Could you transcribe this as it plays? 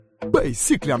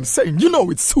Basically, I'm saying, you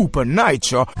know it's Supa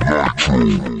Nytro.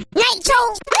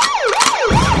 Nytro!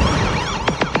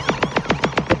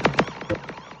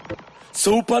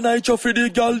 Supa Nytro for the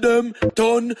girl them.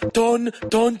 Ton.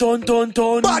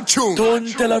 Bad tune. Ton,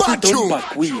 tell her to turn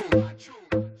back. We.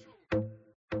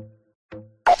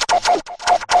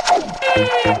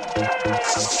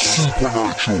 Supa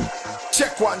Nytro.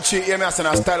 Check 1 2, hear me as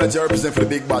a style as you represent for the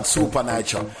big bad Supa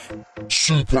Nytro.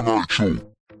 Supa Nytro.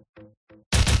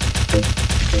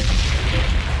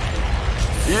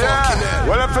 Yeah,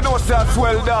 well if you know say that's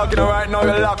well dog, you know right now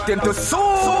you're locked into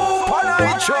Supa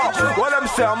Nytro. Well them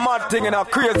say a mad thing, you know,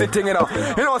 crazy thing, you know.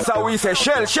 You know so we say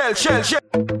shell. Hey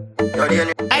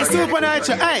Supa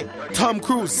Nytro, hey, Tom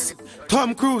Cruise.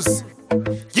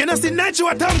 You know see Nytro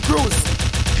or Tom Cruise?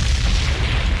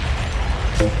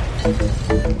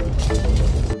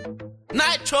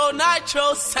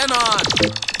 Nytro, send on.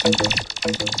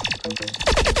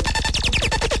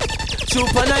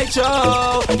 Supa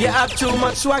Nytro, you have too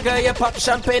much swagger. You pop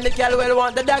champagne, the girl will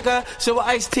want the dagger. So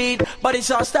iced tea, body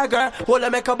sauce stagger. Will I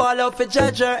make a ball out for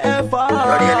judge or ever?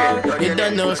 You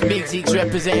don't know Big Zeke's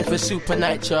representing for Supa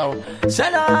Nytro.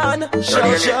 Send on,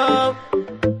 show.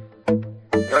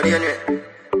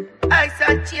 Ice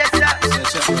and chaser.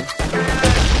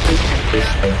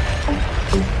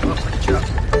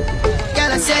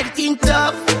 Girl, I said it in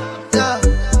tough.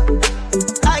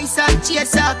 Ice and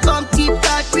chaser, come keep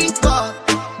that drink up.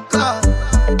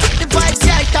 The vibes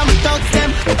right, I'm thugs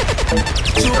them.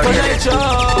 Supa Nytro,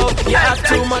 you have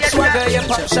too much swagger. You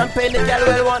pop champagne, the girl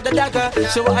will want the dagger.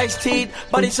 So iced tea,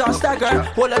 body sauce stagger.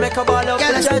 Will I make a ball out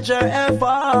for judge or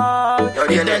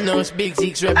ever? You don't know Big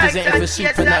Zeke's representing for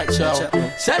Supa Nytro.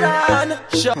 Send on,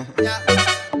 show.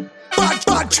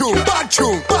 Bad tune. Girl,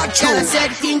 I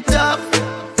said it in tough.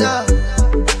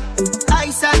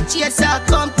 Ice and chaser,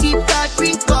 come keep that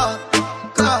drink up.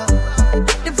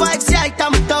 The vibes right,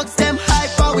 I'm thugs them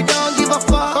hyper, we don't give a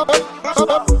fuck.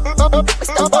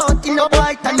 Step out in the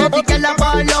white and every girl a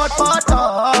ball out for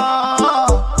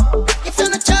talk. If you're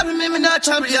not trouble me not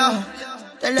trouble you.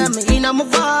 Tell them me in my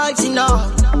vibes, you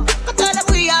know. I tell them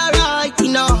we alright,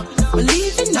 you know. We're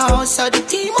leaving now, so the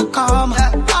team will come.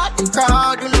 Part the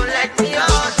crowd, do not let me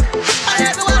out. And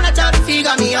everyone I try to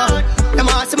figure me out. Them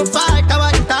all see me fight, I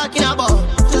what you talking about.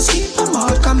 Just keep them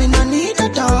out, coming, I need a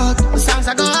dog. The songs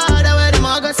I go harder where them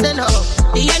all gonna send up.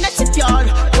 The energy pure,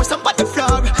 post up on the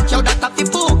floor. Yo, that coffee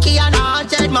bookie and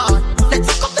 100 more. Let's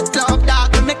fuck up the club,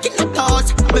 dog, we're making the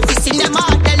toast. We're fixing them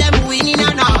out, tell them winning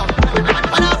and all.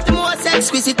 One of the most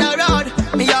exquisite around.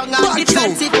 Me young and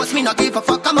defensive, cause me not give a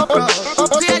fuck, I'm a pro.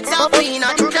 Create something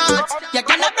on the clouds. You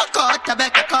cannot block out, I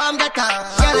beg you come get out.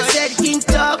 Girl, I said it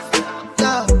tough.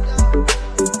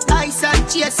 Ice and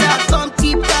chaser, come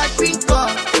keep that drink up.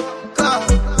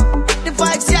 The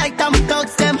vibes right, I'm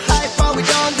thugs them hyper, we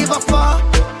don't give a fuck.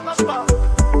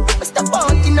 We step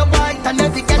out in the white and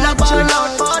every girl a ball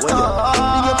out for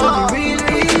talk. Real.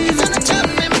 So not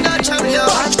trouble me not trouble you.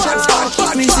 Bad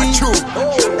tune.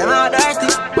 Them all dirty.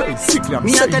 Basically, I'm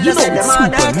Me saying, I tell you you know say it's them all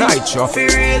Supa dirty. Nytro. For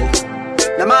real.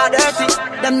 Them all dirty.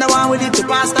 Them the one with it to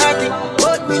pass 30.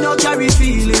 But me no carry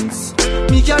feelings.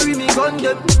 Me carry me gun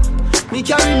them. Me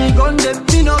carry me gun them.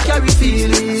 Me no carry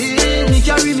feelings. Me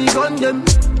carry me gun them.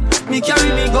 Me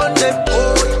carry me gun them.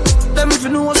 Oh, them if you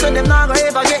know so them not gonna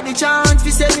ever get the chance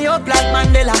to set me up like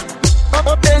Mandela.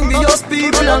 Envious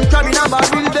people and crabbing a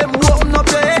barrel. Them open up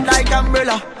your head like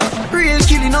umbrella. Real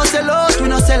killing no sell out, we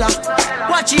no sell her.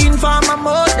 Watching for my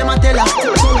mouth, them a tell her.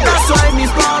 That's why me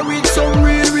par with some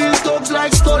real thugs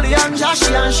like Scully and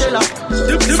Joshy and Shella.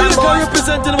 The big guy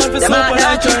representing them for Supa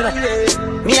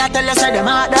Nytro. Me a tell you say them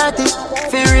a dirty.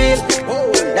 For real,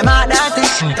 them a dirty.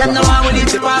 Them no one with it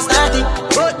to pass 30.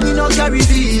 But me no carry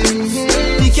feelings.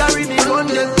 Me carry me gun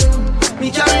them.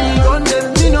 Me carry me gun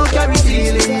them. Me no carry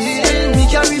feelings. Me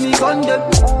carry me gun them.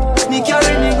 Me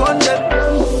carry me gun them.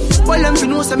 Well, them to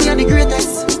know say me a the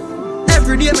greatest.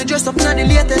 Every day me dress up na the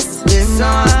latest. Them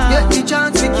nah get the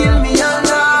chance to kill me and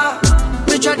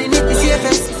me try to nick the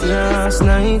safest. Last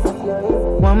night,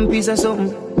 one piece of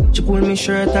something. She pulled me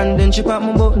shirt and then she popped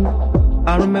my button.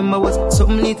 I remember was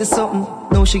something little something.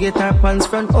 Now she get her pants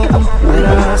front open.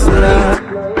 Last night,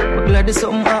 but glad there's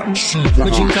something happen.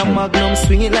 Me drink a Magnum,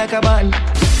 swing it like a button.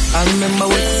 I remember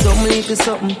was something little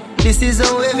something. This is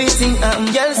how everything happen.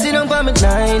 Girl, sit down by me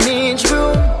 9-inch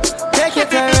broom. Take your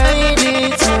time, ride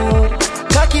it smooth.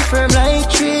 Cocky firm like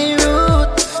tree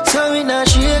root. So we not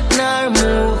shake nor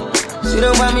move. Sit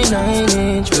down by me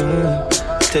 9-inch broom.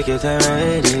 Take your time,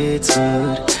 ride it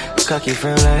smooth. Cocky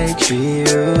firm like tree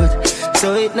root.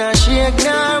 So it not shake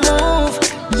nor move.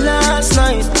 Last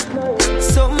night,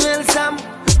 something else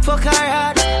fuck her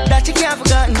hard that she can't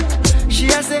forgotten. She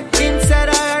a say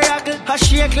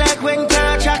act like when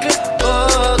can't chocolate.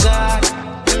 Oh God,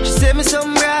 she say me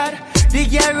some broad. The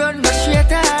girl run back straight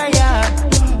to her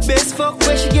yard. Best fuck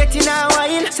where she get in her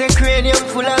wine. Say cranium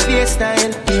full of bass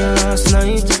style. Last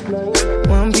night,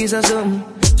 one piece of something.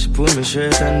 She pulled my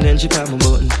shirt and then she popped my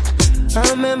button. I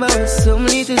remember with some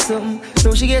little something.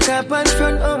 Now she get her pants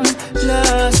front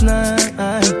last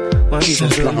night, one piece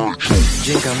of something.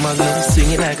 Drink a magnet,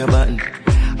 swing it like a button.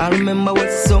 I remember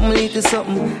with some little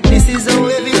something. This is how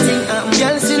everything happened.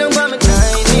 Girl, sit down by my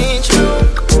 9-inch room.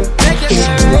 Make your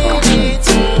car ride it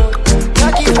smooth.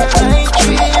 Cocky for high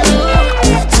tree.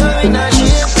 So in a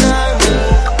shape now.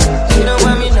 Sit down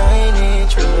by my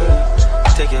 9-inch room.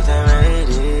 Take your time, ride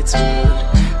it smooth.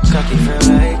 Cocky for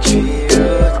high tree.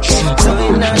 So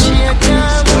in a shape now.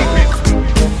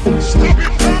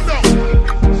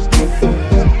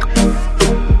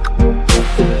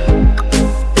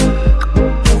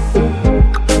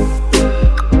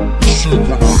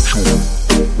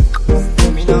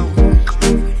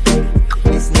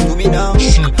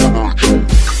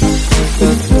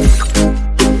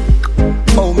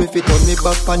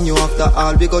 Back on you after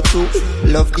all we go through.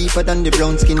 Love deeper than the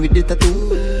brown skin with the tattoo.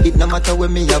 It no matter where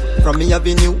me have, from me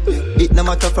having you. It no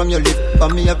matter from your lip,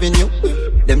 from me having you.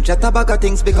 Them chat about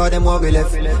things because them what we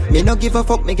left. Me no give a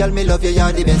fuck, me girl, me love you,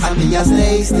 you're the best. And me a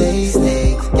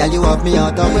stay. Girl, you have me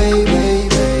out the way.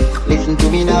 Listen to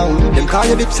me now. Them call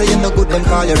you bitch, say you no good, them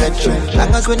call you red.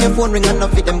 Long as when your phone ring and not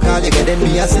fit, them call you get. Then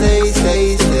me a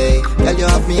stay. Girl, you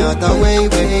have me out the way.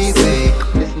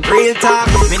 Real talk,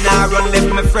 me nah run left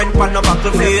my friend on the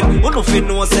battlefield. Who no fit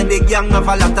know say the gang have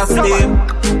a lot of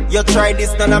steel. You try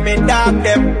this, none of me dog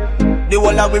them. The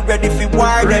whole of we ready for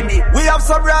war ready. We have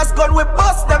some rascal, we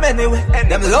bust them anyway.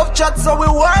 Them love chat, so we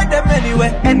war them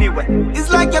anyway.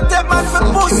 It's like you take man for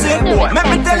pussy. Let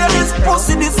me tell you this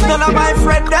pussy, this none of my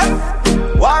friend them.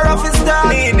 War of his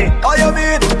dog. Oh you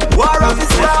mean? War of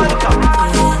his dog.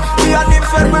 We are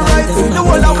different, we rights. The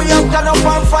whole of we have gone up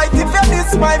and fight. If you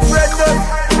this my friend them.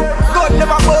 God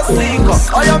never go sleep.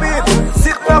 Oh you mean?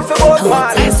 Sit me off the boat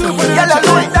man. Yellow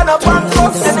light and a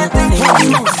bankrupt anything.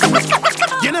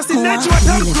 You know see Nytro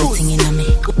Tom Cruise.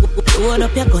 Hold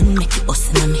up your gun, make it us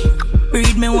in me.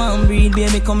 Breed me one, breed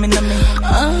baby come in me.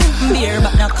 Beer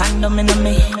but no condom in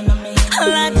me.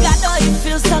 Like God, oh it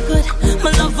feels so good. My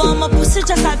love on my pussy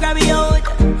just like grab it out.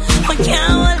 I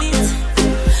can't hold it,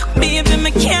 baby,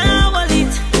 me can't hold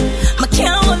it. Me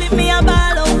can't hold it, me a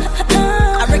ball out.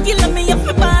 I regular me up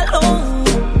a ball out.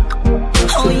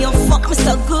 Oh you fuck me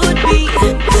so good, B.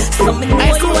 So me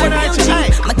know you a real G.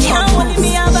 Me can't hold it, me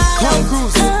a ball out.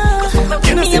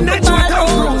 Me up a ball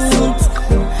out.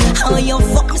 Oh you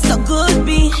fuck me so good, B.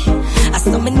 I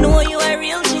saw me know you a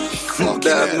real G.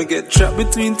 Dog, me get trapped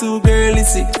between two girlies,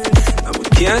 see. And we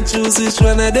can't choose which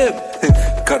one of them.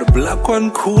 Cause the black one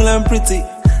cool and pretty,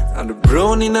 and the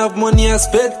browning have money I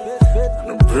spent.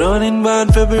 And the browning born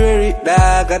February,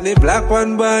 dog, and the black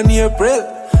one born April.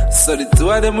 So the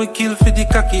two of them we kill for the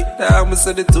cocky, dog. Me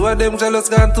so the two of them jealous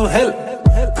gone to hell.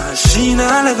 And she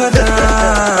not like a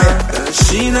dog, and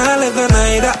she not like a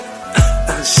neither.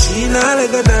 And she not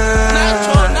like a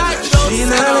dog, and she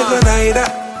not like a neither.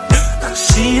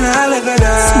 She not like a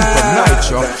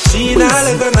dog. She not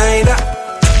like a neither.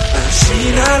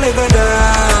 She not like a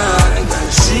dog.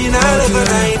 She not like a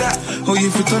neither. Oh,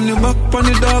 if you turn your back on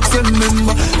the dogs,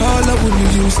 remember all of when you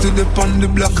used to dip on the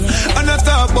block. And I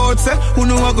talk about say, who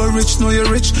know I go rich, know you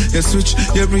rich. You switch,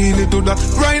 you really do that.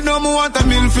 Right now, me want a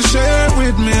meal for share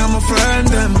with me. I'm a friend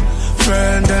them.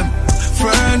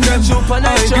 Supa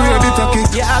Nytro,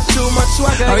 you have too much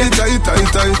swagger.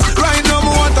 Tight. Right now,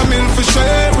 me want a meal for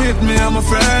share with me. I'm a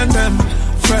friend them.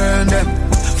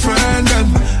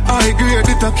 I agree with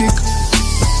it a kick.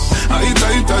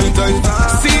 Tight.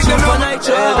 See them Supa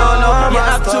Nytro, you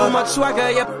have too much swagger.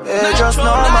 You just know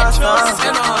my song.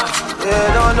 You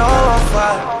don't know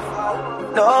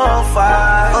no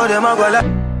fight. Oh, them a go like.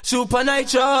 Supa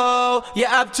Nytro, you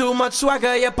have too much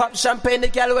swagger. You pop champagne, the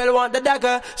girl will want the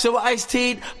dagger. So iced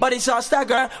tea, body sauce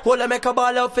stagger. Hold make a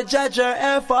ball out for Judger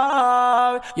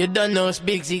FR. You done those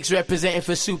big Zeeks representing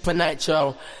for Supa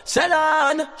Nytro. Sell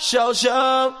on, show.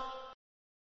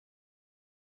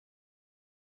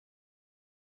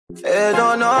 They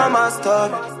don't know my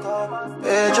story.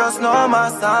 They just know my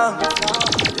song.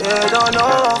 They don't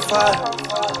know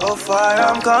how far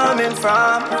I'm coming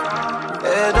from.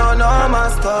 They don't know my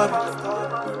story.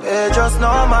 They just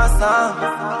know my song.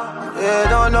 They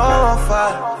don't know how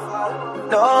far.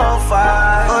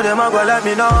 Oh, them a go like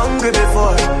me not hungry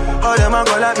before. Oh, them a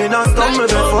go like me not stumble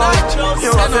before.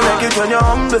 You have to make it when you're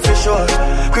humble for sure.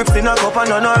 Crips in a cup and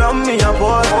none around me a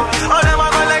boy. Oh, them a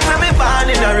go like me born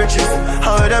in the riches.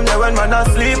 How them there when man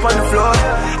asleep on the floor.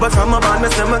 But from a band, me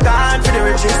say me gone for the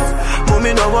riches.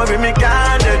 Mommy no worry, me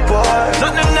can't dead boy.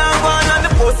 Nothing now gone on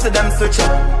the post to them switch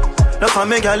up. No for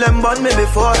me girl them born me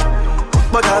before.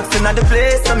 But I've seen at the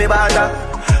place so me bother.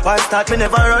 Why start me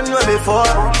never run way before.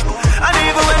 And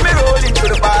even when me roll into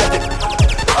the party,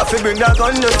 I feel bring that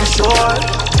gun just to sure.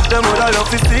 Them would love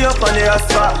to see up on the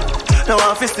asphalt. Now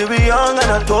I'm still be young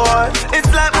and a toy.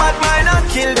 It's like mad mind and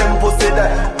kill them pussy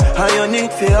there. And you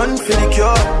need to hunt for the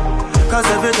cure. Cause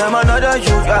every time another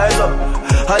you rise up,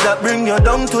 I that bring you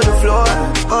down to the floor.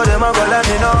 How them a go like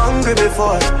me not hungry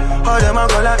before. How them a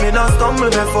go like me not stumble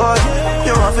before.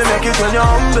 You want to make it when you're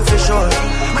humble for sure.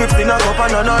 Crips in a cup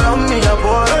and none around me a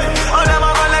boy. How them a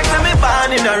go like to me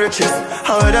born in the riches.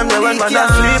 How them they when man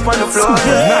asleep on the floor.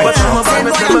 But some of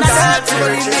them say me start to the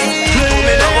riches.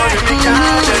 Me no want to be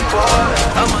counted for.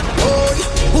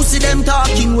 Pussy them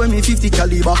talking when me 50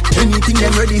 caliber. Anything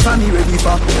them ready for me ready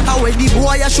for. How the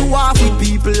boy I show off with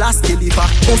people last caliber.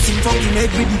 Pussy fucking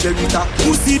head with the berita.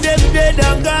 Pussy them dead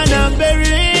and gone and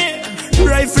buried.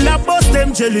 Rifle a bust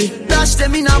them jelly. Dash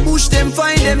them in a bush, them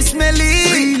find them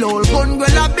smelly. Real old gun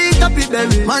girl a beat up it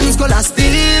berry. Man's gonna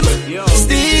steam,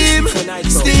 steam,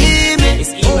 steam.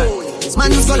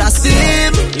 Man's gonna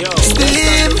steam,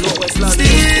 steam,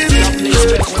 steam.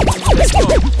 Let's go.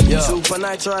 Supa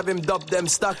Nytro have him dub them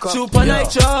stuck up. Supa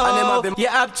Nytro, and them have him. You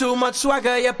have too much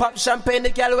swagger. You pop champagne, the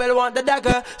gal will want the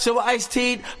dagger. So iced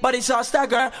tea, but it's all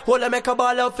stagger. Wanna make a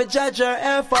ball out for Judger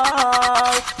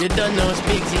FR. You don't know it's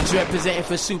Big Z's representing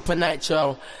for Supa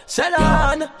Nytro. Set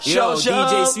on, show.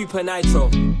 DJ Supa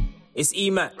Nytro. It's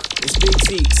E-Mac, it's Big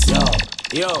Zeeks.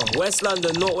 Yo, West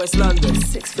London, Northwest London.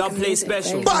 Dub play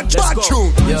special. Let's go.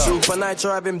 Supa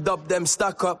Nytro have him dub them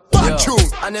stuck up.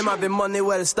 And them have him money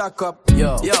well stuck up.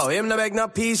 Yo, him no beg no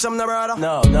peace, I'm no brother.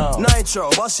 No.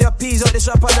 Nytro, bust your peas out the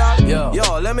shopper, dog.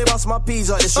 Yo, let me bust my peas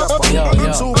out the shopper.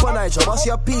 Supa Nytro, bust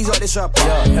your peas out the shopper.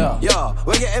 Yo,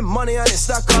 we're getting money on the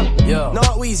stack up.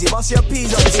 Not Weezy, bust your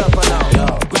peas out the shopper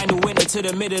now. Grind the winter to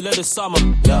the middle of the summer.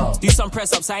 Do some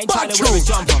press ups, I ain't trying to wear a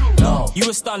jumper. You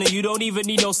a stunner, you don't even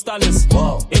need no stunners.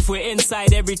 If we're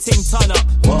inside, everything turn up.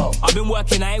 I've been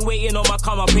working, I ain't waiting on my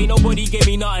come up. Ain't nobody give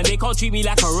me nothing, they can't treat me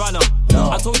like a runner.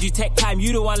 I told you take time,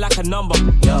 you the one like a number.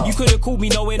 You could've called me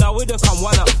knowing I would've come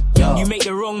one up. You make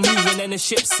the wrong move and then the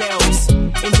ship sails.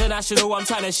 International, I'm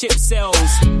trying to ship sales.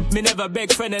 Me never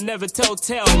beg friend and never tell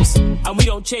tales. And we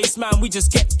don't chase man, we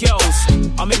just get girls.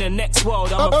 I'm in the next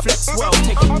world, I'm a flex world.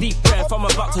 Take a deep breath, I'm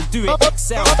about to do it,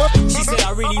 excel. She said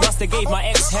I really must've gave my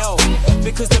ex hell.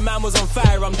 Because the man was on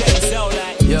fire, I'm dead as hell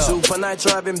like. Supa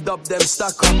Nytro have him dub them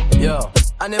stuck up.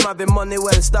 And him have him money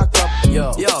well stuck up.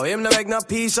 Yo, him no beg no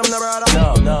peace, I'm no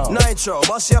brother. No. Nytro,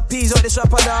 bust your peas out the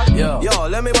shopper, dog. Yo,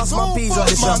 let me bust my peas out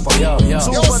the shopper.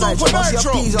 Supa Nytro, bust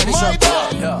your peas out the shopper.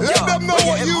 Let them know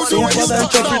what you do when you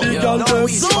touch down.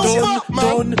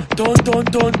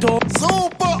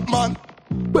 Supa, man.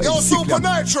 Yo, Supa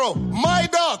Nytro, my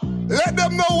dog. Let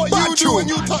them know what you do when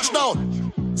you touch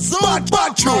down.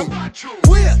 Bad tune.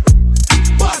 Wait.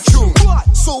 Bad tune.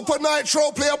 Supa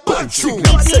Nytro play a bad tune.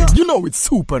 You know it's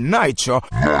Supa Nytro.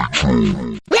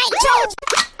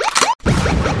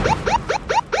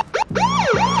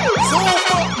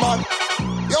 Supa, man.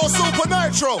 Yo, Supa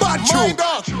Nytro, bad tune.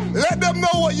 Dog. Let them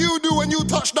know what you do when you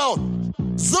touch down.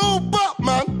 Supa,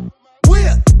 man.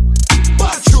 Wait.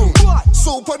 Bad tune.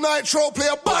 Supa Nytro play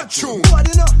a bad tune.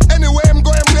 Anyway, I'm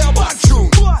going play a bad tune.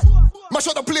 Mash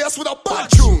up the place with a bad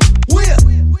tune. Wait.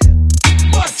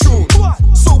 Bad tune.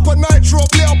 Supa Nytro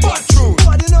play a bad tune.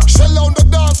 Shell on the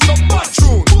dance with a bad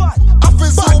tune. I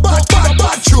feel so bad,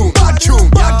 bad tune. Bad tune,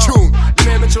 bad tune. They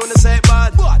made me tune to say it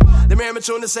bad. They made me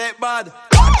tune to say it bad.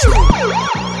 Bad tune.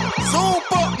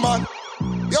 Supa, man.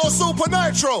 Yo, Supa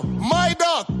Nytro, my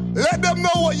dog. Let them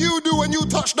know what you do when you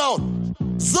touch down.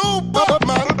 Supa,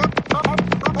 man.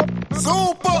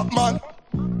 Supa, man.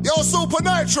 Yo, Supa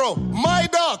Nytro, my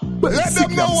dog. Let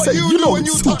them know what you do when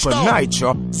you touch down.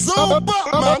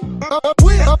 Supa, man.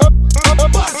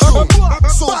 Bad tune.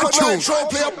 Supa Nytro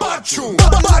play a bad tune.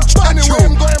 Anyway,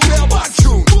 I'm going to play a bad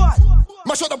tune.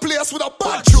 Mash up the place with a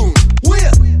bad tune.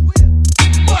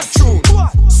 Bad tune.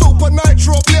 Supa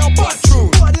Nytro play a bad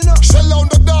tune. Shell on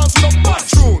the dance with a bad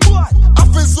tune. I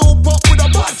feel Supa with a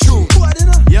bad tune.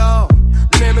 Yo,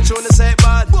 they made me tune to say it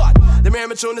bad. They made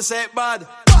me tune to say it bad.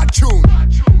 Bad tune.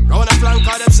 Round a flank,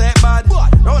 them say it bad.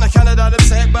 Round a Canada, them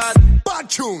say it bad. Bad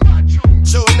tune.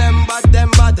 Show them bad,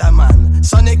 man.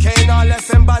 Sonny Kane all left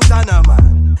in bandana,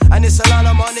 man. And it's a lot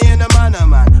of money in the manner,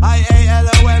 man.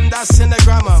 IALOM, that's in the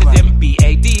grammar, man. Them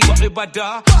BAD, but we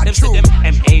bada. Them say them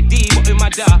M.A.D. but we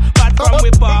mada. Bad from we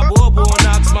bar, bobo,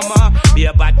 knocks mama. Be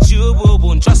a bad chew,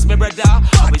 bobo, trust me brother.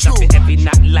 Always have to every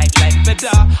night like feather.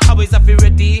 Always have to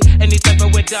ready, any type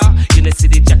of weather. You know see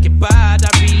the jacket bad, I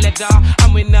real leather.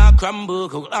 And we not crumble,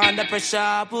 go under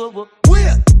pressure, bobo.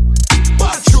 Wait,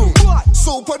 bad tune.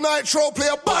 Supa Nytro play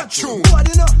a bad tune.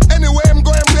 Anyway, I'm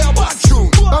going play a bad tune.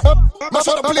 Mash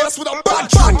up the place with a bad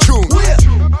tune.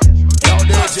 Yo,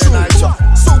 DJ Nytro.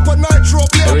 Supa Nytro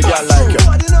play a bad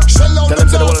tune. Shell out the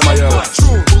bad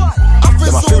tune. I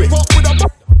feel Supa with a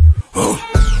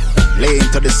Lay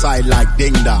into the side like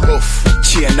ding dong.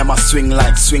 Chain them a swing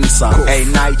like swing song. Hey,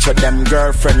 Nytro, them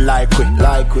girlfriend like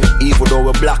we. Even though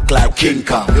we black like King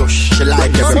Kong. She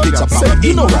like every picture from the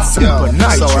Ingram.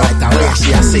 So right away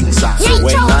she a sing song.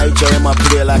 When Nytro him a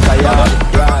play like a yard,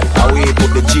 how we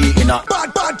put the G in a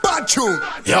bad tune.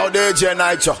 Yo, DJ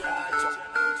Nytro.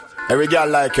 Every girl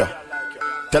like you.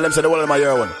 Tell them say the whole of my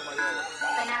year one.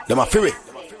 Them a fury.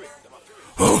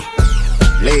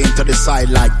 Lay into the side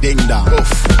like ding dong.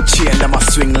 Chain them a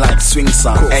swing like swing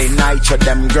song. Hey, Nytro,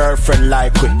 them girlfriend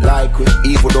like we.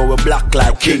 Even though we black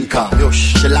like King Kong.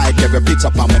 She like every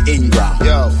picture from my Ingram.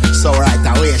 So right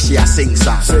away she a sing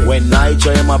song. When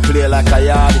Nytro him a play like a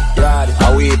yard,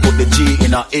 how we put the G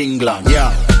in a England.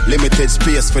 Limited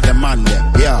space for the man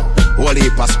them. Whole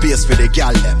heap of space for the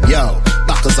gal them.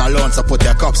 Backers alone, so put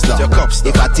your cups down.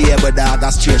 If a table dog,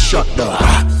 that's straight shut down.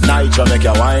 Nytro make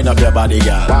you wind up your body,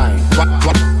 girl.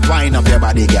 Wind up your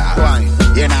body, girl.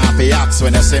 You know happy axe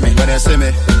when you see me.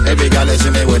 Every girl you see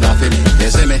me with a feeling. You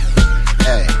see me?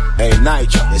 Hey,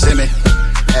 Nytro. You see me?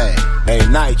 Hey,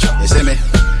 Nytro. You see me?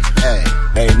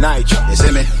 Hey, Nytro. You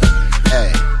see me?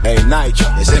 Hey, Nytro.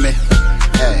 You see me?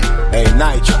 Hey,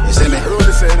 Nytro. You see me?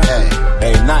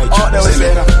 Hey, Nytro. You see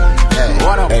me?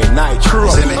 Hey, Nytro.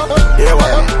 You see me?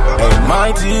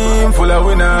 My team full of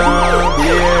winners.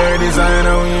 Beer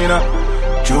designer winner.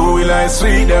 Chewy like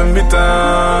sweet and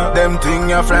bitter. Them thing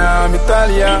you from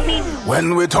Italia.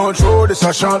 When we touch road, it's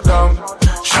a shut down.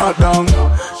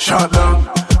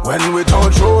 When we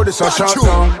touch road, it's a shut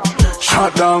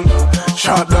down.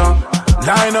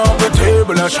 Line up the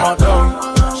table and shut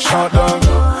down.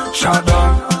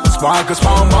 Sparkles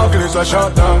pound market is a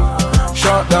shut down.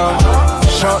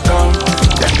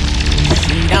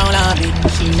 She don't love me,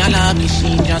 she not love me,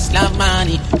 she just love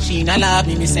money. She not love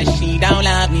me say she don't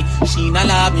love me. She not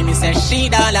love me say she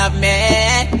don't love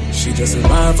me. She just a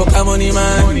man for a money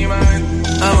man.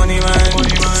 A money man.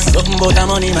 Something about a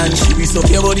money man. She be suck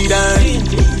your body down.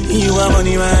 You a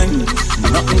money man.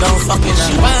 Nothing don't fucking.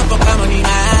 She want for a money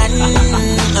man.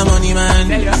 A money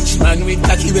man. She man with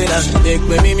tacky bella. Take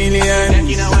with me million.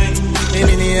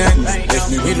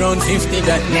 Left me with round 50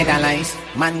 that nether life.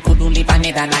 Man couldn't live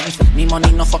another life. Me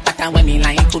money no fuck that when me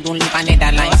like. Couldn't live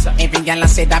another life. Every girl I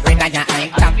said that brother ya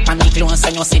eye. Tap on me clothes so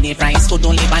you see the price.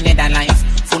 Couldn't live another life.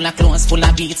 Full of clothes, full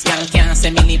of beats. Girl can't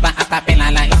say me live a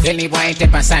cappella life. Tell me boy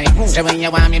take a side. Say when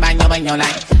you want me buy you when you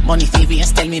like. Money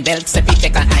TVs tell me belt say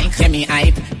take a hike. Hear me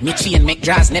hype. Me chain make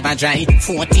draws never dry.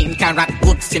 14 karat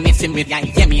good see me yeah.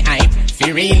 Hear me hype.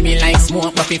 Fi real me like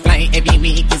smoke but fi fly. Every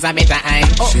week is a better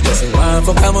hype. She just a man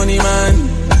for a money man.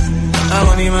 A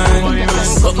money man.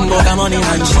 Something about a money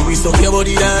man. She be stuck your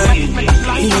body down.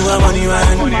 You a money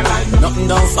man. Nothing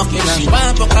don't fucking. She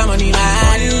want for a money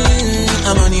man.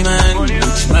 A money man.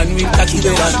 Rich man with tacky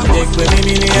bella. Take with me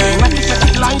million.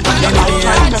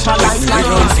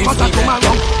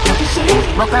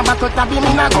 Rock a back out a beam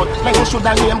in a gut. Then you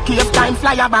shoulda name cave time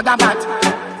fly a bag a bat.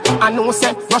 I know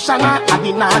say Russian a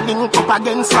did link up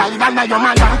against slide and your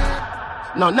mother.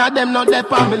 None of them not there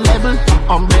on me level.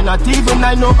 Not even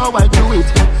I know how I do it.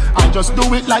 I just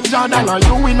do it like Jordan or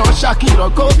you. We know Shakira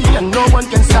or Kobe and no one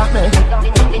can stop me.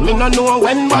 Me no know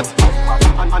when but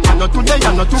I know today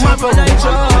and not tomorrow.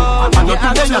 I know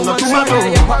today and not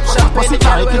tomorrow. Pussy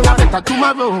tight in a better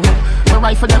tomorrow. Me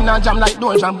right for them now jam like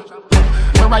door jam.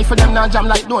 Me right for them now jam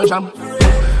like door jam.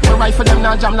 Me right for them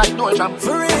now jam like door jam.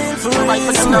 For real. Right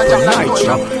for them now jam like door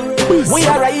jam. We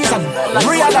are rising,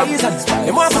 realizing.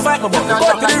 They want to fight my book, go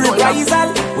to the reprisal.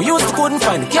 We used to couldn't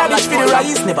find the cabbage for the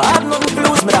rice. Never had nothing to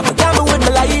lose, me have to gamble with my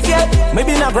life, yeah.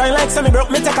 Maybe not grind like semi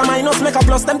broke, me take a minus, make a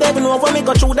plus. Them they even know when me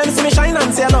go through them, see me shine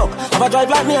and say look. Have a drive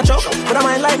like me a truck, but a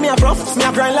mind like me a prof. Me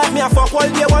a grind like me a fuck, all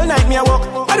day, all night me a walk.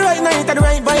 At the right night, at the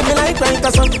right vibe, me like right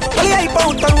or something. Well, yeah, hype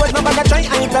out the road, no bag a try,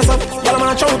 I ain't person. Y'all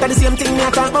man a chow, the same thing me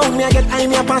a talk about. Me a get high,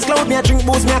 me a pass cloud, me a drink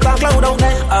booze, me a talk cloud out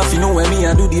there. If you know when me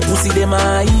a do the pussy, them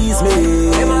eyes me.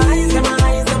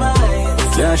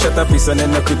 Can't shut up, piece and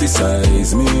then no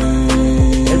criticize me.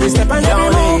 Every step and every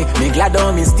move, me glad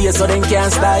on me stay so then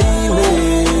can't style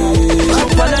me.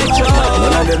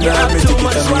 None of them have too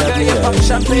much swagger, you pop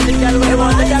champagne, the girl will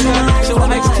want the dagger. She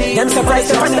want iced tea, them surprised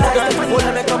to find dagger.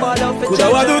 Wanna make a ball up for Could I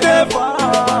want to them?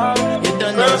 You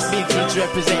don't know big things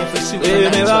representing for Supa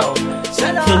Nitro.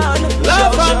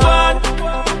 Laugh and go on.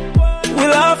 We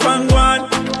laugh and go on.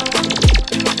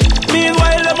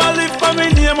 Meanwhile, them a live for me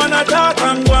name and a talk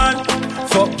and go on.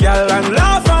 Fuck y'all and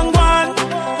laugh and go on.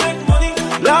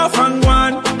 Laugh and go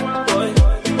on.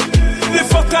 The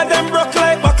fucker them broke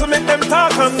like buckle, make them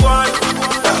talk and go on.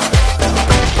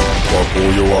 Fuck who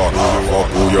you are, fuck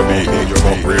who you be.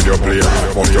 Fuck radio play,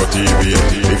 fuck your TV.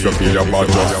 If you feel your bad,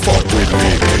 just fuck with me.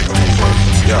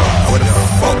 Yeah, what the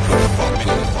fuck?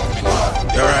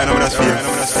 You're right, I'm gonna feel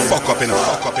fuck up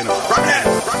enough.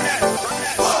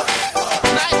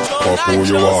 Fuck who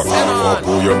you are, fuck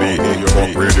who you be.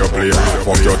 Fuck radio play,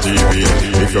 fuck your TV.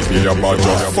 If you feel your bad,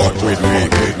 just fuck with me.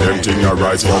 Them thing your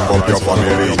rights, fuck up your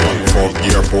family. Fuck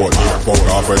airport, fuck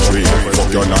off a tree.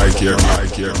 Fuck your Nike.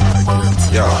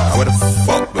 Yeah, what the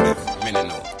fuck with it?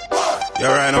 You're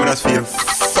right, I'm gonna feel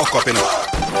fuck up enough.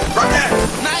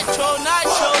 Nytro,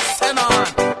 send on.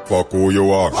 Fuck who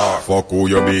you are, fuck who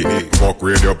you be. Fuck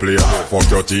radio play, fuck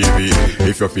your TV.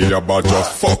 If you feel your bad,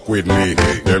 just fuck with me.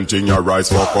 Them thing your rights,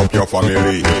 fuck up your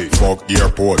family. Fuck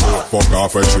airport, fuck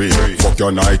off a tree. Fuck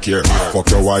your Nike, fuck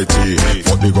your white tee.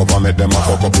 Fuck the government, them a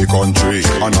fuck up the country.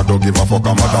 And I don't give a fuck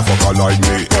a motherfucker like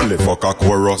me. Only fuck a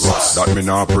chorus, that me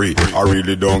not pre. I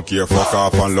really don't care, fuck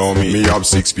off and love me. Me have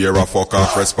 6 pair of fuck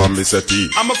off, rest from me settee.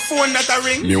 I'm a phone that I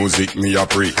ring. Music me a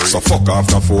pre. So fuck off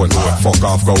the phone, fuck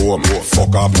off go home.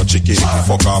 Fuck off no chicken,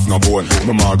 fuck off no bone.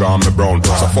 My maga and me brown,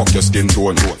 so fuck your skin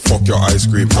tone. Fuck your ice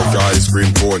cream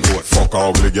cone. Fuck a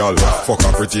ugly gal, fuck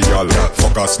a pretty gal.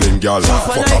 Fuck a slim gal,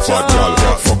 fuck a fat gal.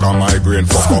 Fuck a migraine,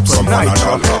 fuck up some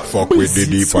Panadol. Fuck with the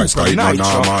deep ice, cause it's not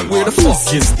normal. Where the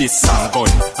fuck is this song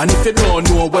going? And if you don't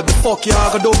know what the fuck you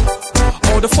are gonna do,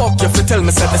 how the fuck you have to tell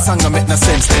me said the song make no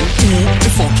sense then? Who the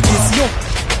fuck is you?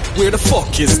 Where the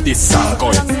fuck is this song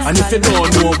going? And if you don't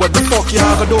know what the fuck you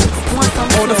are gonna do,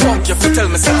 how the fuck you have to tell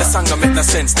me said the song make no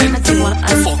sense then? Who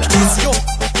the fuck is you?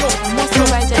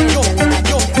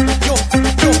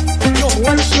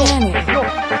 What's your name?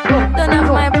 Don't have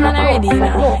my plan already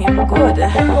now. I'm good.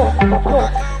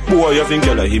 Boy, you think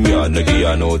y'all him yard, no give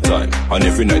her no time. And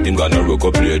every night him gonna rock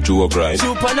up play a joke grind.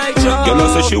 Supa Nitro. Girl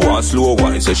say she want slow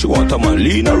wine, say she want a man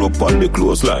lean her up on the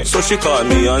clothesline. So she called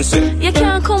me and said, you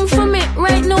can't come for me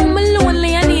right now. I'm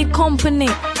lonely. I need company.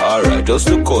 Alright, just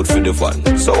look out for the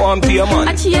van. So I'm pay a man.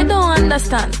 Actually, you don't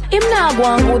understand. Him not go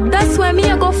on good. That's why me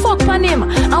I go fuck on him.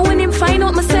 And when him find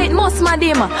out, me say it must mad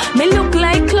him. Me look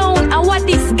like clown. And what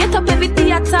this? Get up every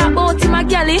theater about him a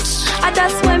galley. And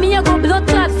that's why me I go blood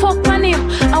clot fuck on him.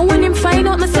 And when him find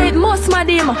out, me say it must mad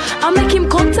him. I make him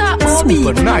come talk about me.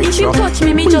 If he touch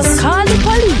me, me just call the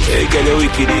police. Hey, girl, you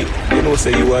wicked. You know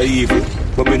say you are evil.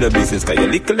 But me no business, cause you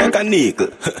look like a nickel.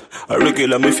 A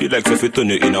regular me feel like if you turn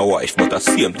you in a wife. But the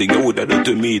same thing you woulda done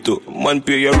to me too. Man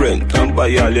pay your rent and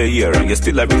buy all your year. And you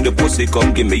still a bring the pussy,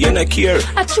 come give me, you no care.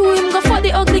 I chew him go for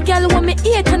the ugly girl when me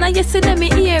hate. And I yesterday me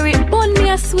hear it, bun me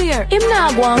I swear. Him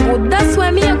not go on good, that's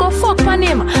why me I go fuck on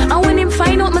him. And when him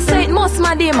find out, me say it must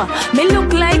mad him. Me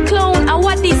look like clown, and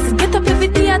what this? Get up every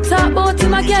day and talk about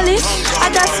him a galley.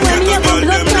 And that's why me I go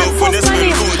blood clot fuck on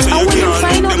him. And when him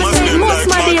find out, me say it must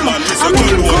mad him. I make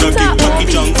him come talk about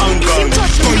me. If he touch me, me just call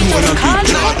the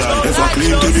police. If I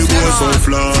clean to the boy so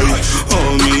fly.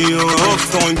 Oh me,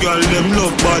 uptown girl them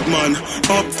love bad man.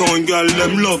 Uptown girl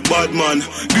them love bad man.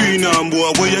 Green and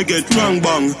boy where you get wrong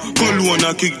bang. Cologne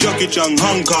a kick Jackie Chan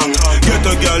Hong Kong. Get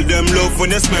a girl them love when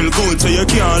they smell good, so you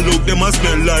can't look them a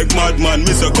smell like madman.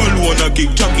 Miss a Cologne a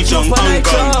kick Jackie Chan Hong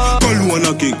Kong. Cologne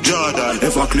a kick Jordan.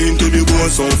 If I clean to the boy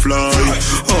so fly.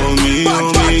 Oh me,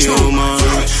 oh my.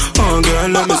 Oh girl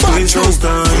let me squeeze so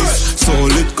nice. So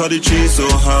lit cause the cheese so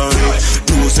high.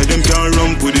 No say them can't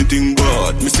run with the thing,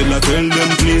 but me still I tell them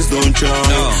please don't try.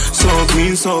 So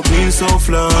clean, so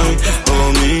fly.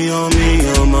 Oh me, oh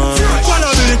my. One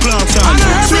out of the clock time.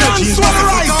 Sweet jeans, what the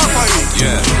right.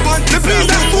 Yeah. The please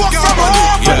them walk from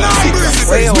home.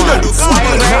 Where you want?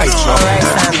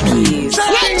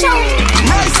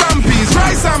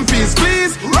 Rice and peas,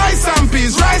 please. Rice and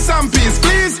peas, please.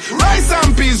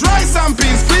 Rice and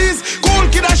peas, please. Cool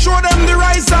kid, I show them the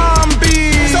rice and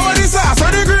peas. So what is that? So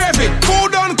the gravy.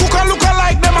 Food done, cook and look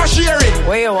alike, them I share it.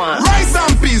 Where you want? Rice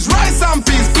and peas,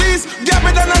 please. Get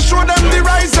me then I show them the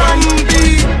rice and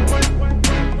peas.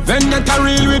 Then that I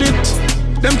real with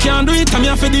it. Them can't do it, and me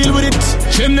have to deal with it.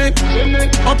 Chimney,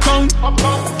 Uptown,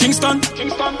 Kingston.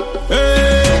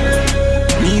 Hey.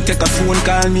 Me take a phone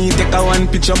call, me take a one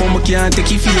picture, but me can't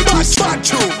take it fake with.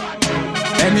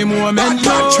 Any moment,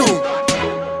 yo.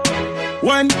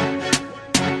 When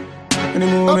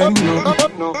anymore, then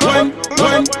no.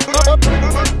 When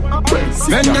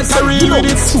Vendetta real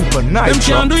with it. Super nice. Them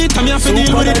can't do it, I'm here for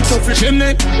deal with it.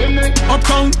 Chimney,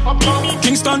 Uptown,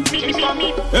 Kingston.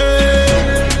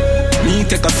 Hey. Me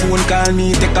take a phone call,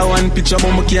 me take a one picture,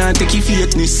 but me can't take your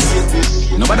fakeness.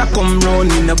 Nobody come round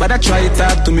me, nobody try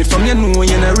talk to me. From you know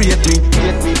you not rate me.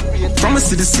 From a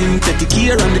citizen, take the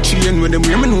care on the train. When them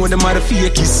hear me know them are the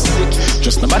fakies.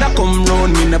 Just nobody come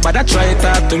round me, nobody try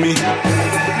talk to me.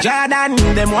 Jordan,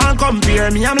 them want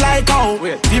compare me, I'm like, oh,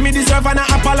 give me deserve an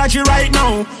apology right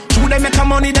now. True, they make a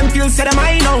money, them feel say them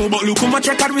I know. But look how much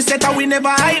record we set and we never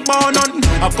hype on none.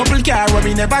 A couple car where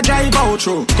we never drive out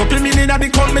through. Couple million at the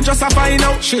count, me just a find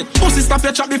out shit. Pussy stop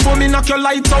your chat before me knock your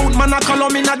lights out. Man, I call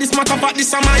on me not this matter, but this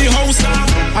is my house.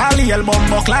 All the album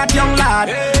buck like young lad.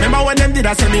 Remember when them did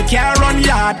I say me care run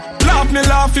yard. Laugh me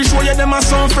laugh, fish show you them a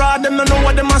some fraud. Them don't know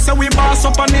what them a say, we boss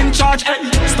up and in charge. Hey,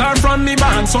 start from me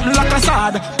band, something like a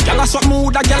sad. Gyal a something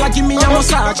mood, a gyal a give me a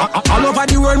massage. All over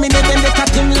the world, me they cut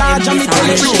him large. And me tell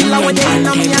you killer when they in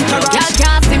a me entourage. Gyal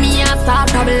can't see me a start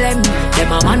problem.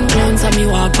 Them a man clown, so me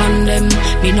walk on them.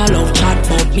 Me no love chat,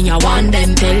 but me a want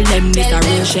them. Tell them this a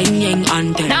real Sheng Yang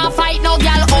anthem. Now fight no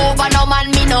gyal over no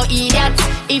man, me no idiot.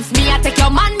 If me a take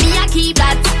your man, me a keep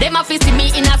that. Them a see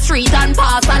me in a street and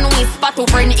pass and whisper to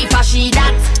friend if a she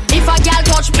that. If a girl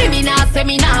touch me, me nah say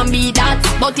me nah be that.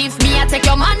 But if me a take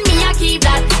your man, me a keep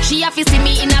that. She a see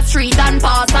me in a street and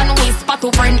pass and whisper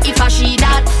to friend if a she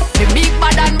that. Me big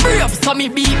bad and brave, so me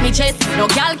beat me chest. No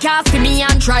girl can't see me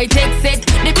and try take set.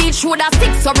 The bitch woulda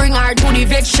stick, so bring her to the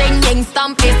vet. Sheng Yang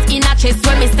stamp is in a chest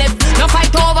when me step. No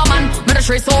fight over man, me the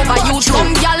stress over you.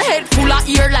 Some girl head full of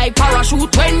ear like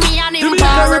parachute. When me and him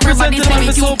bar, everybody say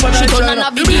me cute. She turn on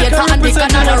a video and take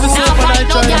another route. Now fight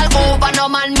no girl over no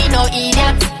man, me no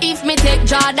idiot. If me take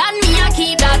Jordan, me a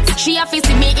keep that. She a see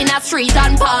me in a street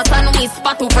and pass and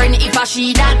whisper to friend if a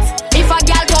she that. If a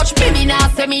girl touch me, me nah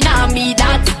say me nah be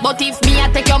that. But if me a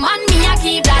take your man, me a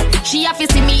keep that. She a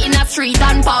see me in a street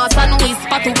and pass and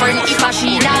whisper to friend if a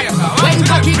she that. When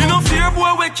cocky, me no fear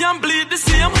boy, we can bleed the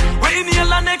same. We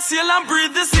inhale and exhale and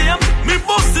breathe the same. Me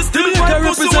bust this still by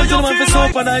pussy when you feel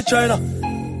like. Supa Night China.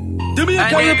 Do me a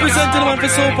can represent the man for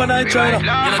Supa Night China. You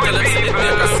know tell them say it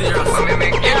make a serious.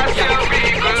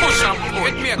 Push up,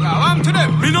 put me a go to them.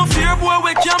 Me no fear boy,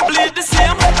 we can bleed the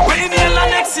same. We inhale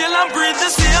and exhale and breathe the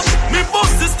same. Me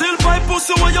bust this still by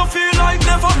pussy when you feel like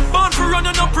never. Born for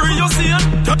running up pre you see it.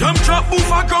 Them trap move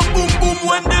and come boom boom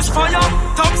when there's fire.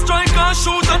 Top strike and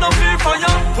shoot and a feel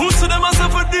fire. Pussy them as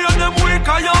if a day them wake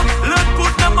higher. Let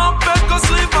put them up bed cause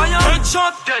sleep higher.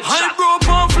 Headshot, high bro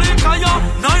pump flick higher.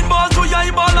 9 balls to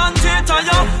your ball and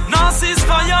tire. Nazis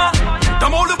fire.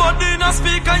 Them all the body in a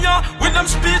speaker ya. With them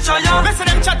speech ya. Listen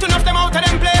them chat enough them out of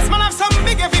them place. Man have some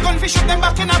big heavy gun fish shoot them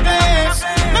back in a place.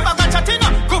 Never got chatting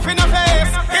up, goof in a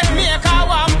face. Get me a car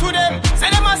warm to them.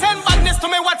 Say them a send badness to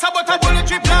me. What's about a bullet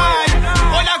reply?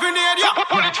 All a grenade ya.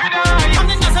 Bullet reply. From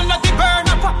the nozzle let the burn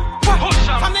up.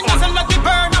 From the nozzle let the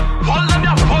burn up. Hold them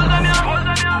ya, hold them ya, hold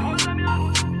them ya, hold them ya.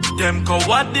 Them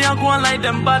coward they a go like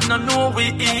them bad no know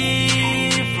we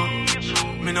evil.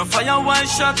 Me no fire one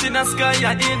shot in the sky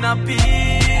or in a people.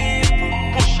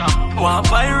 Push up. Walk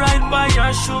by right by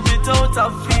your shoe bit out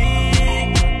of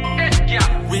feet.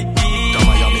 We eat.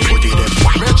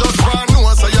 Me just want to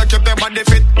know so you keep your body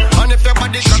fit. And if your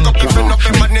body crack up, if you not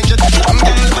fit manage it.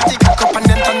 Girl, body crack up and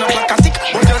then turn up like a stick.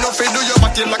 But you know fi do your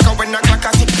body like a when a clock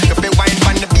a tick. You fi wine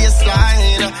on the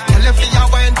baseline. Tell if you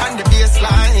wine on the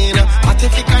baseline. But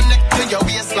if you connect to your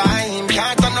waistline,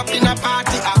 can't turn up in a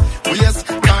party. Waste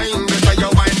time, better you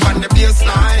wine on the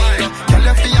baseline. Tell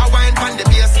if you wine on the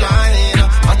baseline.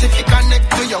 But if you connect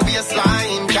to your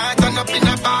waistline, can't turn up in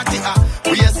a party.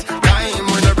 Waste time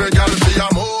when every girl see a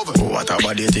move. What a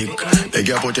body tick. They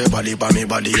get put your body by me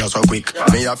body you so quick.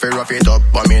 Me a fi rough it up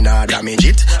but me nah damage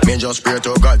it. Me just pray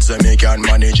to God so me can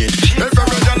manage it. If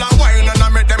every girl a wine and I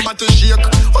make them body shake.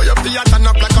 Oh you feel turn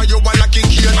up like a you want a king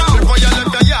cake. Before you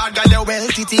left your yard girl you well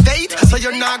titivate. So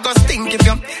you not go stink if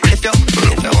you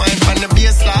wine on the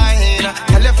baseline.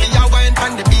 Girl if you wine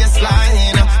on the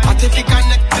baseline. But if you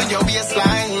connect to your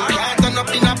waistline, can't turn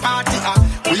up in a party.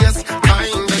 Waste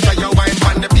time, better you wine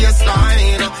on the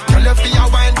baseline. Girl if you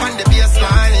wine on the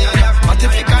baseline. But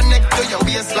if you connect to your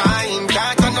waistline,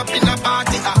 can't turn up in a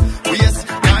party. Waste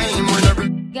time when every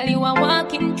girl you a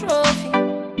walking trophy.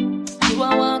 You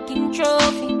a walking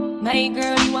trophy. My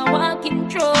girl you a walking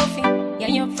trophy. Yeah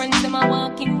your friends them a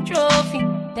walking trophy.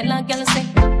 Tell a girl say,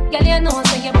 girl you know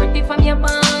say you're pretty from your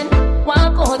band.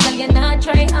 Walk out girl you not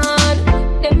try hard.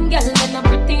 Them girl they not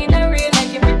pretty in a real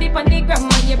life. You're pretty on the gram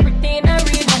and you're pretty in a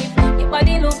real life. Your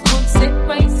body look good, set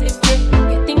right, set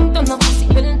right. You think don't know pussy,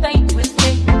 well tight with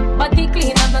me. Body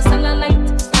clean and a salad like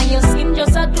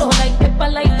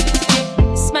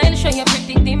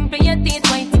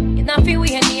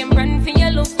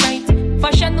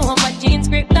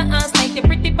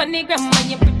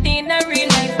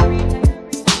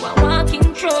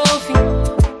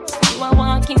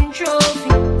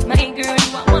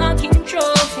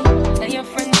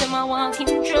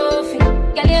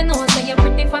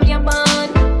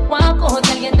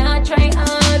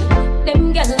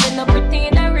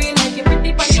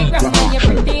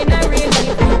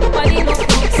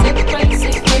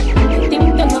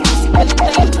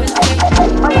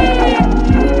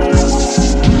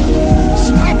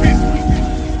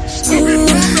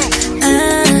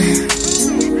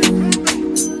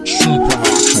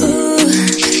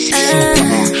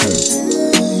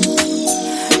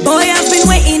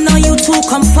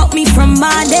fuck me from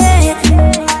my day.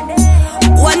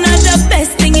 One of the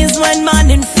best thing is when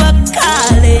morning fuck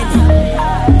calling.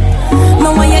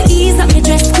 Man, when you ease up me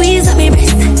dress, squeeze up me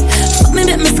wrist. Fuck me,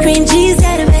 make me scream, G's,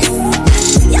 yeah, the best.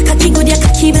 Ya cocky good, ya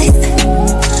cocky bless.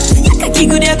 Ya cocky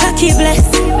good, ya cocky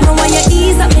bless. Man, when you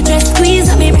ease up me dress, squeeze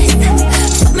up me wrist.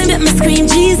 Fuck me, make me scream,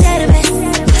 G's, yeah, the best.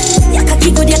 Ya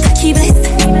cocky good, ya cocky bless.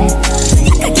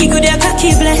 Ya cocky good, ya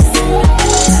cocky bless.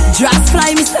 Draws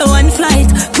fly, me say one flight.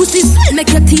 Pussy swell, make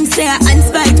your team say I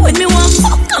unspite. When me want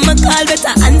fuck, I'ma call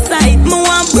better anside. Me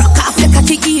want broke off, your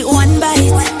cocky eat one bite.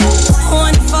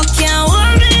 One fuck can't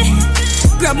hold me.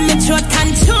 Grab me throat,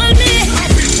 control me.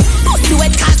 Pussy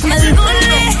wet, cause me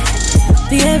lonely.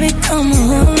 Baby, come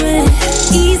home me.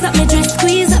 Ease up me dress,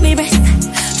 squeeze up me breast.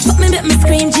 Fuck me, make me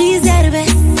scream, G's, yeah, the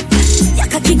best. Ya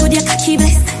cocky good, ya cocky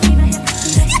bless.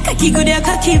 Cocky good, ya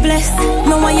cocky bless.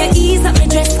 Me want you ease up me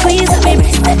dress, squeeze up me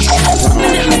breast. Fuck me,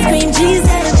 make me scream, G's,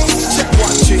 yeah, the best.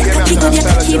 Ya cocky good, ya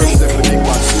cocky bless.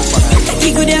 Cocky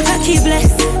good, ya cocky bless.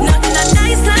 Nothing that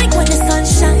nice like when the sun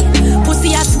shine.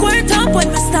 Pussy I squirt up when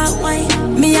we start wine.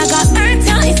 Me I got earth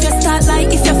if you start like.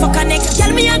 If you fuck a next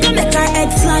girl, me I go make her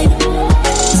head fly.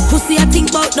 Pussy I think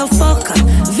about the fuck.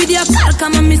 Video call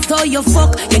come and me saw you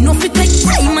fuck. You know if it take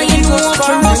time and you know what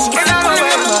to rush.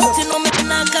 You know me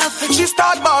not got for. She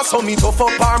start boss so me tough up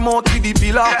her mouth with the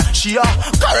pillar. She a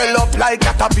curl up like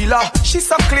caterpillar. She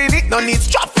so clean it, no need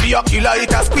strap for your killer.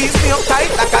 It a squeeze me up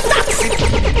tight like a taxi.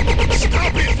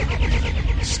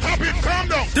 Stop it, calm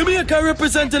down. Jamaica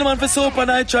representing the man for Supa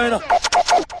Nytro.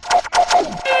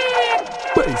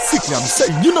 Basically, I'm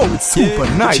saying, you know it's Supa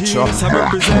Nytro.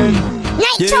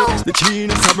 Yeah, the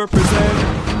Chinos I represent.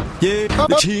 Yeah,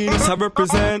 the Chinos I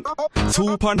represent.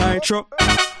 Supa Nytro.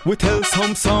 We tell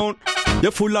some sound,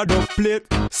 you're full of dub plate.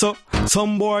 So,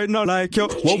 some boy not like you,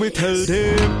 what we tell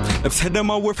them. Them say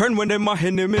them our friend when them my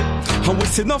enemy. And we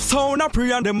see enough sound, I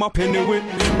pray and them up anyway.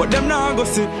 But them not go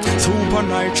see Supa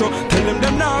Nytro. Tell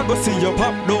them not go see your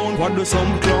pop down, what do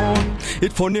some clown.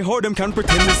 It funny how them can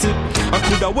pretend to see. I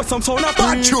coulda with some sound up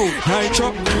Nytro.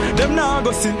 Them not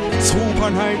go see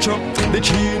Supa Nytro. The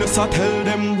Chinos I tell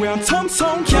them we on some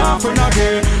sound can't friend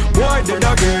again. Boy dead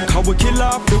again, how we kill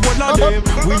off the one of them.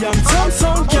 We on some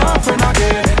sound can't friend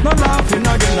again. No laughing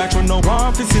again like we no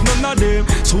want to see none of them.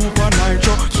 Supa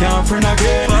Nytro can't friend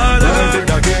again. Boy dead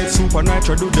again, Supa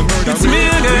Nytro do the murder. It's me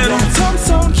again. We on some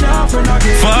sound can't friend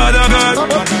again. Father God,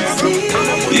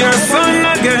 your son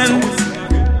again.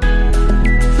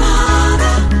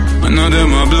 None of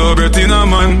them a blow breath in a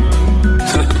man.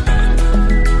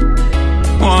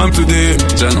 One today,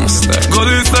 genocide. Go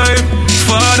this time,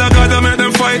 Father God, I make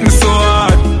them fight me so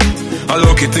hard. A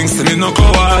lucky thing to me no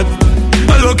coward.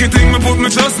 A lucky thing me put me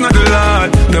trust in the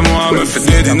Lord. Them want me for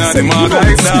dead in the mark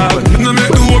like that. No make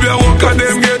the hope you walk and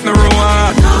them get no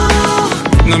reward.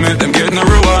 No make them get no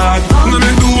reward. No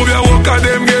make the hope you walk and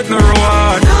them get no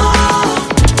reward.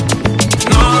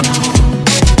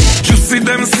 See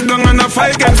them sit down and a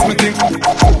fight against me thing.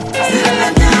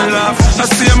 Me laugh. I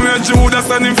see them where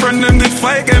Judas and in front them did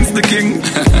fight against the king.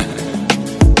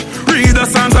 Read the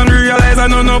songs and realize I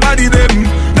know nobody them.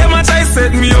 Them a try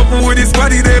set me up with this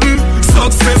body them.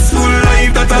 Successful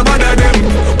life that I bother them.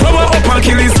 Power up and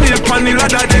kill his snake on the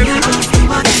ladder them.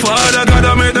 Father God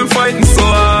I made them fighting so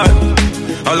hard.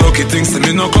 A lucky things to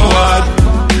me no coward.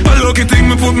 A lucky thing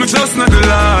me put me trust in the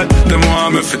Lord. Them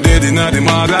want me for dead in the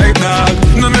mark like that.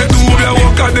 No make the hope you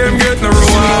walk and them get no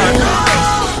reward.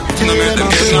 No make them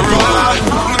get no reward.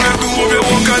 No make the hope you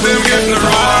walk and them get no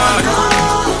reward.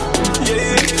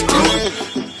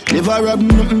 Never have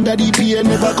nothing that the pain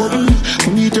never come.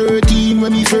 Me 13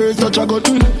 when me first touch a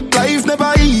gun. Life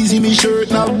never easy, me shirt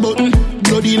not button.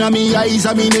 Blood in me eyes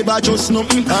and me never trust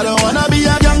nothing. I don't wanna be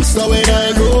a gangster when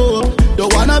I grow up.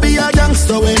 Don't wanna be a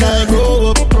gangster when I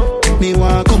grow up. Me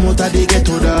want come out of the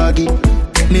ghetto doggy.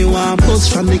 Me want bust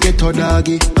from the ghetto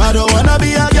doggy. I don't wanna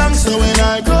be a gangster when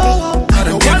I grow up. I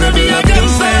don't wanna be a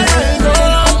gangster when I grow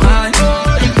up.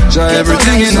 Try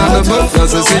everything in all the book,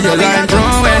 cause I see your line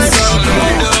growing.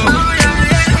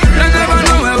 I never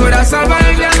know I would have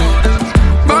survived, yeah.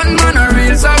 But man a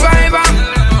real survivor.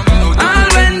 And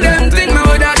when them think me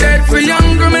would have dead for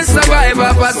younger, me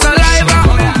survivor for saliva.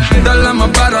 Tell them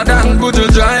I'm better than Buju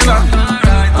driver.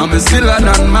 I'm stiller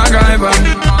than MacGyver.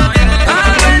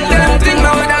 And when them think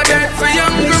me would have dead for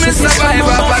younger, me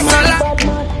survivor for saliva.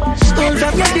 Don't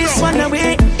forget this one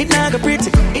away. It not go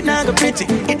pretty, it not go pretty,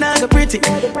 it not go pretty.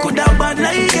 Could have bad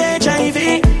like HIV.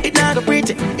 It not go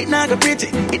pretty, it not go pretty,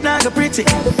 it not go pretty.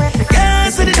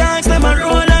 Girls to the dogs, them a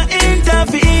roll and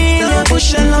intervene. No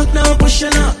push and lock, no push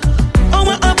and lock. Oh,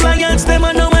 my appliance, them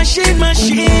a no machine,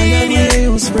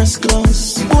 yeah. express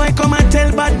class. Boy, come and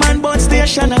tell bad man board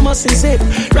station, I mustn't zip.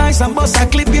 Rise and bust a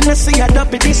clip, you know, see a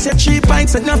dub it. This a 3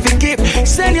 pints and nothing keep.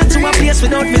 Send you to a place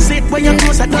without visit. When you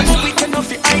close, I don't know we can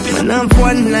nothing hide. Man, I'm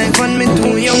one life and me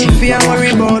too young for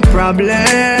worry about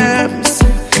problems.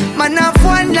 Man, have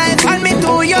one life and me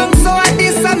too young, so I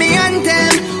this a me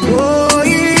anthem. Oh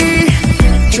yeah,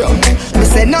 me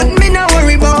say nothing me no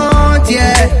worry about,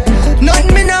 yeah.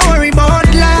 Nothing me no worry about,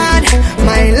 lad.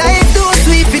 My life too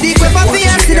sweet for the quick for you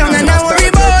sit down and I worry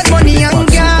about money and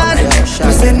God.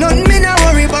 Me say nothing me no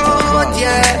worry about,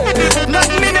 yeah.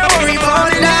 Nothing me no worry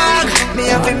about, lad. Me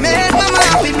have to make mama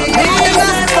happy, me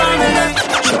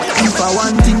if I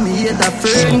want thing, me hate a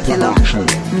fern killer.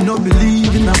 Me no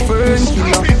believe in a fern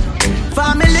killer.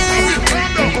 Family,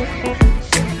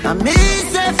 and me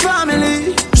say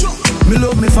family. Me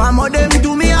love me family, them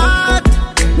to me heart.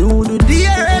 Me who do the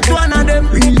hate one of them.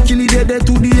 Real kill it dead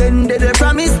to the end, dead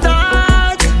from me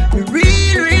start. Me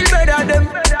real better them.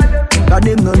 Cause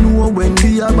them no know when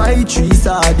we a buy 3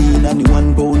 sardines and the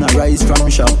 1 pound of rice from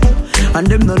shop. And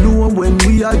them no know when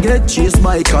we a get chased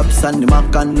by cops and the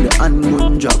mac and the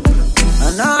handgun job.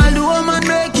 And all the woman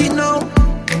make it now.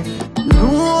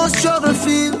 No struggle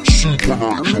feel.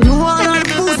 No one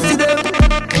pussy them.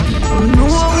 No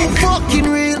we fucking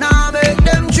real. Now make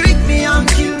them trick me and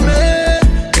kill me.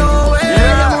 No way.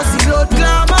 I must see blood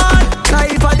glamour.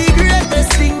 Life are the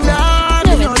greatest thing that.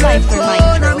 Me no let go.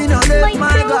 Me no let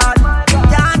my God.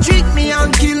 Can't trick me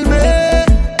and kill me.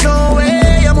 No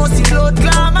way. I must see blood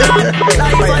glamour.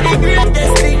 Life are the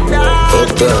greatest thing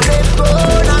that. Me no let go.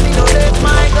 Me no let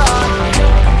my God.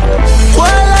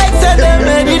 Well, like said them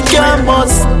made it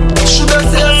campus. Shoulda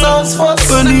say sounds fucked.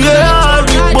 When the air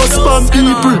it bust from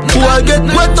people who I get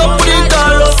wet up with the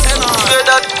chorus.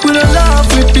 We don't laugh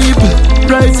with people.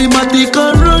 Prismatic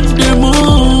and run them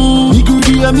all. Me good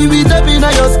hear me with up in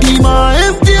your schema.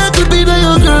 Empty to be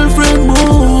your girlfriend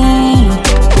more.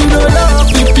 We don't laugh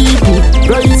with people.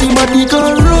 Prismatic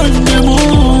and run them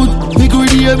all. Me good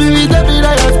hear me with up in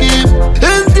your schema.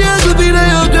 Empty to be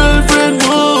your girlfriend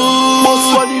more. Must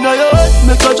one in your head,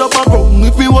 make a drop a ground.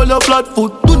 If we hold a flat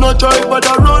foot, do not try but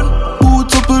a run.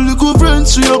 Put up a little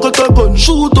friends, so you got a gun.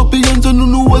 Shoot up the ends and you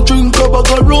know what drink a bag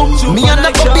of rum. Me and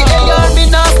the puppy air, me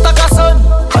not stack a son.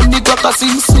 And the cracker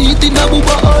sing sweet in a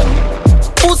booba on.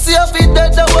 Pussy a fit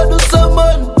dead, I want do some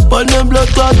man. Pan them blood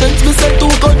clot, me say 2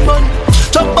 gunman.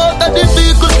 Jump out of the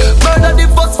vehicle, murder the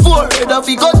first 4. Head off,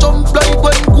 he go jump like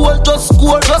when goal just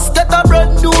score. Just get a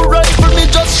brand new rifle, me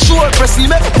just sure. Press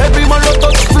him, every man on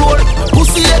touch floor.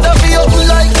 Pussy head off, he up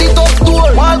like the top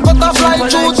door. Wall cut a fly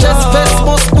through, chest vest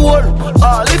must pour.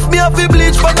 Lift me up, he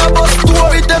bleach, but I bust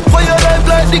tour. It them for your life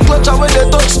like the clutch, and when they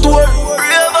touch store.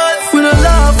 We don't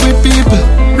laugh with people,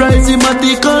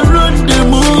 prismatic and run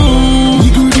them all.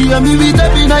 You good hear me with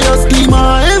up in your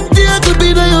schema. Empty to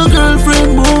be your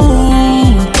girlfriend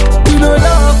more. We don't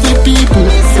laugh with people,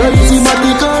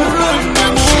 prismatic and run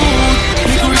them all.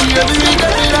 You good hear me with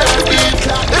up in your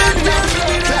schema.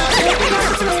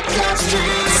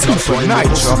 Supa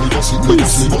Nytro.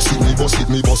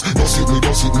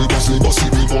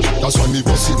 That's why me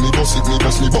boss it, me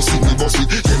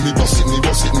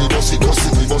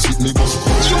boss it.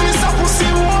 Show me some pussy,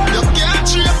 you can't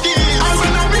trip this. And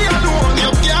when I'm me alone,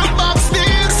 you can't box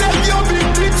this. Say you big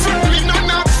dick friendly, none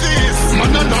of this. Man,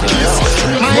 none of this.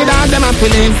 My dog them a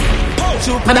feeling.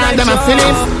 My dog them a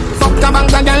feeling. Fuck a bank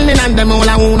of girl in and them all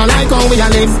a who no like how we a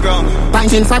live.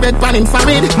 Pinting for bed, panning for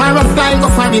it. My rough style go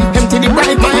for it. Empty the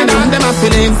bright, my dog them a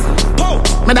feeling.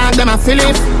 My dog them a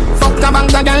feeling. Fuck a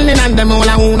bank of girl in and them all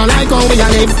a who no like how we a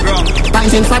live.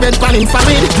 Pinting for bed, panning for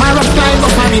it. My rough style go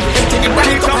for it. Empty the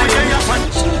bright, go for it.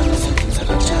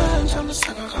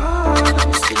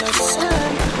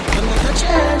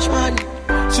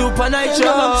 Supa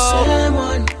Nytro.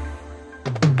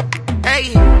 Hey,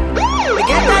 I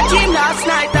get that dream last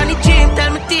night and the dream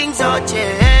tell me things all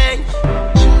change.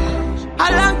 A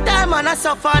long time and I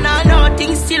suffer and I know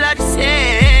things still are the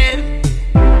same.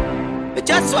 But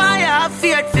just why I have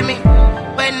feared for me.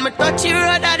 When me touch the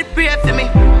road, I pray for me.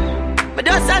 But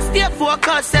just I stay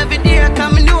focused every day,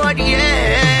 cause me know the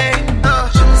end.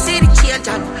 See the change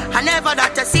and I never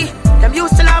that to see. Them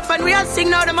used to laugh and we all sing,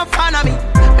 now them a fan of me.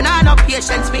 And I no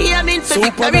patience, me aiming for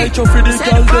victory. Say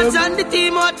the fans and the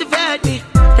team motivate me.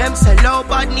 Them say low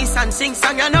badness and sing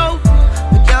song, you know.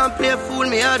 We can't play fool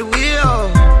me all the way,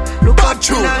 oh. Look up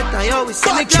tonight, I always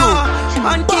see me glow.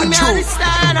 One thing me on the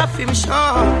stand up for me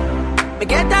sure. Me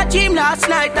get that dream last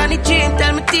night and the dream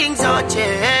tell me things all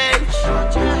change.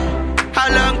 A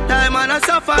long time and I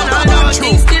suffer and I know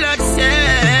things still are the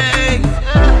same.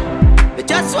 But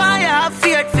just why I have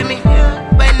feared for me.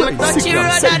 When me But you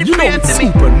rather the You know prayer it's for me.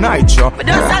 Supa Nytro. But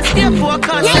does I stay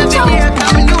focused every day?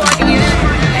 Come do it, yeah.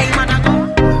 Hey, man, I go.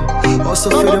 Also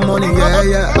for the money, yeah,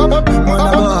 yeah. Man, I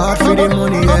go hard for the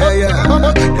money, yeah, yeah.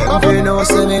 Them pay no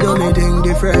say me do me thing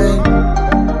different.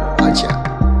 Watch ya.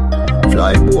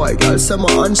 Fly boy, girl, say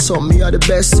my handsome, me are the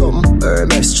best some.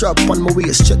 Hermes strap on my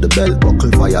waist, check the belt buckle,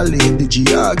 violate the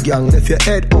GR gang. If your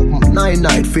head up,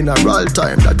 9-night funeral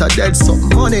time, that a dead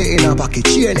something. Money in a pocket,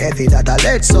 chain heavy, that a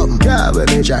lead something. Yeah, when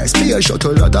me drive, spear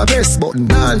shuttle, that a press button.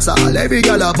 Dance all, every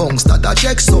girl a bounce, that a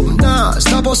check something. Nah,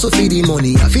 stop us to feed the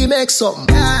money, if he make something.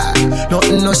 Yeah,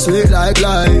 nothing no sweet like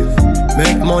life.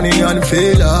 Make money and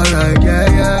feel alright, yeah,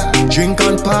 yeah. Drink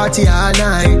and party all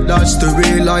night, that's the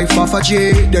real life of a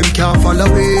G. Them can't fall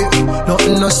away,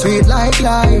 nothing no sweet like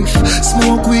life.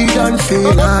 Smoke weed and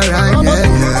feel alright, yeah,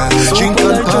 yeah. Drink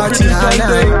and party all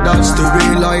night, that's the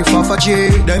real life of a G.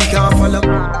 Them can't fall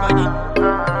away.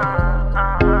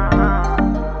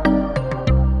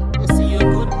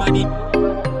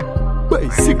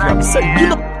 Basically, I'm saying, you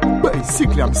know.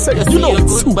 Basically, I'm saying, you know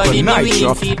it's Supa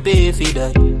Nytro.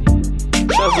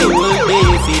 Travel will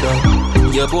pay for that.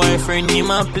 Your boyfriend, him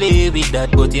a play with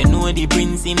that. But you know the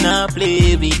prince, he not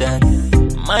play with that.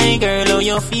 My girl, how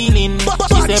you feeling? She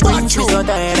said, prince, me so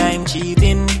tired, I'm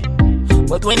cheating.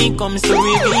 But when it comes to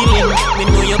revealing, we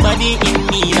know your body in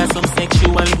need of some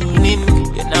sexual healing.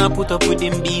 You not put up with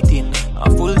him beating. A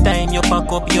full time you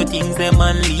pack up your things, them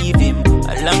and leave him.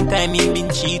 A long time he been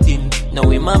cheating. Now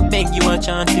him a beg you a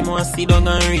chance, him want sit down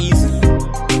and reason.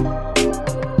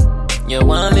 You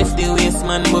want lift the waist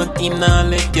man, but him not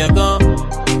let you go.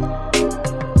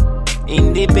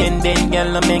 Independent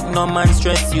girl, no make no man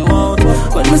stress you out.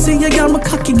 When me see a girl, my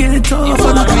cocky get tough.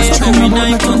 And I can't stop me about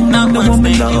my tongue, now the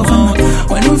woman love.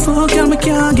 When we fuck, girl, me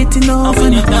can't get enough.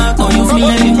 And you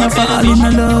feeling I fall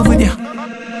in love with you.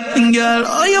 And girl,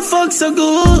 oh you fuck so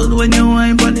good. When you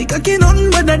wine, but the cocky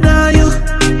nothing but that die you.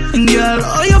 And girl,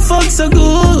 oh you fuck so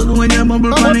good. When you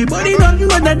bubble funny, body nothing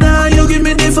but that die you. Give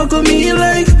me the fuck of me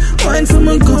like wine for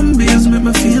my gumbies, make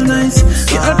me feel nice.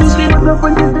 Girl, pussy was up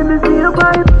when you see me see your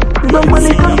vibe. You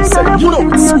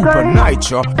know it's Supa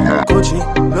Nytro. Gucci,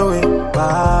 Louis,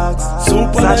 bags.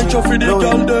 Supa Nytro for the girl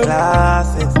them.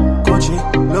 Glasses. Gucci,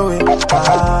 Louis,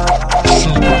 bags.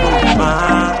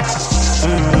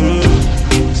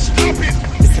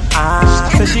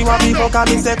 So she want me fuck and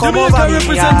me say come over me.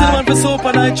 Jamaica representing the man for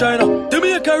Supa Nytro.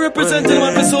 Jamaica representing the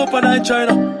man for Supa Nytro.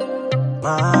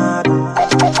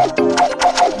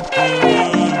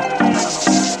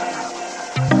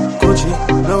 Gucci,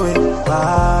 Louis,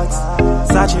 bags.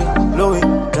 Sachi, Louis,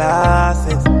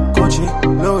 glasses. Gucci,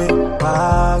 Louis,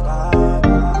 bags.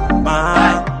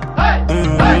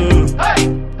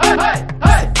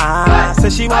 Say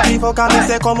she want me fuck and me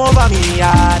say come over me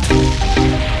yard.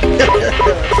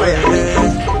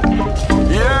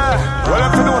 Yeah, well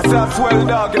if you know yourself well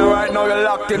dog, you know right now you're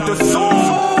locked into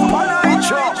Supa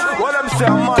Nytro. Well I'm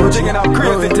saying man thing it up,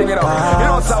 crazy thing it up. You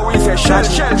know what's how we say shell. No,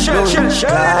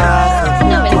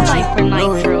 it's like for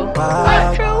Nytro.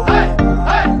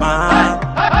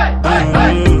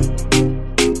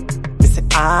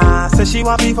 Say she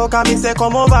want me fuck and me say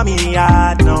come over me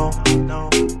yard now.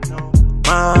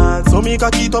 Man, so me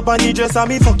cock it up on the dress and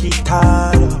me fuck it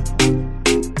hard up.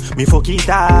 Me fuck it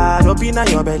hard up inna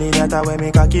your belly, that a way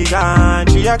me cocky gone.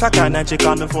 She a cock and she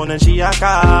call me phone and she a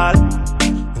call.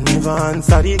 Never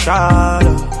answer the call.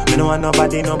 Me no want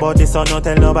nobody, so no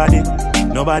tell nobody.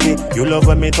 Nobody, you love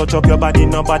when me touch up your body.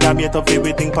 Nobody made up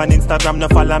everything pan Instagram. No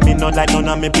follow me, no like none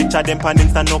of me picture them pan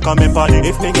Insta. No comment on it.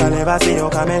 If me girl ever see you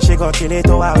come, she go kill it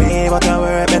away. But you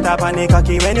worry better panic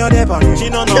cocky when you're there on it. She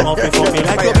don't know how to fuck me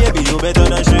like your baby. You better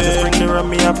than she. Just bring the rum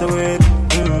me off the way.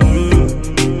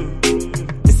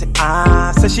 Me say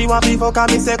say she want me fuck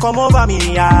and me say come over me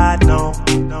yard now.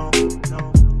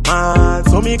 Man,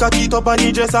 so me cock it up on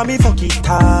the dress and me fuck it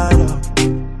hard up.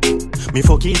 Me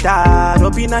fuck it hard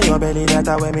up inna your belly, that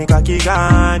a way me cocky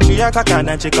gone. She a cock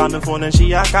and she call me phone and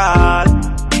she a call.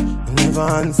 Never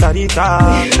answer the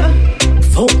call.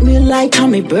 Fuck me like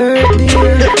on me birthday.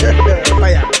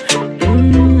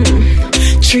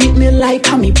 Treat me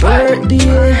like on me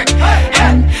birthday.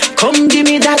 And come give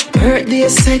me that birthday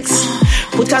sex.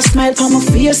 Put a smile on my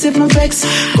face if my vex.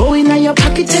 Go in your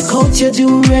pocket, take out your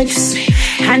Durex.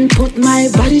 And put my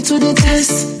body to the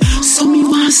test. So me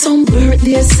want some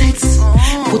birthday sex.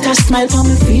 Put a smile on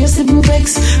my face if my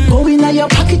vex. Go in your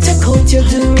pocket, take out your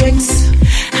Durex.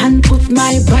 And put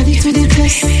my body to the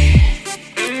test.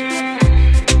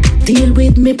 Deal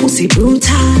with me pussy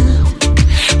brutal.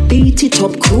 Beat it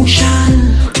up crucial.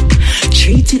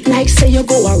 Treat it like say you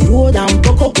go a road and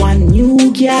buck up one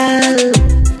new girl.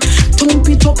 Thump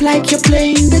it up like you're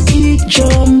playing the kick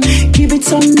drum. Give it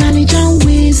some knowledge and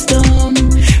wisdom.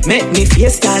 Make me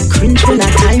face start cringe when I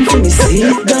time for me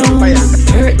sit down.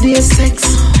 Birthday sex.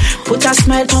 Put a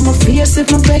smile on my face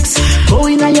if my vex. Go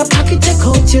in your pocket, take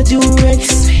out your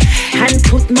Durex. And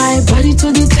put my body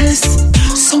to the test.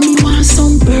 So me want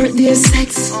some birthday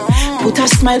sex. Put a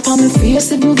smile on my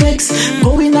face if my vex.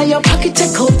 Go in your pocket,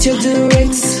 take out your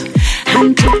Durex.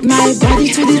 And put my body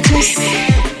to the test.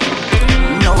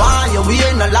 Now why you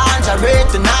in the lingerie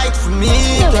tonight for me,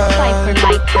 girl?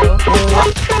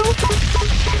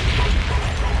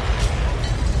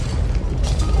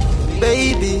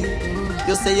 Baby,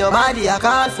 you say your body I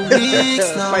can't for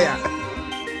weeks now.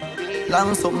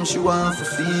 Long something she want to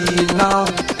feel now.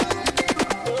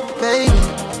 Baby,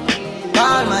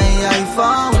 call my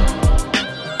iPhone.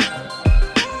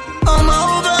 I'm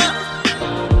over,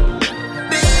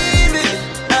 baby.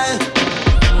 Hey.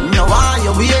 Now why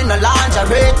you in the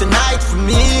lingerie tonight for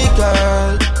me,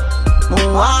 girl? I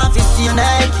want to see you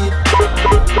naked.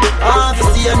 I want to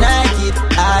see you naked.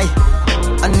 Aye.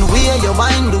 And the way you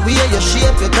wind, the way you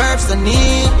shape your curves, I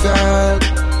need, girl.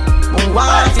 I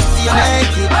want to see you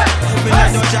naked.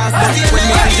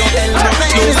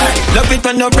 Love it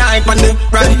on the right, on the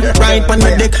right on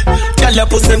the dick. Girl, your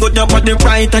pussy good up on the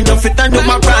right, and you fit and do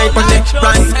my right on the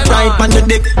right on the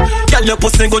dick. Girl, your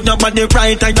pussy good up on the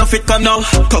right, and you fit come now.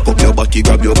 Cock up your body,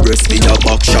 grab your breast in a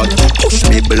back shot. Push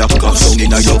me black cock down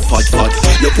in a your fat.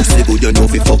 Your pussy good, you know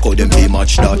fi fuck out them be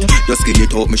match that. Your skin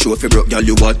it out, me show fi broke, girl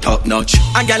you a top notch.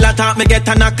 And girl I talk me get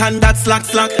a knock and that slack.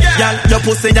 Girl, your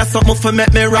pussy that's something for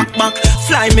make me rock back.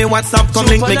 Fly me WhatsApp, come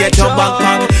link me get your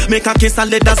backpack. Make a kiss and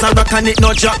let us rock and it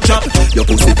no drop. Your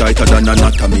pussy tighter than a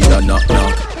knot, and me a knock.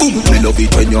 Boom, me love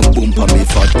it when you boom on me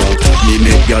fat back. Me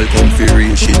make girl come fi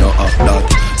real, she no act that.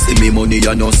 See me money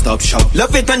and no stop shop.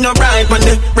 Love it on the right on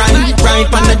the right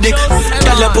on the dick.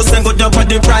 Girl your pussy good up on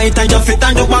the right, and you fit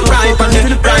and you want right on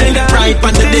the right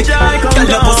on the dick. Girl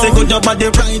your pussy good up on the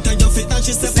right, and you fit and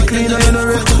she say clean and you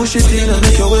ready to push it in and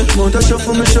make your way. Mount a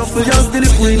shuffle, me shuffle, just get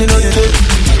it queen in the day.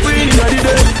 Queen in the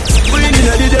day, queen in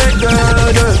the day,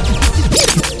 girl.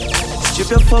 Strip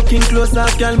your fucking clothes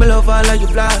off, girl, me love all of your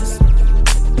flaws.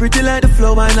 Pretty like the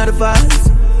flower in the vase.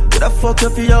 Could I fuck you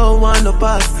for your one no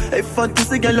pass? Hey,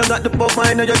 fantasy girl, you got the pop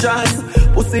wine on your jaws.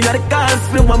 Pussy are the cars,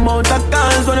 feel my mount of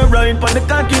cars. Wanna ride on the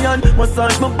cocky and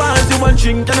massage my balls. You want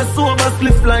drink and a sober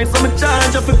split line, so me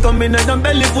charge. If you come in and your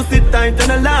belly pussy tight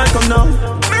and a lot come now.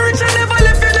 Me rich and never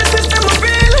left in the system of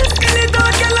feel. Skinny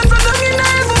dog, girl, I'm so long in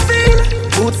ever feel.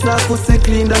 Boots like pussy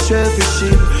clean, that shellfish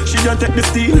shit. She don't take the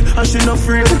steel and she not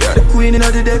free. The queen in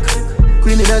the deck.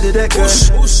 Queen in the deck, girl.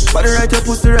 Body right, your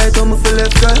pussy right, on my for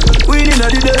left, girl. Queen in the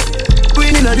deck,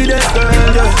 queen in the deck,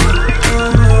 girl.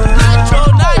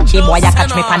 The boy a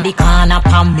catch me pan the corner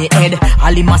pan me head.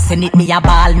 All him a send it, me a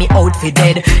ball me out for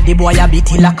dead. The boy a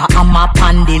beat it like a hammer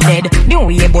pan the lead. The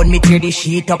way burn me tear the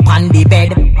sheet up on the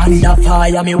bed. Under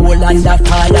fire, me hold under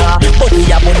fire. But he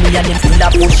a burn me and him still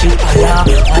a push it higher.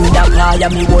 Under fire,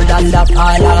 me hold under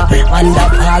fire. Under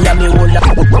fire, me hold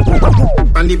under.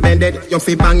 On the bed, you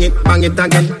fi bang it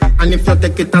again. And if you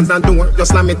take it as a door, you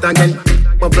slam it again.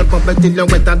 Bubble, bubble till you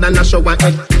wetter than a shower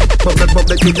head. Bubble,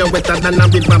 bubble till you wetter than a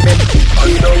river bed.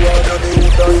 Underwater, me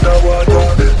hood underwater.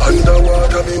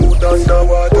 Underwater, me hood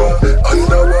underwater.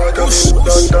 Underwater, me hood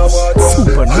underwater.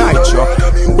 Supa Nytro.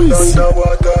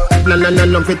 La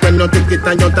love it when you take it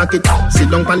and you take it. Sit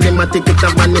down pan the matic, it a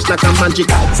vanish like a magic.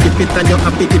 Skip it and you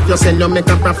happy if you sell, you make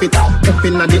a profit. Up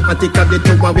in the attic of the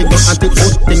tower, we go at it.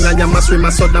 Good thing I am a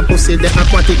swimmer, so the pussy the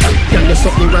aquatic. Can you so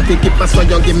erratic, if I saw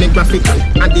you give me graphic.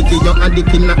 Addict, you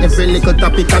addict in every little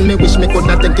topic. And me wish me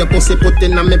coulda take your pussy, put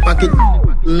in a me pocket.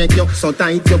 Make you so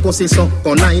tight, your pussy so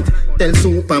polite. Tell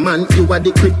Superman you are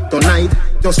the kryptonite.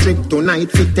 Just strip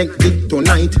tonight, fit take dick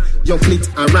tonight. Your fleet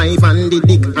arrive and the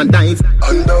dick and dive.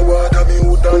 Underwater, me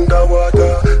hood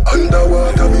underwater.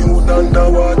 Underwater, me hood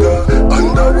underwater.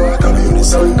 Underwater, me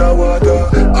hood underwater.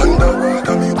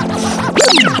 Underwater, me hood.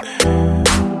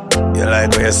 You like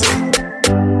what you say?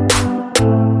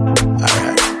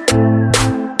 Alright,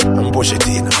 I'm push it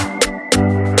in.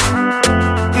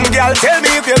 Girl, tell me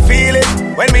if you feel it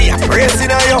when me a praising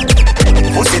on you.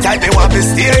 Pussy tight, me want to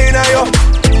stay in on you.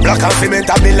 Black and cement,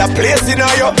 I build a place in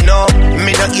on you. No,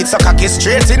 me no eat so cocky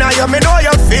straight in on you. Me know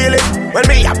you feel it when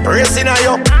me a praising on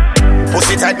you.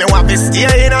 Pussy tight, me want to stay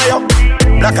in on you.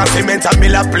 Black and cement, I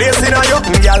build a place in on you.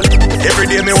 Girl, every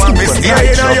day me want to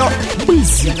stay in on you.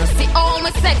 You know, see all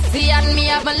me sexy and me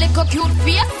have a little cute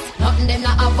face. Nothing them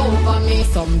not have over me.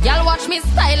 Some gal watch me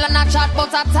style and a chat,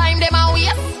 but at time them a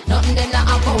waste. Nothing them not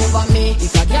have over me.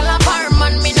 If a gal a bar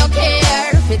man, me no care.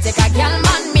 If it take a gal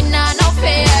man, me nah no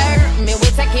fair. Me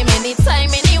will take him anytime,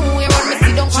 anywhere.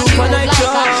 Supa Nytro.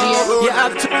 You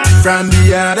have to. From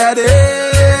the other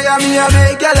day, I mean, I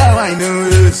make a lot of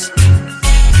news.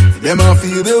 Them a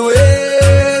feel the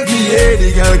way. Me hear the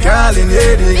girl calling,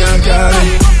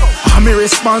 I'm a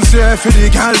response for the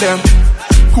girl them.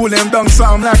 Cool them down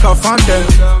sound like a fan them.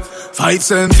 5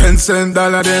 cent, 10 cent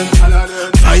dollar them.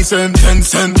 5 cent, 10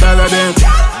 cent dollar them.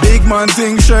 Big man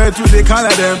thing shirt with the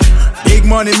collar them. Big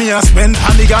money me a spend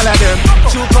on the gala them.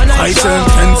 5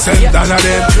 cent, 10 cent dollar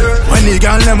them. When the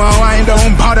gal them a wine,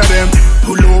 don't bother them.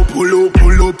 Pull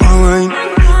up and wine.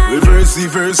 Reverse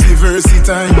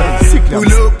time. Pull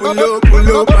up and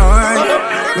wine.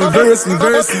 Reverse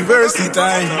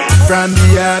time. From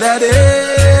the other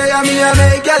day, I mean I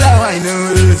make a lot of wine.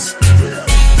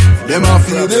 Them a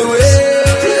feel the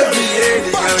way.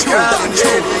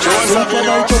 Supa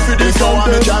Nytro for this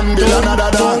one, me can build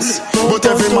another dance. But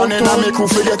every man in a me crew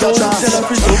fi get a chance.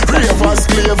 Ravers,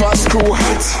 clavers, crew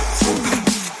hot.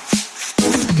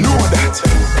 Know that.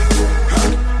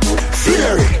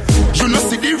 Flare it. You know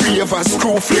see the ravers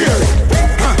crew flare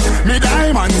it. Me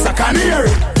diamonds a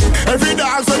canary. Every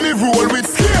dog when me roll with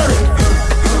scary.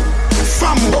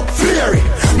 Fambo, flare it.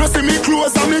 No see me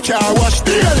clothes and me car wash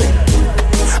daily.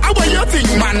 How about you think,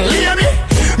 man, leave me?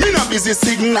 Me not busy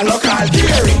singing and local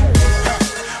Gary.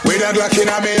 With a Glock in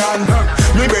a me hand.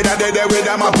 Me brother dead with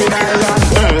a map in Ireland.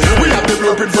 We have the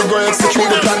blueprint for go execute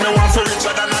the plan. Me want for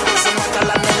richer than a dozen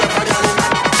Matalan.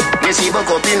 Me see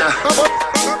Bokopina.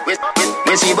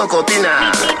 Me see Bokopina.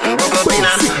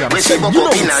 Me see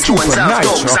Bokopina. Jones half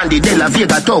dogs. Sandy De La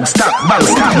Vega dogs. Stop, bang,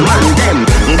 stop, man, them.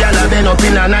 Gyal a been up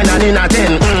in a 9 and in a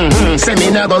 10. Say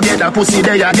me never get a pussy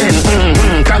day again.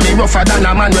 Can me rougher than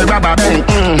a man with rubber band.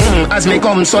 As me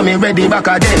come, so me ready back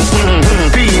again.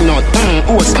 Peanut,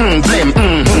 oats, blem.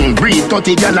 Breed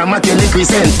 30 gyal a matin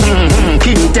represent.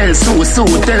 King tell Sue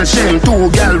tell Shem.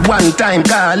 2 gyal 1 time,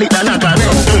 call it a not a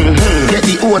rent. Get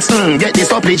the oats, get the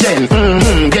supplement.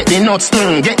 Get the nuts,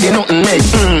 get the nothing made.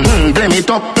 Blame it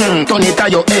up, turn it to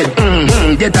your head.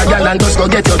 Get a gal and just go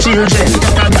get your children.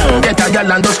 Get a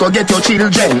gal and just go get your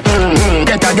children.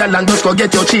 Get a gal and just go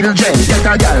get your children.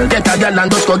 Get a gal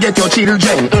and just go get your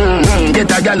children.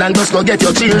 Get a gal and just go get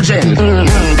your children.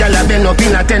 Gal a been up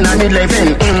in a 10 and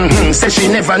 11. Say she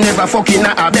never fucking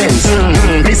a Benz.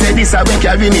 Me say this a way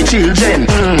carry me children.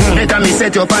 Better me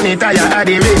set your pan tire at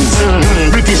the rims.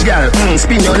 British gal,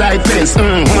 spin your light fence.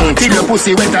 Till your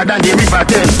pussy wetter than the river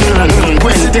Thames.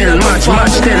 When tell match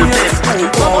tell death.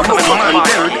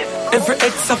 Every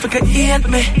ex-Africa hate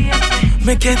me.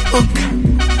 Me get hooked.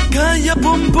 Girl, your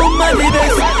boom boom my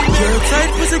best. You're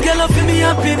tight pussy girl for me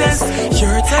happiness.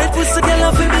 You're tight pussy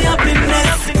girl for me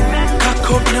happiness.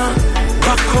 Cock up now,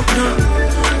 back up now.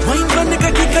 Wine for nigga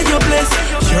kick on your bless.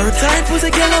 You're tight pussy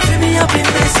girl for me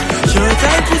happiness. You're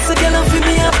tight pussy girl for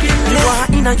me happiness. You are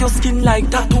inna your skin like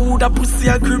tattoo. That pussy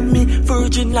a grip me,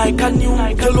 virgin like a new.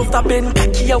 Girl love the bend,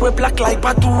 cocky away black like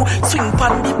patu. Swing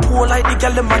pan the pole like the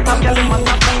girl in my taboo.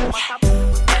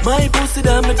 My pussy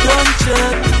damn me don't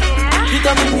check. It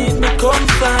a me need me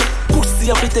comfort.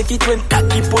 Pussy up, take it when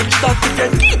cocky punch that. If you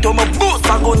need to my boss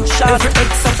a gunshot. Every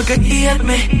ex-Africa hate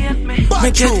me. Me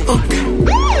get hooked.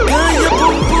 Girl, your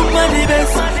boom boom my the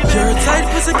best. You're tight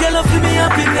pussy girl for me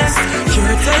happiness.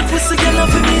 You're tight pussy girl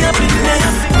for me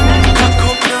happiness. Cock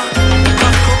up now,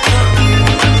 back up now.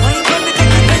 Wine for the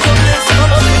cocky like your bless.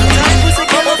 You're tight pussy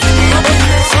girl for me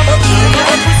happiness. You're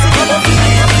tight pussy girl for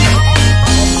me happiness.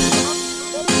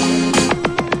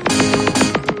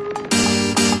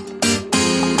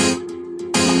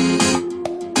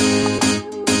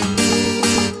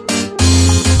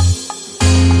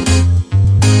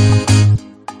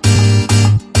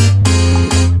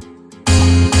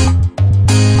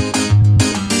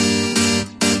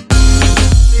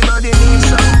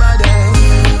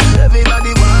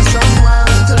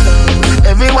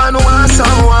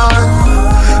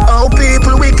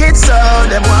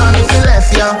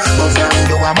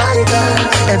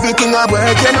 Everything I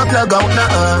work, you not plug out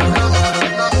nothing.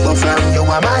 But from you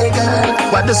are my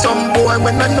girl. What do some boy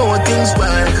when I know things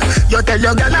work? You tell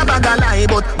your girl a bag a lie,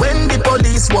 but when the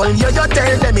police want you, you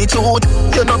tell them the truth.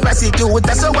 You no prosecute,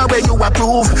 that's the way you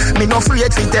approve. Me no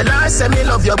afraid to tell her, say me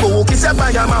love your book. It's a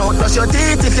by your mouth, brush your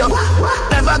teeth if you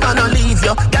never gonna leave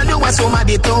you. Girl, you want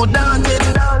somebody to dance it.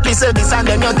 Listen this and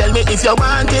then you tell me if you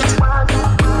want it.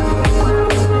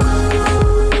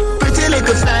 Pretty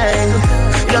little thing.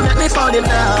 You make me fall in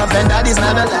love, and that is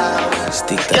not allowed.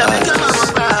 Stick to us.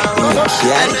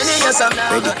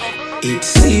 It's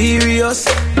serious.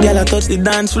 Girl, I touch the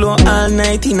dance floor all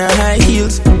night in her high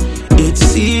heels. It's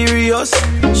serious.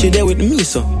 She there with me,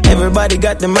 so everybody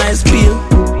got the eyes feel.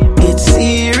 It's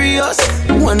serious.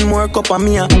 One more cup of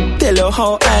me, tell her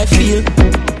how I feel.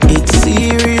 It's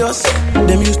serious.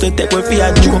 Them used to take me for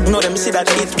a joke, now them say that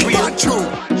it's real.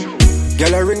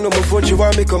 Girl, I ring number 4, she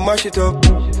want me come mash it up.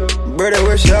 Brother,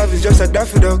 where she have is just a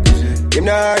daffy duck. Him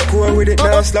not hardcore with it,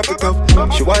 now slap it up.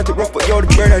 She want it rough, but yo, the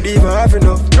brother didn't even have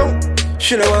enough.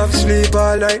 She don't want to sleep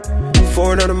all night.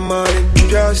 4 in the morning,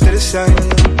 draws to the side.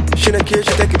 She don't care,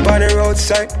 she take it on her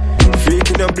outside.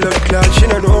 Freaking a blood clot, she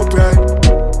don't know pride.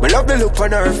 I love the look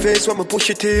on her face when I push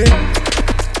it in.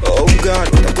 Oh God,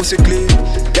 what a pussy clean.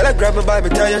 Girl, I grab me by my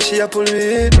tie and she a pull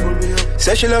me in.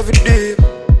 Say she love it deep,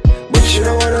 but she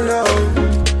don't wanna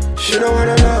love. She don't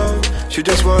wanna love. She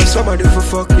just want somebody for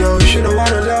fuck, yo. She don't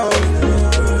wanna love.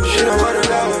 She don't wanna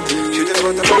love. She just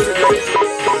want to love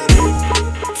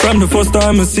it. From the first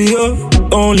time I see you,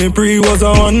 only pre was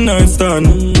a one night stand.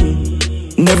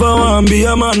 Never want be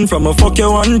a man from a fuck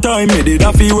you one time. Me did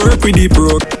have to work with the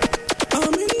pro.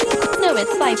 No,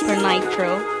 it's Cypher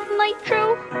Nytro.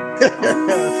 Nytro.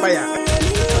 Fire.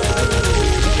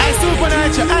 Hey, Supa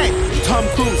Nytro. Hey, Tom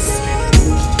Cruise.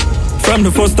 From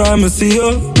the first time I see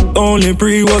you, only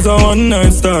pre was a one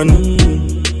night stand.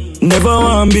 Never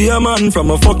want be a man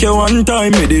from a fuck you one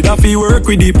time. Me did have to work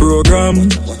with the program.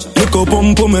 Look up,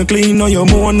 pump me clean, now you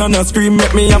moan and a scream.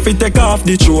 Make me have to take off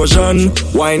the Trojan.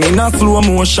 Wine in a slow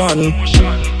motion.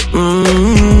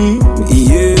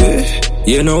 Yeah.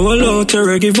 You know a lot to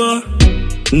reggae for.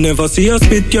 Never see a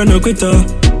spit, you no quitter.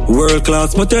 World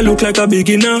class, but you look like a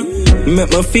beginner.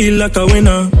 Make me feel like a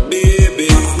winner. Baby,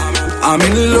 I'm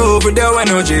in love with your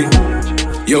energy.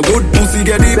 Your good pussy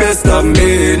get the best of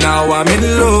me. Now I'm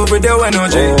in love with your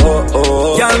energy.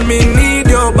 Girl, me need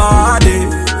your body.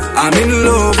 I'm in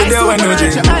love with your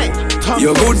energy.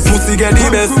 Your good pussy get the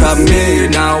best of me.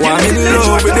 Now I'm in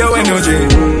love with your energy.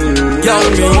 Girl,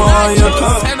 me want you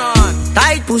to.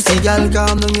 Tight pussy, girl,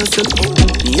 calm down yourself.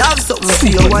 Me have something for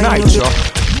you, why you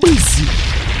busy?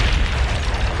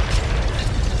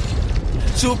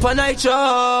 Supa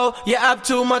Nytro, you have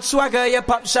too much swagger. You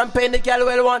pop champagne, the girl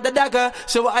will want the dagger.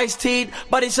 So iced teeth,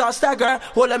 but it's all stagger.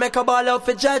 Will I make a ball out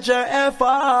for Judger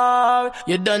FR?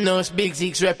 You done know it's Big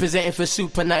Zeke's representing for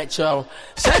Supa Nytro.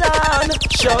 Sit down,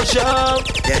 show.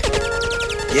 Yeah.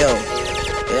 Yo,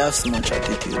 you have so much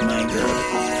attitude, my girl.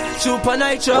 Supa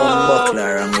Nytro.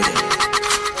 Buckler, I'm with it.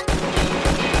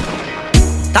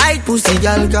 Tight pussy,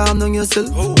 girl, calm down yourself.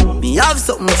 Me have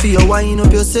something for you, wind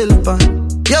up yourself,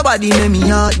 your body make me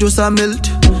heart just a melt.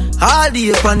 All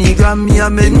the panigram me a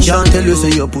mention. Can't tell you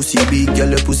say your pussy big, girl,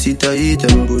 your pussy tight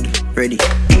and good. Ready?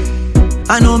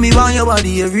 I know me want your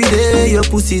body every day. Your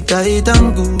pussy tight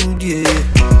and good, yeah.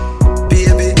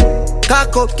 Baby,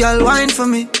 cock up, girl, wine for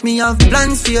me. Me have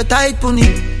plans for your tight pony.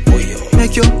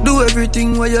 Make you do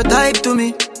everything where you type to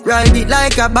me. Ride it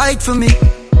like a bike for me.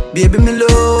 Baby, me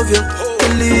love you,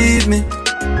 believe me.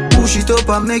 Push it up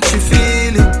and make you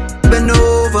feel it. Bend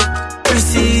over,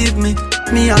 receive me.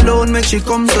 Me alone make she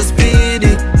come so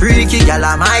speedy. Freaky girl,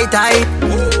 I'm my type.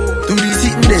 Do the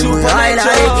sitting there with I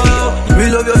like. Me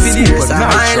love you for the rest of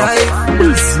my life.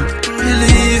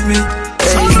 Believe me,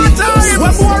 baby.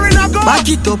 Back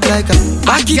it up like a,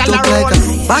 back it up like a,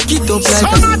 back it up like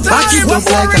a, back it up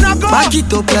like a, back it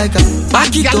up like a,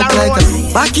 back it up like a,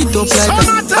 back it up like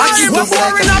a, back it up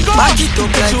like a, back it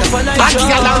up like a, back it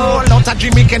up. Roll out a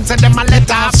dream, we can send them a letter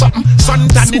or something. Sun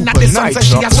tanning at the sun, say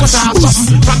she a sweat off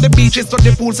something. From the beaches to the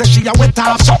pool, say she a wet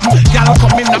off something. Girl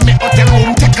come in and me hotel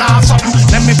room, take off something.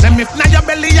 Let me, now your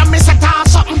belly and me set off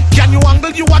something. Can you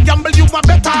angle, you a gamble, you a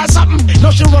bet or something.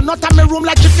 Now she run out of me room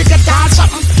like she forget or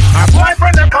something. Her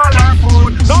boyfriend they call her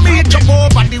food. Now me hit your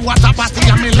over the water party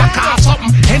and me lock off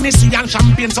something. Hennessy and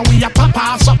champagne, so we a pop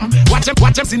off something. Watch them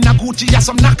in a Gucci, yeah,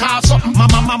 some knock off something.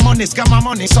 My money, scam my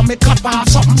money, so me cut off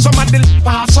something. Some of the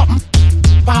off something.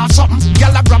 Pass something,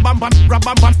 gyal a grab and rock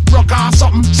off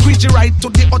something. Squeeze right to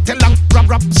the hotel and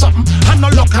grab something. I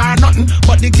no look or nothing,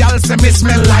 but the gyal say me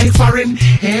smell like foreign.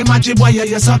 Hey, magic boy, you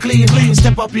so clean.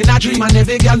 Step up in a dream and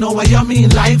every gyal know what you mean,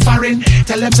 like foreign.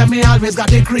 Tell them say me always got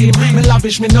the cream. Me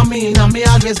lavish, me no mean, and me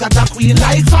always got a queen,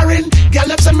 like foreign. Gyal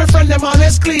them say me friend them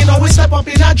always clean. Always step up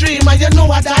in a dream, and you know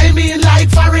what I mean, like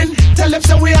foreign. Tell them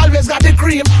say we always got the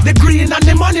cream, the green and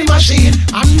the money machine.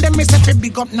 And them me say fi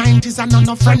big up 90s and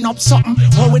no friend up something.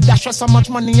 Oh, we dash us so much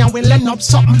money and we lend up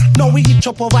something. Now we eat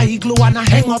up over igloo and I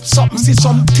hang up something. See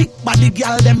some thick body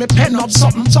girl, them me pen up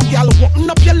something. Some girl open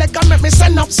up your leg and make me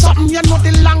send up something. You know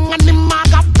the long and the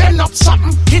maga bend spend up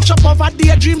something. Hitch up over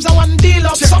daydreams, I want deal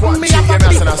up something. Me have a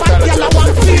big fat girl, I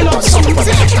want feel up something.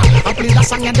 I play that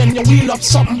song and then you wheel up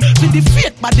something. With the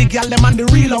fake body girl, them and the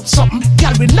real up something.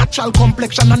 Girl with natural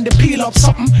complexion and the peel up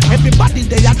something. Everybody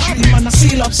they a dream and a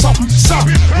seal up something. So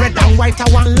red and white, I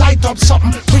want light up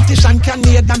something. British and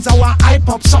Canadians, I want hype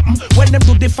up something. When them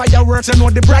do the fireworks, you know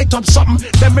they bright up something.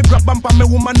 Then me grab bump on me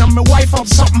woman and me wife up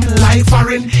something. Life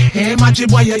foreign, hey magic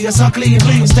boy, you're so clean.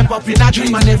 Step up in a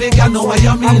dream and every girl know what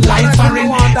you mean. Life foreign,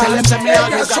 tell them say me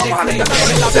always got it clean.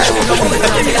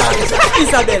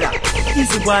 Isabella,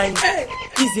 easy wine,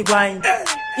 easy wine,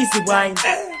 easy wine,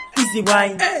 easy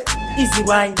wine, easy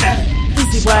wine,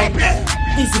 easy wine,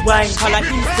 easy wine. Call an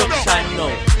instruction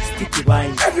now. Sticky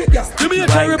wine. Do me a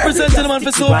try representing the man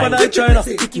for Supa and China.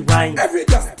 Sticky wine,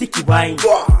 sticky wine,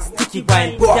 sticky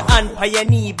wine. Put your hand on your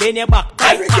knee, bend your back.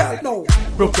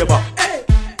 Broke your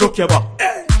back, broke your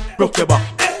back, broke your back,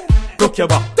 broke your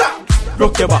back,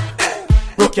 broke your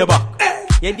back, broke your back.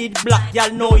 You did black,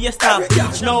 y'all know you start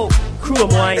bleach now. Chrome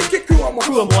wine,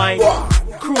 chrome wine,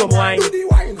 chrome wine,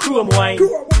 chrome wine,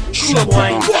 chrome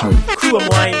wine, chrome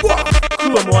wine,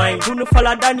 chrome wine. Who no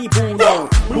follow Danny Boo now?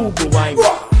 Boo boo wine,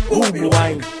 boo boo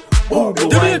wine, boo boo wine.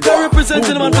 Do me a try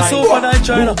representing the man for Supa and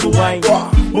China. Boo boo wine,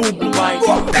 boo boo wine.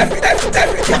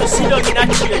 You sit down in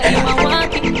a chair. You a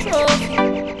walking trophy.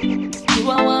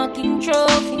 You a walking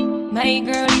trophy. My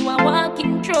girl, you a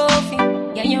walking trophy.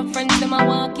 Yeah, your friends, them a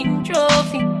walking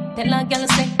trophy. Tell a girl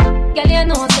say, girl, you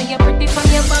know, say you're pretty from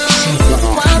your band.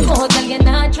 Walk out, girl, you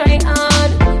not try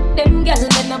hard. Them girls,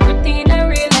 they're not pretty in a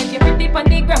real life. You're pretty from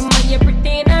the gram, and you're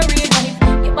pretty in a real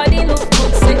life. Your body look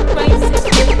good, set right, set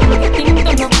straight. Your thing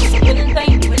done up, well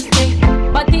tight, well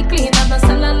tight. Body clean as a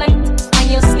cellulite,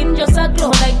 and your skin just a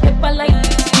glow like pepper light.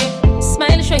 Yeah.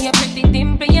 Smile, show you pretty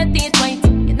dimple, your teeth white.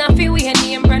 You not feel weird,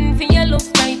 name brand for your look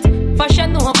right.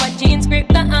 Fashion over jeans, grip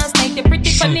the ass like the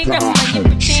pretty funny gram, and you're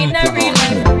pretty in a real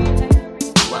life.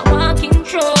 You a walking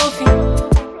trophy.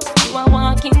 You a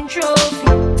walking trophy.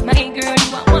 My girl,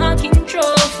 you a walking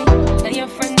trophy. Tell your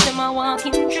friends them a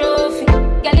walking trophy.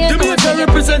 Do me a try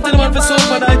representing the man for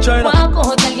Supa and China. Walk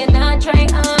out and you not try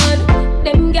hard.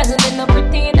 Them girls they not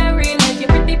pretty in a real life. You're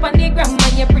pretty funny gram,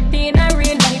 and you're pretty in a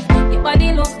real life. Your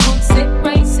body look good, set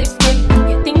right, set right.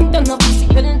 You think done up, pussy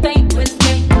well tight, well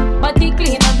tight. Body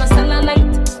clean as a cellulite,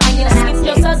 and your skin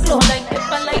just a glow like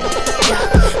pepper light.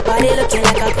 Body looking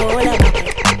like a cola bottle.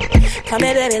 Come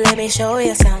here, baby, let me show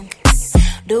you something.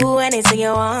 Do anything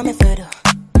you want me to do.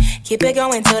 Keep it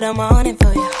going till the morning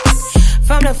for you.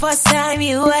 From the first time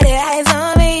you had your eyes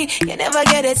on me, you never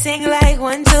get a thing like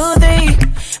 1, 2, 3.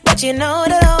 But you know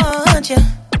that I want you.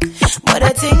 But I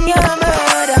think you're a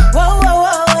murder. Whoa, whoa,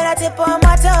 whoa, when I tip on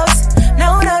my toes.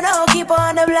 No, no, no, keep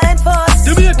on the blind force.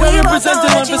 Do me a try representing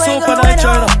the man for Supa and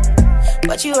China.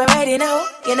 But you already know,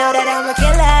 you know that I'm a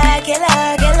killer,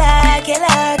 killer, killer,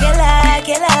 killer,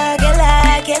 killer, killer, killer,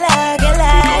 killer, killer,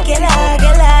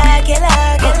 killer,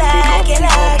 killer,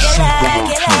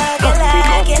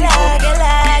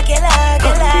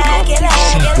 killer, killer,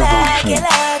 killer,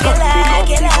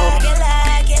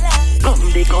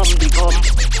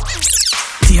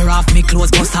 tear off me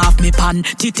clothes, bust off me pan.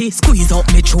 Titty squeeze up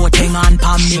me throat, hang on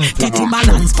pan me. Titty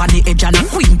balance pan the edge and a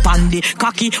queen pan the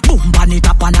cocky. Boom pan it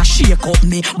up and a shake up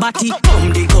me body. Come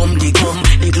the gum, the gum,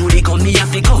 the glue the gum. Me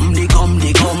have to come, the gum,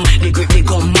 the gum, the grip the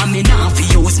gum. And me now fi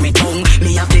use me tongue.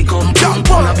 Me have to gum,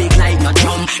 jump on a big like no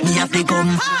drum. Me have to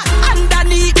gum.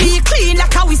 Underneath me clean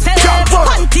like how we say.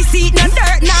 Panty seat no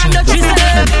dirt, nah no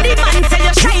drizzle. The man say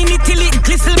you shine it till it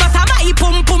glisten, but I my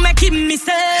pum pum make him miss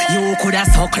it. You coulda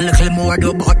suck a little more,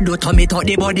 but do to me touch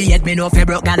the body yet me know fi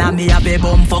broke gal and me a be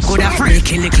bum fuck. Coulda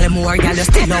freaky little more, gal you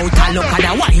still out a look at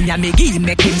the wine ya me give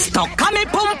make him stuck. And me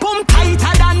pum pum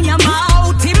tighter than your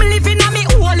mouth. Him living a me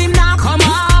hole him now come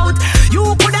out.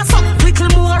 You coulda suck little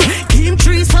more, him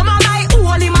tree some of my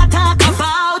hole him a talk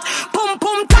about. Pum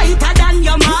pum tighter than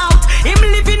your mouth. Him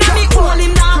living a me hole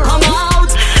him now come out.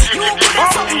 You coulda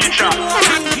suck little more,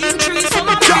 him tree some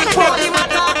of my hole him a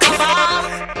talk about.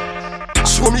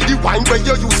 Show me the wine where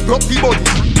you use broke the body.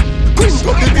 Queen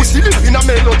up the pussy live in a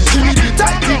melody. Give me the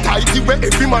tighty where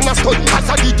every man a study. As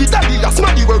I did the daddy, a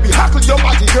smarty where we hackle your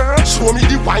body, girl. Show me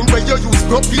the wine where you use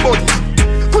broke the body.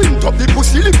 Queen up the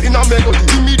pussy live in a melody.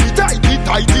 Give me the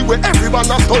tighty where everyone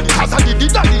a study. As I did the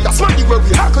daddy, a smarty where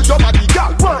we hackle your body,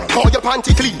 girl. One, call your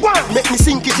panty clean. One, make me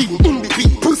sink it in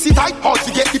between. Pussy tight, hard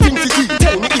to get the thing to key.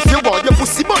 Tell me if you want your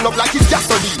pussy burn up like it's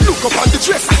gasoline. Look up on the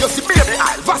dress and you see baby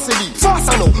I'll Vaseline.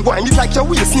 Fast now, wine it like your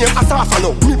waist near a half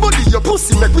now. Me body your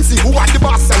pussy make we see who are the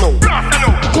boss now.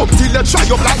 Come till you try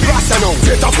up like grass now.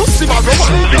 Get a pussy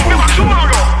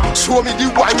tomorrow. Show me the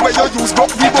wine where you use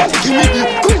broke the body. Give me the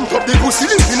queen up the pussy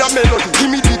live in a melody. Give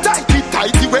me the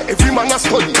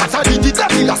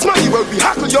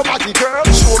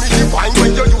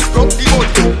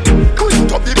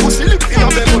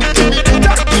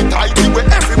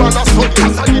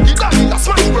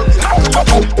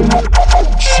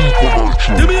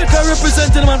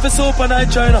for Supa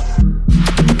Nytro, you know.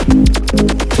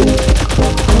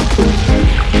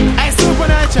 Hey, Supa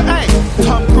Nytro, hey,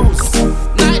 Tom Cruise.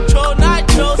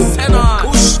 Nytro, send on.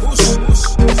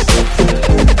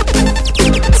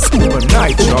 Supa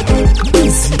Nytro,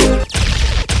 busy.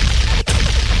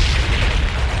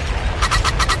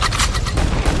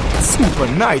 Supa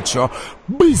Nytro,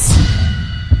 busy.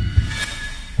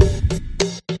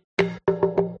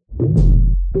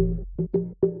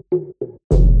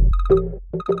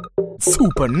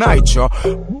 Supa Nytro,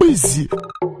 busy.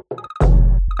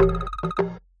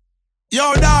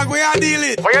 Yo, dog, where you deal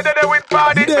it? When you did it with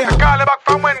party, you call it back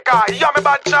from when car. You have me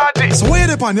bad charges. So where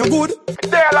you upon? You good?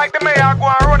 There like the mayor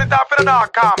go and run it off in the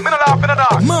dark, calm. Me no laugh in the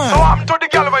dark. Man. So I'm to the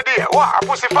girl over there. What, a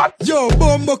pussy fat? Yo,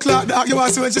 bumbo clock, dog, you want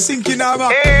to see when she sinking now,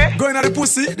 man? Going at the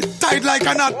pussy, tight like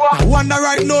a knot. I wonder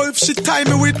right now if she tie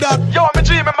me with that. Yo, I'm a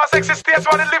G, my sexy states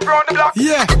want to live round the block.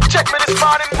 Yeah. Check me this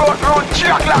morning, boat round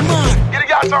 3 o'clock. Get the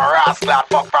girl some rascal,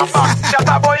 fuck from box. Shut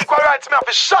up, boy, equal rights, me have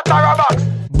to shut her a box.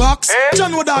 Box?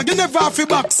 John, what dog, you never have to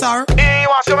box, sir. You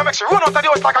want to see me make she run out of the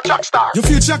house like a track star. You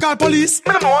feel she call police?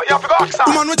 Me don't know, you have to go ask her.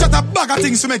 Woman, we chat a bag of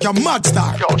things to make you mad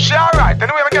star. Yo, she alright,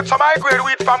 anyway, we get some high grade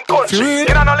weed from country.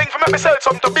 You know no link for me sell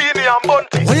something to Beanie and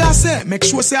Bunty. What you say? Make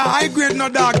sure say a high grade no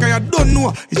dog, cause you don't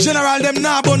know. In general, them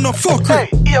nah but no fuck. Hey,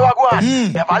 here we go on.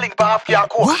 You have a link for half your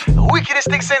coat. The wickedest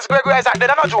thing since Gregory Isaac,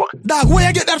 they're no joke. Dog, where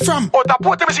you get that from? Out of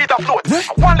port, me see it afloat.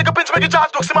 One little pinch make your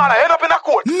charge look smaller, head up in a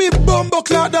coat. Me bumbo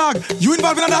clock, dog. You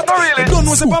involved in that? No, really. You don't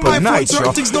know say by my phone,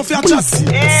 certain things no fair chat.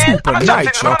 Supa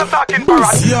Nytro,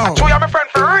 busy. I show you my friend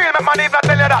for real, my man even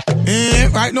tell you that.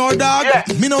 Right now, dog,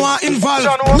 me no want involved.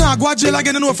 Nah, go to jail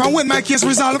again and know from when my case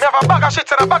resolved. Me have a bag of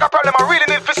shit and a bag of problem I really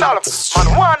need to solve.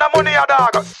 Man, want the money, ya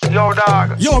dog. Yo,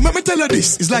 dog. Yo, let me tell you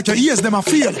this. It's like your ears, them a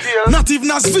feel. Not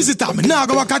even as visitor, me nah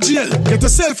go back to jail. Get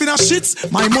yourself in a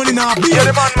shit, my money nah be. Yeah,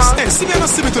 the man. Hey, see me and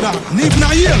see me to that. Need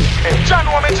na yell. Hey, John,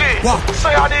 what me G? What? So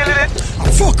you deal with it?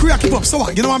 Fuck, we keep up, so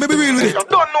what? You know what, me be real with it. You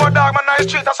don't know, dog, man, nice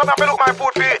treat. That's why I feel look my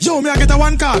food for you. Yo, me I get a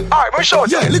one call. Alright, me show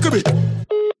you. Yeah, little bit.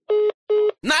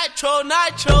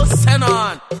 Nytro, send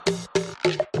on.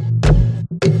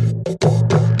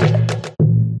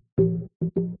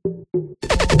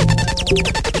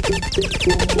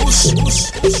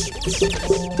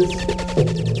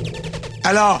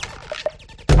 Hello.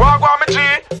 What, me G?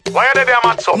 Why you there,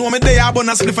 man, so? No, me there, I bun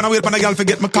a spliff and I wait for the girl to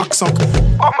get my cock suck.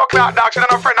 Come my clock, dog, she done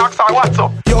a friend ask her, what's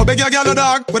up? Yo, beg your girl,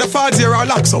 dog, with a 5-0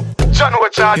 locks up. John,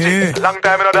 what charging? Long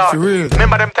time in the dog. For real.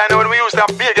 Remember them time when we used to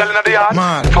have big girl in the yard?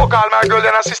 Man. Fuck all my girl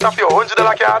and her sister for you,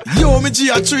 $100 card. Yo, me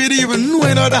G, I trade even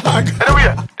know no dog.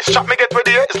 Anyway, this shot me get with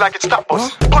here, it's like it's stop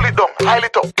us. Pull it down, heil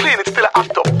it up, clean it, still a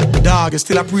act up. Dog, you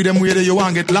still a pre them way that you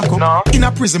want get locked up. No. In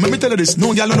a prison, let me tell you this,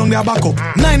 no girl down there back up.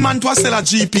 9 man to a sell a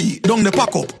GP, down the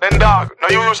pack up. Then dog, now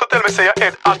you used to tell me say your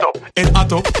head hot up. Head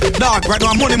hot up. Dog, right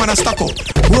now money man a stack up.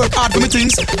 Work hard for me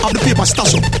things, have the paper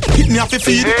stash up. Hit me off the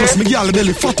feed, plus me girl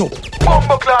belly fat up.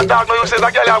 Bumbo clock, dog, now you say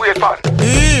that girl you wait for.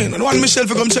 No one Michelle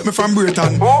for come check me from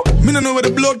Britain. Me no know where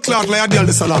the blood clot like a girl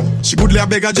the salon. She good like a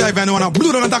beggar driver and wanna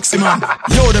blood on a taxi man.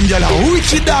 Yo, them girl a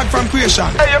wicked dog from creation.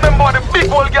 Hey, you remember the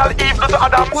big old girl Eve do to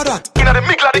Adam? What that? In the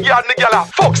middle of the garden, the girl a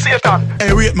fuck Satan.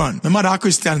 Hey, wait man, my mother a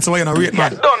Christian, so why you not rate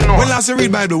man? Don't know. When last you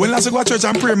read Bible? When last you go to church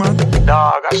and pray, man?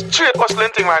 Dog, a straight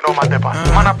hustling thing right now, man, Deppa.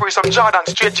 Man, I pray some Jordan,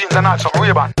 straight jeans and all some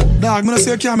Ray-Ban. Dog, me no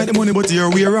say you can't make the money, but you're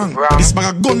way wrong. This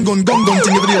bag of gun thing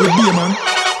every day with beer, man.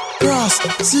 Cross,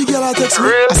 see girl I text me.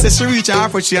 I say she reach her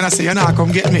for she and I say you nah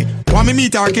come get me. Want me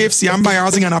meet her KFC and buy her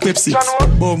a zing and a Pepsi.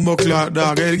 Bumbo clock,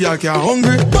 dog, the girl can't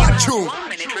hungry. Bad true.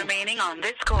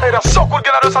 Hey, that's so good,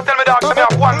 girl. Just tell me, dog, so me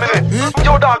have 1 minute.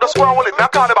 Yo, dog, just go and hold it. Me I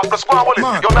call it back, just go and hold it.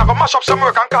 Yo, me I go mash up some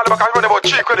work and call it back and run about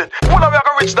 3 credit. Pull away, I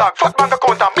go rich, dog. Fat bank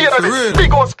account and beard it.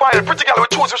 Big old spine, pretty girl, we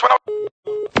choose which one.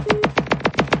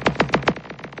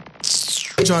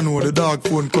 John, the dog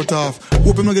phone cut off.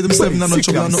 Hope him not get himself in no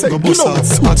trouble and not go bust off.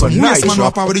 Some waste man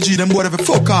up with the G, them boy have a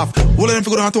fuck off. All of them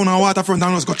go down town and waterfront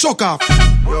and just go choke off.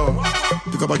 Yo,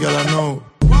 pick up a girl I know.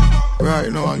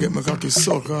 Right now and get my cocky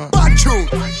suck off. Bad true.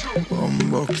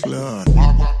 Bumbo clock.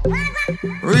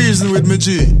 Reason with me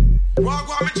G.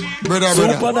 Brother.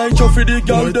 Supa Nytro for the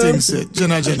girl them. Thing said,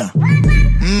 Jenna.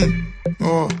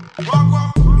 Oh.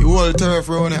 You all turf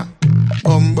round here.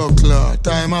 Bumbo clock.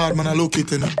 Time hard man I look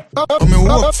it in. But me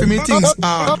work for me things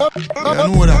hard. Yeah, I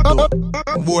know that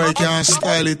though. Boy can't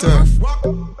style it turf.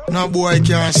 No boy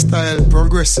can't style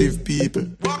progressive people.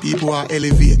 People are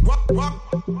elevate.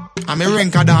 I'm a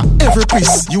ranker down every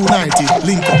piece. United,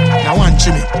 link up. Now one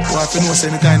chimney. Boy if you know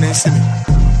anytime they see me.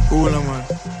 Hold on man.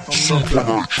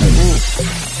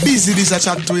 Busy this a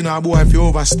chat to you know, boy if you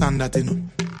overstand that you know.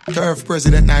 Turf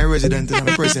president now resident in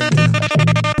the president.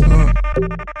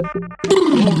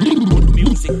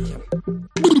 Music.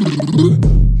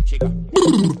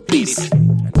 Peace.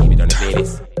 Keep it on the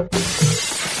playlist.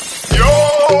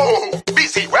 Yo,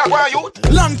 busy. Where are you?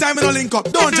 Long time in a link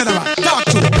up. Don't general. Talk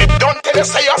to me. Don't tell you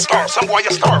say you star. Some boy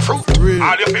you star fruit. Really?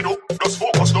 All you do, just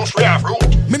focus, don't stray off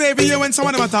route. Me never hear when some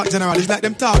of them talk general. It's like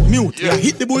them talk mute. Yeah,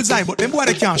 hit the bullseye, but them boy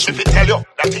they can't shoot. If it tell you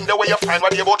that thing the way you find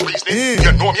what you about reasoning,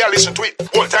 you know me, I listen to it.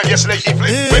 All time yesterday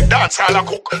evening, when dance hall a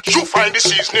cook, you find the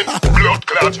seasoning. Blood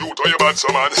clot you to your bad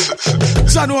some man.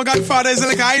 So no Godfather is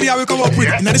like an idea we come up with.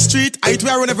 In the street, I it we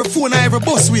run every phone I ever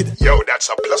bust with. Yo, that's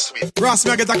a plus with. Ross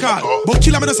me I get a call. But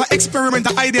killer me just a experiment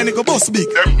an idea and it go bust big.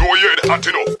 Them know you're the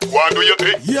antidote. Go and do your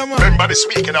thing. Yeah man. Remember this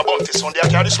weekend about this Sunday I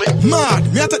carry this week.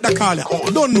 Mad, me I take the call ya.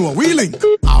 Don't know, we link.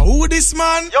 Who this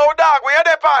man? Yo dog, where you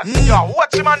dep on? Yo,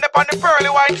 watch him on dep on the pearly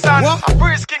white sand. What? A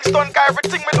breeze Kingston car,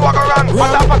 everything me do I go wrong.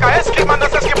 Motherfucker, escape man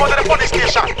just escape out of the police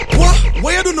station. What?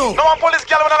 Where you do know? No one police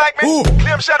girl wanna like me. Who?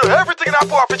 Claim shadow, everything in a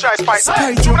poor for try spite.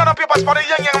 Spite You no papers for the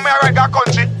young me right got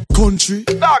country. Country?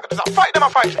 Dog, there's a fight them a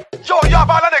fight. Yo, you have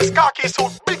all the next khaki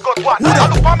suit, big gun one. I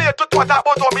look for me to talk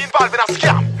about how me involved in a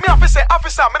scam. Me have to say,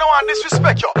 officer, me don't want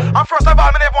disrespect you. And first of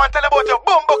all, me never want to tell about your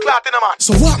bumbo clot in a man.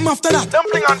 So what after that? Them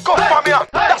fling and cuff for me.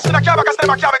 That's in a cab, because them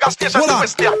a cab, station to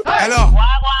West there. Hello.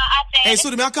 Hey,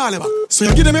 so me a call him. So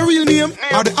you give them a real name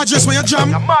or the address when you jam?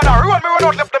 Your mother run me run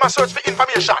out, left them a search for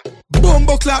information.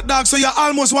 Bumbo clock dog, so you're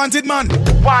almost wanted man.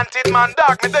 Wanted man,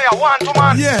 dog, me there, want to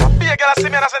man. Yeah. Be a girl see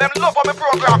me and I say them love on me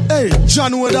program. Hey,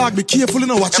 John, dog, be careful, you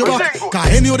know, watch your back. Cause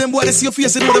any of them boy they see your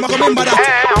face, you know them, I remember that.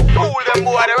 Hey, I'm fool them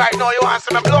boy, they right now you want to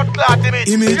see me blood clot image.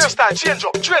 Hairstyle change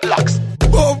up, dreadlocks.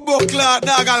 Bumbo clock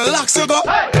dog, and locks you go.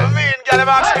 Hey, you mean, girl, them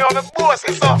ask me how me boss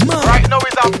is up. Right now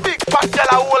is a big fat girl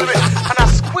I hold me. And I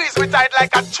squeeze me tight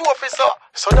like a trophy, so.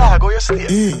 So dog, go you stay.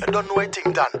 You don't know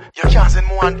anything done. You can't send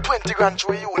more than 20 grand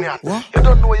through a union. What? You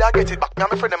don't know you get it back. Me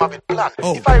and my friend them have it plan.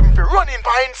 If I even run in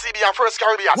for NCB and First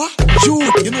Caribbean. What?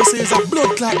 You know say it's a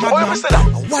blood clot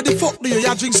madman. What the fuck do you?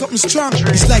 You drink something strong.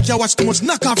 It's like you watch too much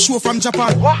knockoff show from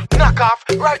Japan. What?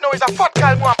 Knockoff? Right now is a fat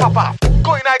guy more pop off.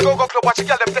 Go in go-go club, watch a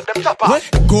girl them take them top off.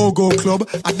 What? Go-go club?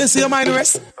 At this your mind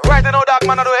rest? Right now, dog,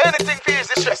 man, I do anything for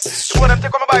easy stress. So when them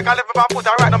take on my bike, I live with my foot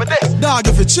and right on my desk. Dog,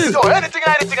 if you chill. Yo, anything,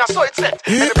 I saw it set.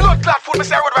 And the blood clot food me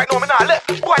say I road right now, me not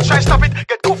left. Boy, try stop it,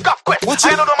 get goof, gaff, quest. Watch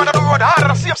I know no man I do road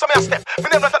harder to see if somebody step. Me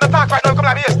never let the talk right now, come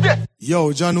like me, yes, dead.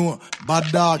 Yo, Jano,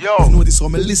 bad dog. Yo. You know this, so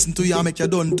me listen to you and make you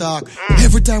done talk.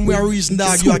 Every time we are reason,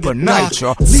 dog, Super you are get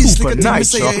Nytro. Please Super look at me,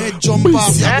 say your head jump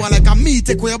off. You go like a me,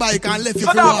 take away your bike and left you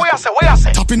so for dog, where you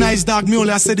say? Tapping nice dog, me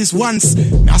only I say this once.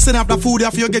 I send up the food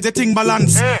after you get your thing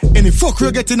balance. Any fuck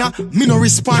you getting a, me no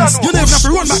response. You never have to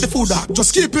run back the food, dog.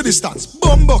 Just keep your distance.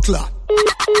 Bumbuckler.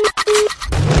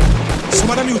 Some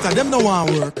of them youth, them no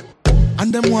want work.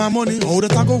 And them want money, how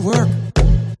that I go work?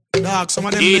 Dog, some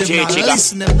of them DJ not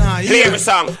listen, them not play me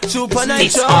song. Supa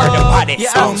These Nytro. are the baddest You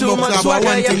songs. have too much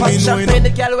swagger. You pop champagne, the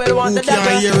girl will want the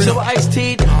dagger. So iced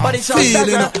tea, but it's all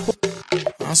dagger.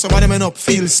 And some of them end up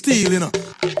feel steel, you know.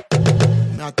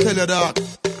 I tell you that.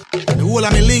 The whole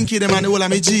of me linky them and the whole of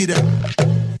me G them.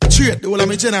 Straight, the whole of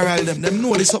me general them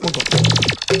know this something go.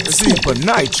 You see? Super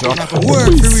Nytro. And I can work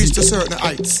to reach to certain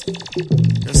heights.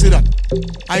 You see that?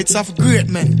 Heights of great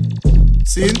men.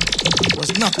 See?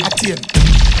 Was not attained.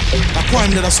 That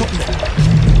crime did something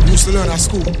there. Used to learn at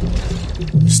school.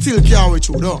 Still carry with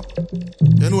you, though.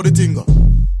 You know the thing, go.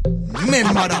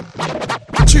 Remember that.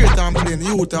 Straight and plain,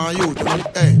 youth and youth.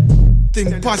 Hey,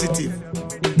 think positive.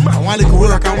 I want to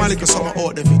work, I want to something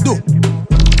out there if you do.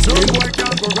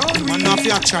 Man, not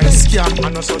for try scam.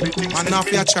 Man, not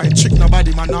for try trick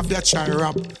nobody. Man, not for try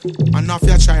rob. Man, not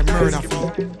for try murder.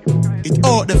 It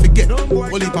out there forget.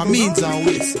 Only for means and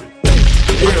ways.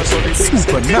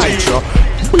 Super Nytro.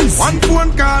 One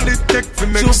phone call it take to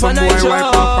make some boy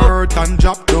wipe off hurt and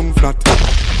drop down flat.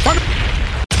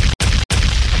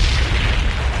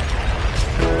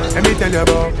 Let me tell you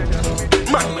about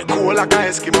man, me cool like a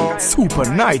Eskimo. Super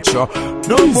Nytro.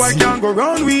 No boy can go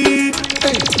round with.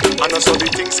 Hey, I know so the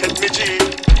things hit me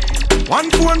G. One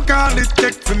phone call it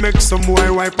take to make some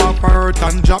boy wipe off hurt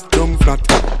and drop down flat.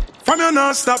 From you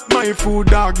not stop my food,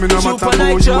 dog. Me no matter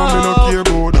how you want, me no care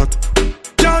about that.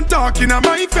 Can't talk in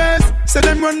my face. Say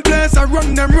them run place, I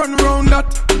run them run round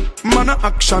that. Man a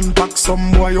action pack,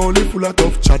 some boy only full of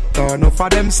tough chatter. Enough of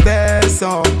them stairs,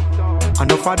 so.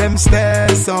 Enough of them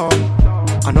stairs, so.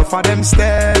 Enough of them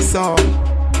stairs, so.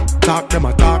 Talk them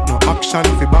a talk, no action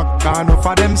fi back. Enough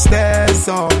of them stairs,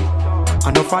 so.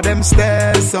 Enough of them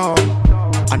stairs, so.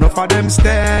 Enough of them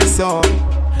stairs, so.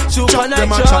 Chat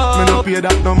them a chat, me no pay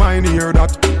that, no mind hear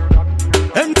that.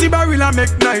 Empty barrel and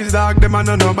make nice dog. Them a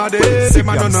no nobody. Them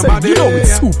a no nobody. You know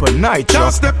it's Supa Nytro.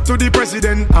 Just step to the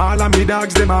president. All of me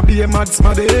dogs, them a be a mad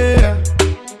smaddy.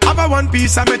 Have a one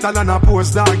piece of metal and a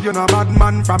post dog. You know bad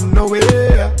man from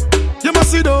nowhere. You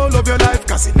must see the whole of your life,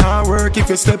 cause it not work if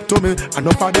you step to me.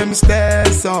 Enough of them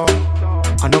stairs, oh.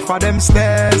 Enough of them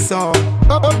stairs, oh.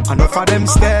 Enough of them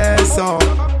stairs, oh.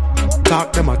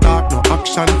 Talk them a talk, no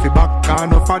action fi back.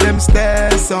 Enough of them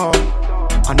stairs, oh.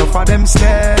 Enough of them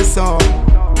stairs, oh.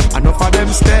 Enough of them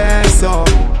stairs, oh.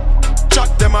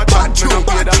 Chat them a chat, me no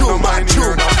pay that no mind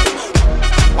here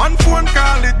now. One phone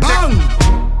call it bang.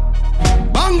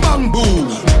 Bang bang boom.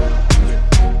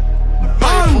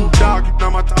 Bang dog, it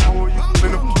no matter how you me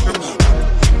no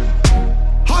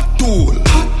hot tool.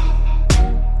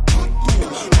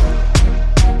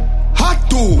 Hot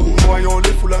tool. Boy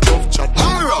only full of tough chat.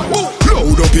 Alright.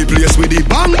 Load up the place with the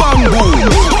bang bang boom.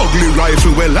 Ugly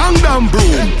rifle with long damn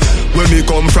broom. When me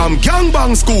come from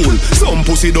gangbang school, some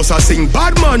pussy does a sing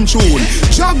bad man tune.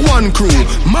 Jaguan crew,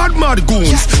 mad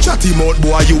goons. Chatty mouth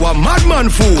boy, you a madman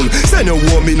fool. Send a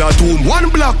woman in a tomb, one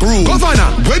black room. Governor,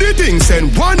 where the thing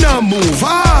send one a move.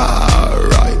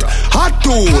 Alright, hot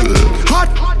tool,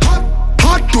 hot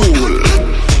tool.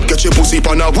 Get your pussy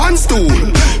on a one stool.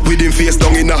 With him face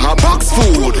down in a box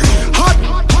food.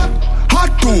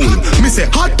 Hot tool, me say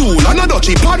hot tool, another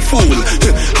cheap hot fool.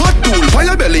 Hot tool,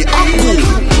 fire belly, I'm cool.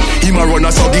 Him a run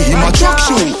a soggy, him a truck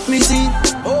shoe. Me see,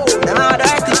 them a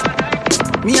dirty.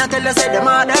 Me a tell you say them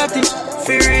a dirty.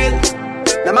 For real,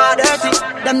 them a dirty.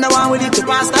 Them the one with it to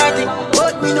pass 30.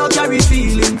 But me no carry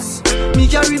feelings. Me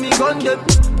carry me gun them.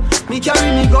 Me carry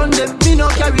me gun them. Me no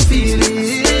carry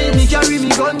feelings. Me carry me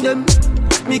gun them.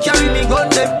 Me carry me gun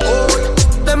them. Oh.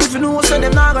 Them if you know so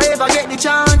them not gonna ever get the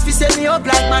chance to set me up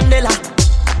like Mandela.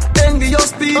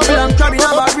 Envious people and carry a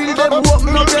barrel. Them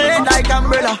open up your head like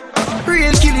umbrella.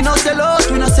 Real killing no sell out,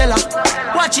 we no sell her.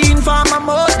 Watching for my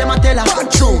mouth, them a tell her.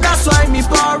 That's why me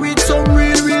par with some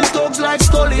real thugs like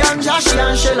Scully and Joshy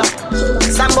and Shella.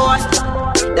 Some boy,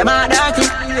 them a dirty.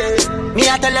 Me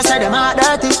a tell you say them a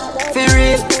dirty. For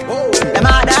real, them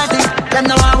a dirty. Them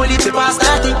no one will live to pass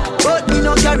 30. But me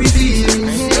no carry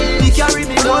feelings. Me carry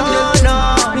me gun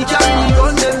them. Me carry me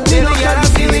gun them. Me no carry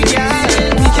feelings.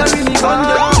 Me carry me gun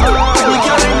them. Me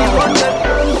carry me gun them.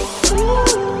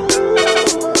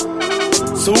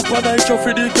 Supa Nytro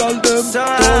for the girl them.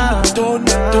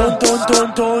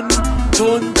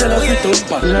 Ton, tell us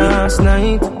it on. Last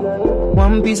night,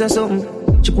 one piece of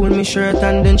something. She pulled me shirt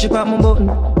and then she popped my button.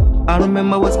 I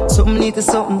remember what something need to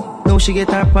something. Now she get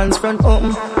her pants front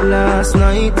open. Last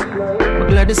night, but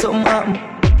glad there's something happen.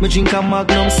 Me drink a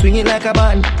Magnum, swing it like a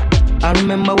button. I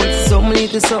remember what something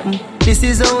need to something. This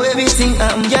is how everything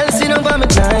happen. Girl, sit down by my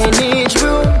 9-inch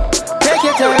bro. Take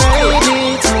your time, ride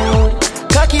it out.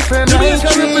 Cocky firm like Jamaica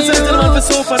representing the man for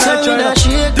Supa Nytro.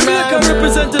 Jamaica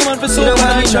representing the man for Supa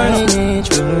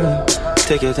Nytro.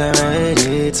 Take your time, ride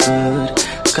it smooth.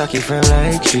 Cocky firm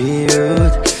like tree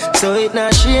root. So it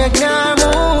not shake nor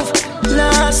move.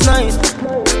 Last night,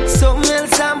 something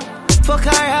else fuck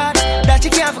her heart that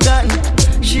you can't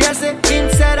forgotten. She has it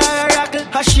inside her rockle.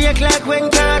 Her shake like when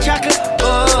can't chuckle.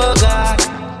 Oh God,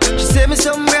 she say me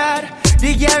some broad.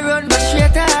 The girl run but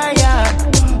straight to her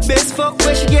yard. Best fuck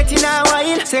when she get in her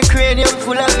wine. Say cranium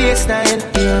full of baseline.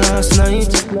 Last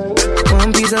night,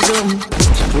 one piece of something.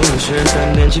 She pull my shirt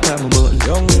and then she pop my button.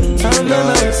 I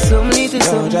remember what something need to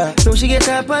something. So she get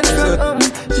her pants from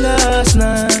last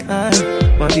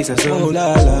night. One piece of something.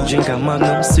 Drink a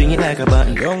Magnum, swing it like a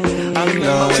button.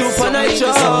 Supa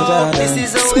Nytro. This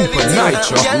is how Supa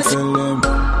Nytro.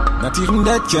 Not even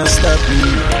that can stop me.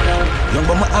 Young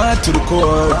but my heart to the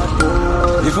core.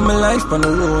 Living my life on the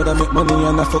road, I make money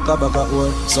and I fuck up about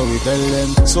work. So we tell them,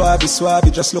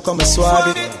 swabby, just look at me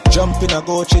swabby. Jump in a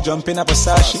Gucci, jump in a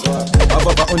Versace. Have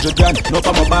over 100 grand, no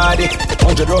for my body.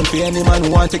 100 round for any man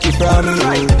who want to take it from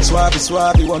me.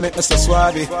 Swabby, want make me so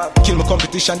swabby. Kill my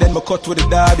competition, then me cut with the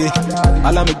derby.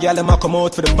 All of me gal, them a come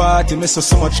out for the party. Me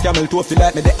so much camel toe, feel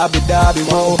like me the Abu Dhabi.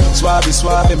 Whoa,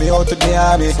 swabby, me out to the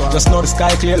army. Just know the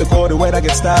sky clear, look how the weather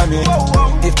gets stormy.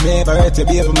 If me ever hurt you,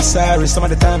 baby, I'm sorry. Some of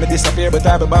the time I disappear, but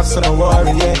I be back, so don't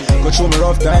worry, yeah. Go through my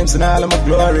rough times and all of my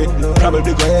glory.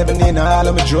 Probably go heaven in all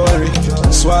of my jewelry.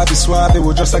 Swabby,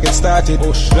 we just get started.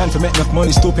 Plan to make enough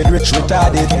money, stupid, rich,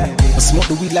 retarded. I smoke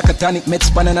the weed like a tonic, med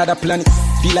span another planet.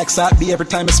 Feel like salt be every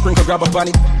time I sprinkle, grab up on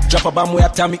it. Drop a bomb, we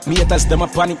atomic. Me haters, them a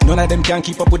panic. None of them can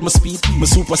keep up with my speed. My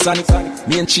supersonic.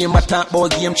 Me and chamber talk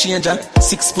about game changer.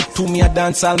 6'2", me a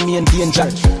dance all me in danger.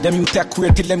 Them you take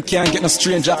queer till them can't get no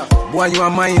stranger. Boy, you a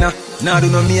minor, nah do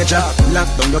no major. Lock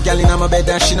down, your girl in my bed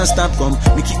and she no stop come.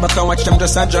 Me kick back and watch them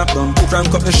just a drop down.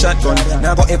 Frank up the shotgun,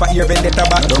 now go ever hear vendetta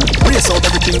back down. Race out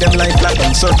everything them like flat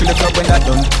down. Circle the club when that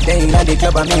done. They inna the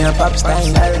club and me a pop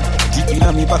style. Deep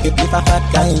inna me pocket with a fat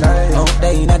guy. Out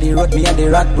there inna the road me a the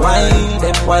rat wine.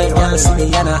 Them boy can't see me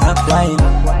and I act wine.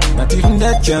 Not even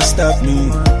that can stop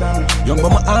me. Young but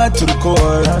my heart to the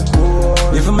core.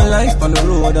 Living my life on the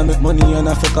road, I make money and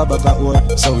I fuck up back at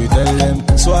work. So we tell them,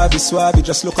 swabby,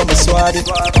 just look at my swabby.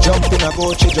 Jump in a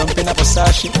Gucci, jump in a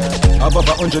Versace. Above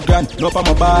 100 grand, no for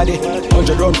my body.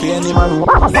 100 round for any man.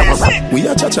 We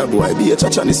a cha-cha boy, be a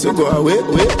cha-cha needs to go away.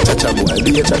 Cha-cha boy,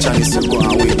 be a cha-cha needs to go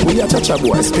away. We a cha-cha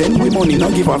boy, spend we money,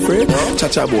 not give a friend.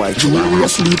 Cha-cha boy, jewelry,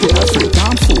 sleep in a free.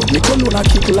 Can't food, make a loan a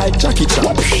kick like Jackie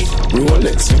Chan.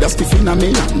 Rolex, with a stiff in a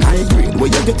million. High grade, where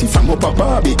you get it from up a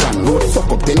Barbican. Road fuck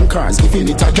up 10 cars, giving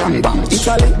it a gang bang.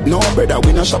 Italy, no brother,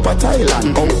 we no shop at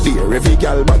Thailand. Out there, every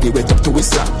gal baggy wet up to his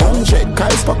slap. 100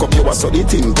 guys pack up, you a so the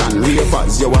thing can.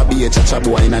 Ravers, you a be a cha-cha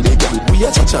boy in a the gang. We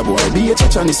a cha-cha boy, be a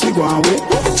cha-cha needs to go away.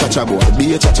 Cha-cha boy,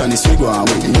 be a cha-cha needs to go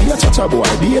away. We a cha-cha boy,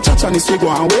 be a cha-cha needs to go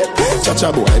away.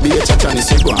 Cha-cha boy, be a cha-cha needs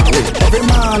to go away. Every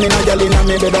man in a gal in a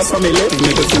me bed, that's how me live.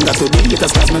 Middle finger to the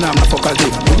latest, cause me nah ma fuck a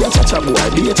dick. We a cha-cha boy,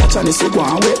 be a cha-cha needs to go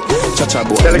away. Cha-cha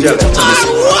boy, be a cha-cha needs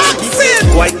to go away.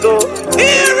 White go.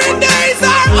 Hearing days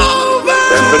are over.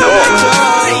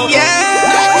 Yeah.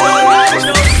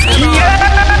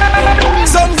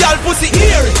 Some girl pussy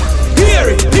hear it, hear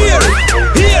it, hear it,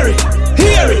 hear it,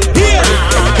 hear it, hear it,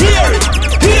 hear it,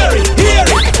 hear it, hear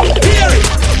it, hear it,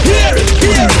 hear it,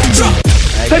 hear it. Drop.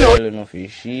 I girl no fi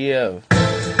shave.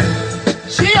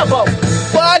 Shave up.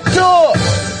 Part 2.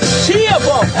 Shave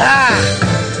up. Ah.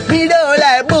 Me don't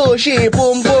like bullshit,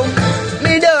 boom boom.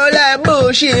 Me don't like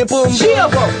bullshit, boom boom.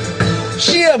 Shave up.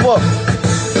 Shave up.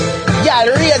 Y'all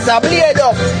raise a blade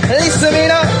up. Listen me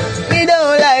now. Me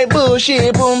don't like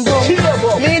bullshit, boom boom.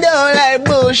 Me don't like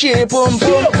bullshit, boom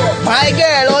boom. My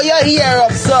girl, oh you hear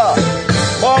up, sir.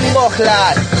 Bumbuck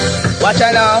lad. Watch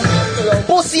out now.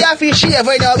 Pussy a fi shave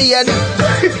when you beard.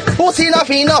 Pussy enough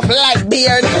like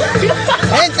beard.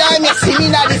 Anytime you see me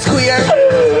na the square,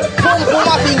 pum pum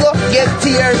a fi go get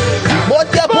tear. But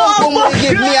your pum pum will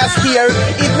give me a scare.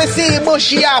 If me see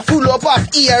bushy a full up of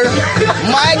ear.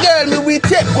 My girl me will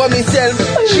take for myself.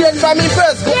 Straight from me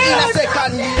first go in a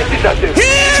second.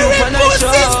 Here it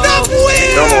pussy stop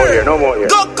weird. No more here.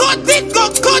 Go cut it, go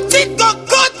cut it, go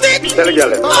cut it. Tell the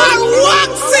girl. Or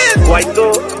wax it. White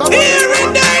go.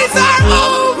 Hearing days are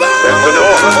over.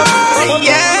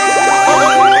 Yeah.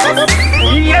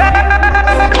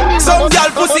 Yeah. Some girl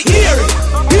pussy hear it,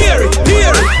 hear it,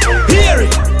 hear it, hear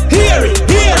it, hear it,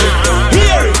 hear it,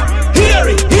 hear it, hear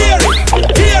it, hear it,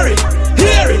 hear it,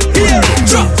 hear it, hear it.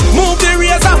 Drop. Move the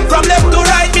razor from left to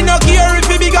right. Me no care if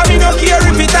it big or me no care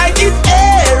if it tight. It's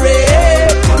airy.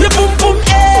 You boom boom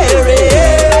airy.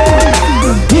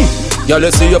 Y'all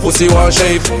see your pussy one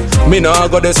shape. Me nah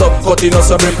got this up cutting us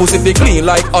some pussy be clean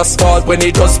like asphalt when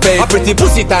it just paid. A pretty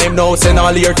pussy time now, send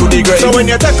all here to the grave. So when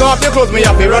you take off your clothes, me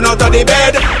have to run out of the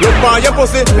bed. Look for your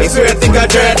pussy, it's where you think I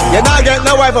dread. You not get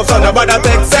no wife of son, nobody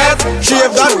take set.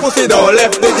 Shave that pussy down,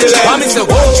 left the gillette. I say,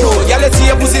 whoa, y'all see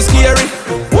your pussy scary.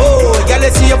 Whoa, y'all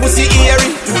see your pussy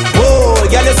eerie. Whoa,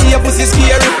 y'all see your pussy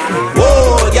scary.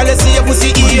 Whoa, y'all see your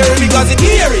pussy eerie because it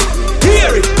hear it,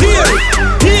 hear it, hear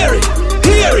it, hear it.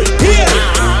 Hear it, hear it,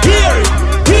 hear it,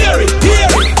 hear it, hear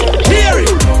it, hear it,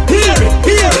 hear it,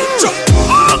 hear it.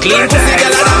 Clean pussy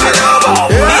girl and I'm in love.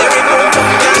 Hear it, boom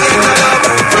boom, girl in love.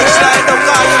 Fresh like the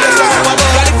car, you just want to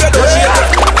girl if you don't shake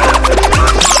it.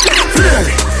 Fear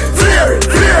it, fear it,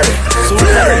 fear it,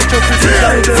 fear it, fear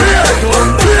it, fear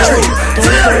it,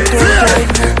 fear it, fear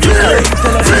it, fear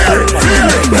it, fear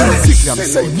it. I'm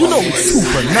saying, you know it's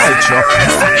Supa Nytro.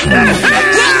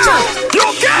 You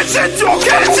catch it, you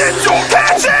catch it, you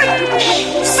catch it!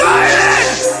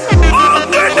 Silence! All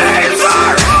the days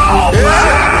are over!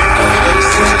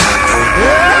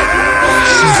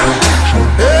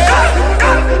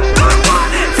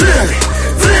 Fear it,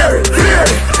 fear it, fear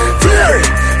it, fear it,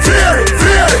 fear it,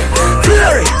 fear it, fear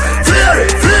it, fear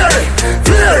it, fear it,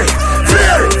 fear it,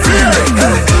 fear it, fear it.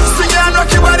 Swing and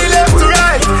rock your body left to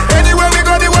right. Anywhere we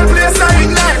go, the one place I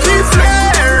ignite. We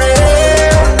flare,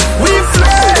 we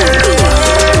flare.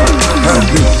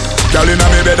 Girl inna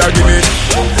me bed a give me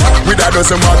with a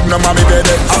dozen magnum on me bed.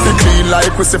 I feel clean like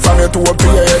like we see from your toe to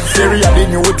your head. Theory of the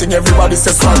new thing, everybody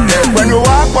says fuck them. When we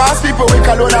walk past people, we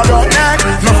call on our neck.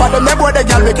 No for them, they boy, the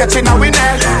girl we catching a we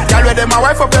neck. Girl with them, my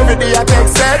wife up every day, I take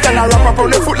set. And I wrap up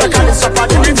on the foot like I lift up on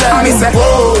the reject. Me say,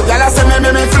 whoa, y'all say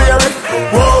me flare it.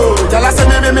 Whoa, y'all say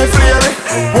me flare it.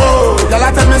 Whoa, y'all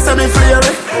tell me say me flare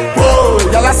it. Whoa,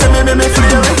 y'all say me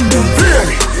flare it.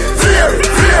 Flare it,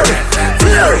 flare it,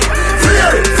 flare it,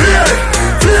 flare it, flare it, flare it,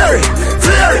 flare it,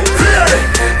 flare it, flare it,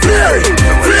 flare it,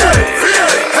 flare it,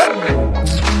 flare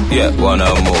it. Yeah, wanna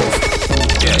move.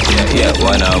 Yeah,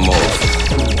 wanna move.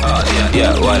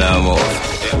 Yeah, wanna move.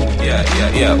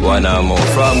 Yeah, wanna move.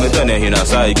 From me turn in a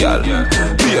side, girl.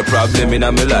 Be a problem in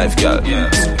my life, girl.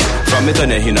 From me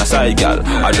turn in a side, girl.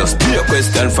 I just be a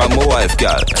question from my wife,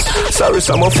 girl. Sorry,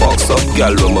 some of fucks up,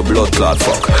 girl, when my blood clot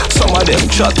fuck. Some of them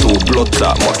chat to blood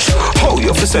clot much. How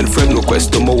you fi send friend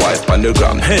request to my wife on the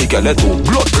gram? Hey, girl, let do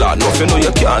blood clot. No, you know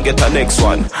you can't get a next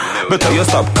one. Better you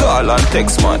stop call and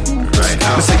text, man.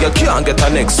 Me say you can't get a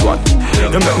next one.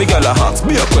 You make me girl a ask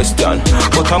me a question,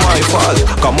 but am I fall?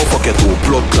 Come on, fuck you to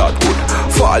blood clot good.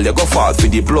 Fall, you go fall for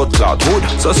the blood clot hood.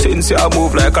 So since you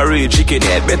move like a real chicken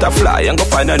head, better fly and go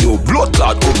find a new blood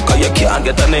clot hood. Cause you can't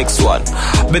get a next one.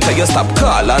 Better you stop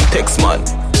call and text, man.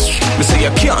 Me say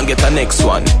you can't get a next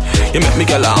one. You make me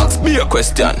girl ask me a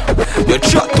question. You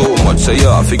chat too much, so you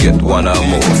have to get wanna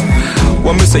move.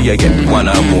 When me say you get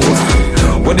wanna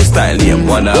move, when the style name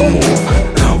wanna move.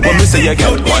 When me say you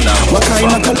get wanna move, what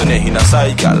kind of in a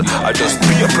side, girl? I just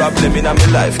be a problem in my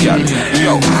life, girl.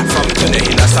 Yo, from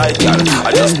in a side, girl. I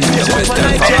just be a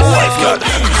question from my wife, girl.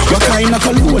 What kind of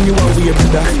cologne you are with,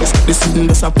 brother? This isn't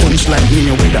just a punch like me,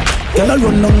 weather. Girl, I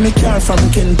run down me car from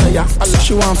Kentaya.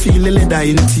 She want feel the leather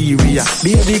interior.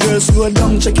 Baby girl, slow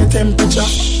down, check your temperature.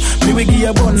 Me we give you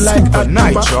a bun like a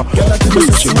Nytro. Girl, I tell me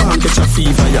say she want catch a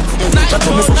fever, yeah. I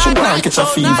tell me say she want catch a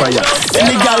fever, yeah.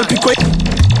 Any girl pick way.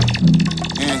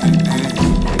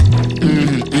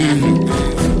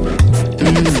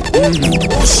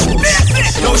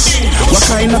 What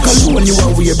kind of cologne you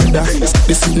are with, brother?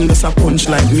 This isn't just a punch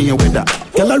like me, weather.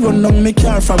 Girl, I run down me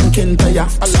car from Kentaya.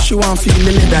 She want feel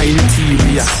the leather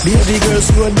interior. Baby girl,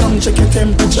 slow down, check your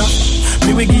temperature.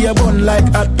 Me we give you a bun like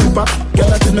hot pepper.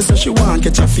 Girl, I tell me say she want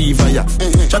catch a fever, yeah.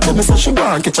 She tell me say she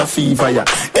want catch a fever, yeah.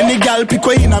 Any girl pick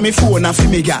way in on me phone and fi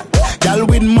me girl. Girl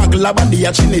with magla body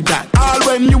a chinny that. All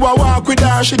when you a walk with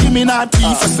her, she give me naughty.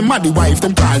 For some muddy wife,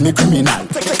 them call me criminal.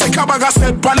 Take a bag of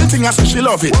step on the thing, I say she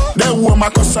love it. Then woman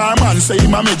cuss her man, say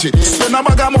him a midget. Spend a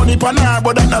bag of money pon her,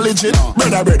 but that not legit.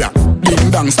 Brother,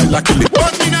 ding dong still a kill it.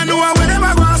 But me no know where them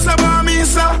a go about me,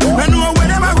 sir. Me know where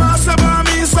them a go about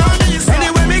me, sir.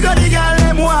 Anyway me go the girl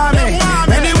them want me.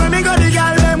 Anyway me go the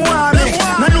girl them want me.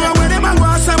 Me know where them a go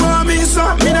about me, sir.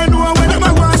 Me no know where them a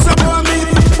go about me.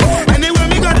 Anyway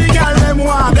me go the girl them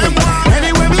want me.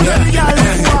 Anyway me go the girl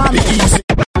them want me.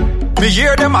 Me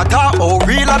hear them a talk about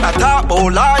real and a talk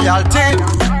about loyalty.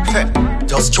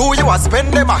 Just true you a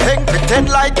spend them a hang, pretend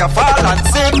like you fall and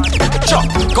sin. Chop,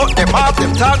 cut them off,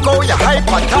 them talk how you hype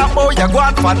and talk how you go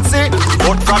and fancy.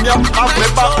 But from your off me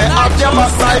back, me have your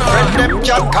back, my friend. Them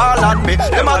can call on me,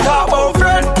 them a talk about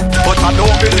friend, but I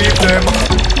don't believe them.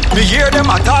 Me hear them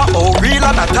a talk about real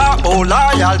and a talk about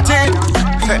loyalty.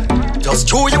 Just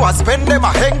true you a spend them a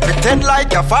hang, pretend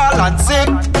like you fall and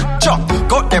sin. Chop,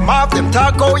 cut them off, them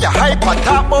talk how you hype and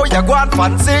talk how you go and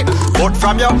fancy. But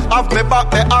from you have me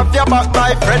back, me have your back,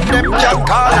 my friend. Them can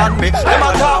call on me, them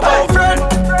a talk about friend,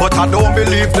 but I don't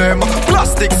believe them.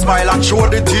 Plastic smile and show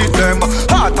the teeth them.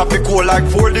 Heart of it cold like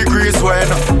 4 degrees when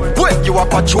you a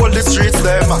patrol the streets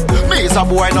them. Me is a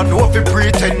boy not know if you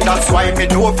pretend, that's why me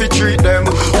know if you treat them.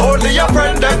 Only your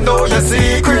friend them know your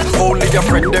secret. Only your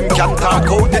friend them can talk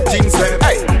out the things them.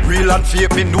 Hey, real and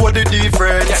fake me know the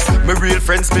difference. Me real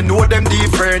friends me know them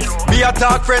different. Me a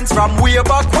talk friends from way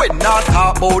back when, not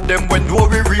talk about them when no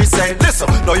we recent. Listen,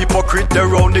 no hypocrite they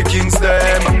round the kings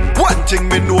them. One thing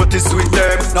me notice with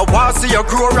them, now want see you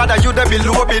grow rather you them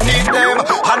below beneath them.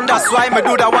 And that's why me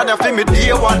do that one for me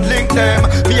day one link them.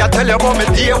 Me a tell you about me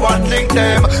day one link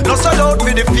them. No sell out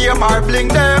for the fame or bling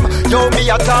them. Yo me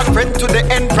a talk friend to the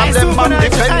end from them and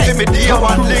defend for me day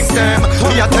one link them.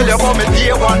 Me a tell you about me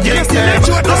day one link them.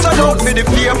 No sell out for the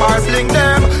fame or bling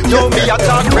them. Yo me a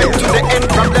talk friend to the end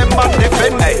from them and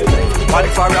defend. Hey, one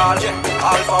for all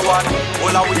for one.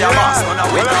 All of we a mass, none of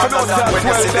we not as that. When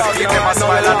you see the fake them a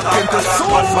smile and laugh.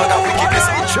 One bag of wickedness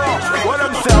in church. What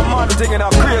them say a mad thing and a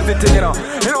crazy thing, you know.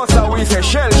 You know so we say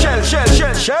shell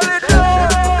it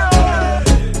down.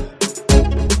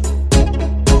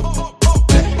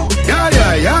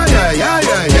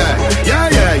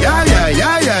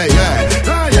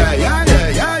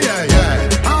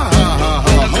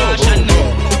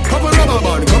 Couple rubber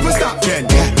band, couple stop, Ken.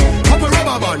 Couple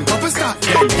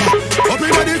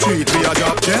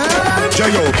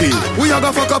We are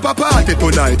gonna fuck up a party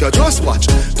tonight, you just watch.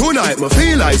 Tonight me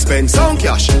feel I spend some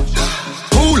cash.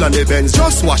 Cool on the Benz,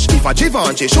 just wash. If a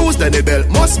Givenchy shoes, then the belt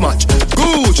must match.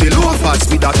 Gucci loafers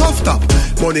with a tough top.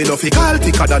 Money no fickle,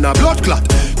 thicker than a blood clot.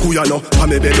 Who you know, and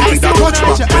me belly with a touch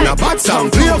back. When a bad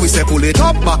sound clear, we say pull it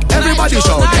up back. Everybody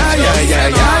shout, yeah, yeah,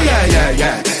 yeah, yeah, yeah, yeah,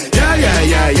 yeah. Yeah, yeah,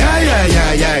 yeah, yeah, yeah,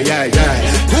 yeah, yeah, yeah,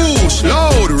 yeah. Push,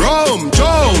 load, rum,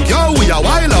 junk. Yo, we are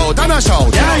wild out and a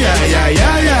shout. Yeah, yeah, yeah,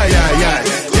 yeah, yeah, yeah,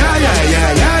 yeah. Yeah, yeah,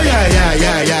 yeah, yeah, yeah, yeah,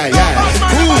 yeah, yeah, yeah.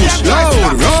 Push,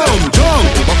 load, rum, junk.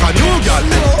 Fuck a new girl.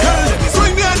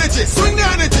 Swing the energy, swing the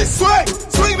energy, sway.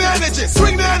 Swing the energy,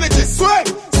 swing the energy, sway.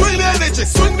 Swing the energy,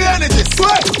 swing the energy,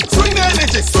 sway. Swing the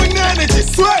energy, swing the energy,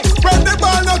 sway. Spread the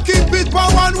ball, now keep it for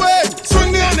one way.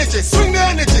 Swing the energy,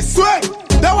 sway.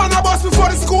 That one a bus before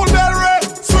the school bell ring.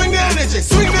 Swing the energy,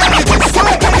 sway.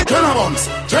 Jenna bombs,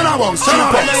 Jenna bombs,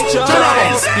 Jenna bombs, Jenna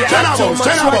bombs, Jenna bombs,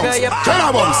 Jenna bombs, Jenna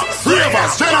bombs,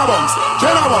 ravers, Jenna bombs,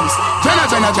 Jenna bombs, Jenna,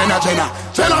 Jenna, Jenna, Jenna,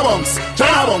 Jenna bombs,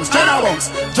 Jenna bombs, Jenna bombs,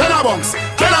 Jenna bombs,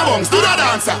 Jenna bombs, do the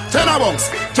dancer, Jenna bombs,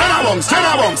 Jenna bombs,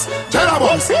 Jenna bombs, Jenna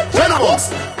bombs, Jenna bombs,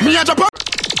 me a Japan.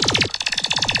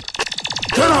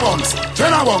 Jenna bombs,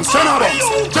 Jenna bombs, Jenna bombs,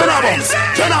 Jenna bombs,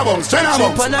 Jenna bombs, Jenna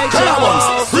bombs, Jenna bombs,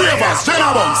 ravers,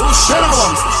 Jenna bombs, Jenna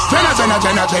bombs, Jenna, Jenna,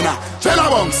 Jenna, Jenna, Jenna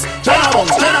bombs, Jenna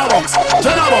bombs, Jenna bombs,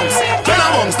 Jenna bombs, Jenna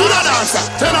bombs, do the dancer,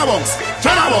 Jenna bombs,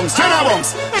 Jenna bombs, Jenna bombs,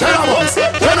 Jenna bombs,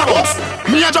 Jenna bombs,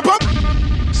 me a Japan.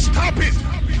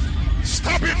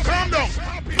 Stop it, calm down.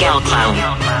 Girl clown.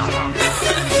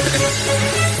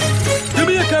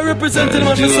 Jamaica representing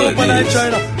man for Supa Night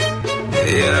China.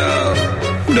 Yeah.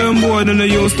 Them boy than they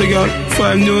used to girl.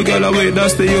 5 new girl away,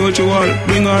 that's the usual.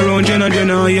 Bring her around Jenna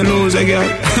Jenna and you lose a girl.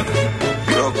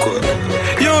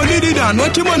 Yo, Diddy Dan,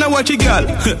 watch your man and watch your girl.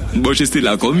 But she still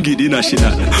a come giddy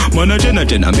national. Man a Jenna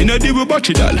Jenna, me no deal with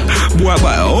battery doll. Boy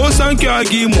buy a house and car,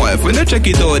 give him wife when they check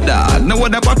it out dog. Now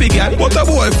what a papi girl, what a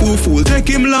boy fool, take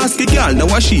him last the girl. Now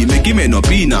what she make him end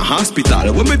up in a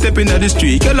hospital. When me step in the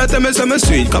street, girl I tell me some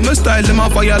sweet. Come and style them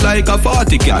up fire like a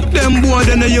 40 cat. Them boy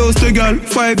then they used to girl.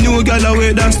 5 new girl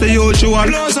away, that's the usual.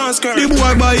 The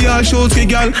boy buy a shoes ki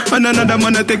girl, and another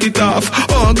man a take it off.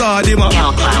 Oh God, him a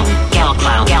girl clown, girl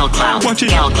clown, girl clown. Watch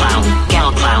it. Girl clown,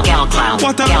 girl clown, girl clown.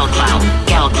 What a girl clown,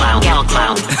 girl clown, girl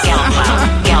clown, girl clown,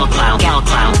 girl clown, girl clown, girl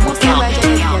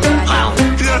clown,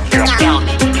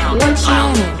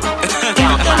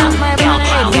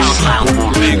 girl clown,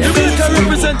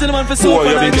 representing the man for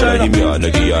Supa Night China. Him ya, no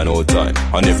give ya no time.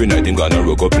 And every night him gonna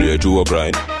rock up play Joe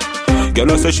grind.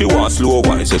 Girl say she want slow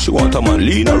wine, say she want a man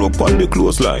lean her up on the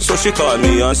clothesline. So she call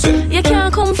me and say, you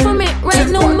can't come for me right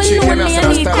now, me lonely,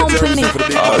 I need company.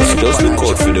 She just look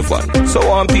out for the fun, so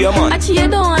I'm pay a man. Actually you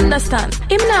don't understand,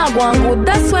 him not go good,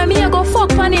 that's why me a go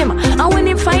fuck on him. And when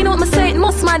him find out me say it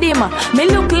must mad him. Me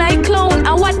look like clown,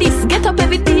 and what this, get up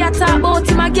every day I talk about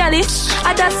him a galley.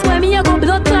 And that's why me a go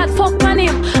blood clot fuck on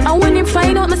him. And when him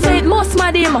find out me say it must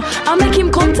mad him, I make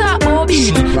him come talk about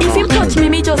beat. If him touch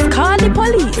me just call the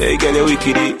police. Hey girl, you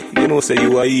wicked, you know say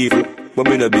you are evil. But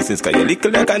me no business cause you look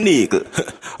like a niggle.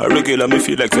 A regular me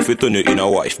feel like if you turn you in a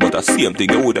wife. But the same thing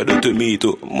you woulda do to me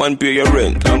too. Man pay your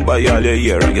rent and buy all your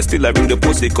year. And you still a bring the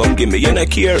pussy come give me, you no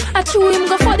care. I chew him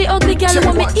go for the ugly girl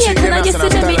when me eat. And I just see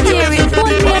them me hear it, but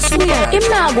me a swear him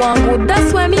not go good,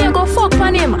 that's why me a go fuck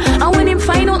on him. And when him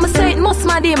find out me say it must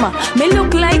mad him. Me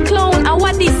look like clown, and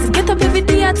what this, get up every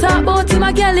day I talk about him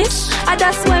a girlish. And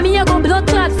that's why me a go blood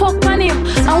clot fuck on him.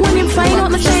 And when him find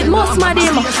out me say it must mad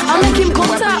him, I make him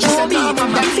come talk about me.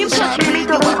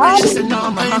 She said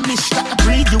no mama, Mishka I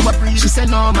breathe, you a breathe. She said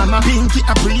no mama, Pinky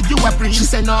I breathe, you a breathe. She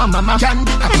said no mama,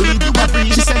 Candy I breathe, you a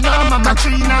breathe. She said no mama,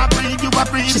 Trina I breathe, you a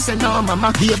breathe. She said no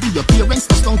mama, baby your parents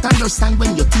just don't understand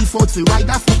when your teeth out fi ride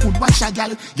off. You could watch a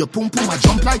gal, your pum pum a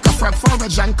jump like a frog for a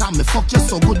jam. Come me fuck you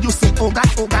so good, you say oh God,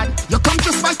 oh God. You come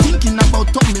just by thinking about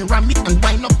tummy ram it and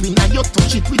wind up in and you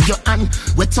touch it with your hand.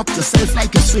 Wet up yourself like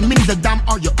you swim in the dam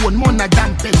or your own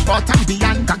monodam. Bell part and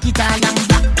beyond, kakita and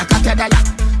black, kakadala.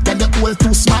 Then the hole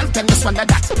too small, then you swallow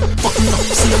that. But no,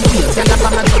 see you here, then up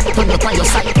on a drop. Turn up on your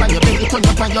side, on your belly, turn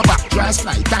up on your back. Dress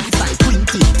fly, dance fly,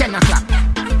 10 o'clock.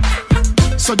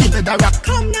 So give it a rock.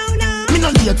 Come now. Me no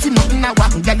late for nothing I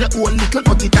want. Girl, your own little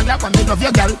body, tell her when me love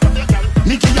your girl.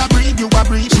 Nikki, you breathe, you a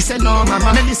breathe. She said no,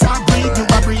 mama. Melissa, breathe, you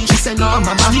a breathe. She said no,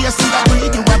 mama. Lacey,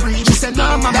 breathe, you a breathe. She said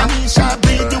no, mama. Misha,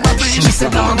 breathe, you a breathe. She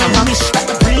said no, mama. Mishka,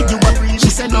 breathe, you a breathe. She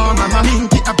said no, mama.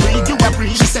 Pinky, breathe, you a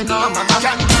breathe. She said no, mama.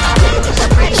 Candy, breathe, you a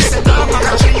breathe. She said no,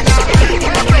 mama. Trina, breathe,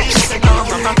 you a breathe. She said no,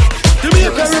 mama.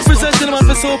 Jamaica representing the man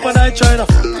for Supa Night China.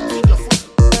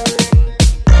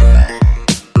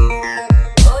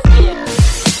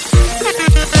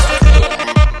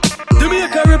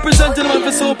 Jamaica representing the man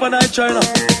for Supa Night China.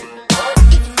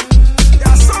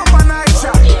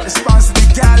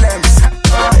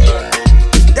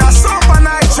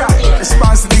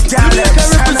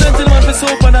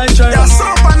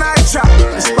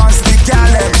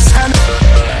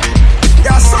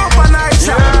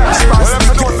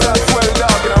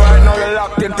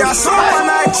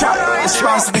 Nytro,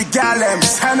 response to the gallem,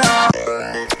 stand on.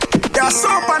 Yeah,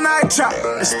 Supa Nytro,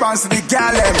 response to the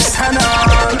gallem, stand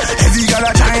on. Heavy gal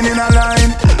a join in a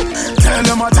line, tell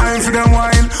them a time for them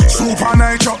wine. Supa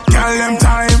Nytro, gallem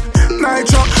time.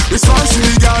 Nytro, response to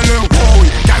the gallem, whoa.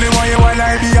 Gallem why you want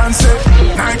like Beyonce.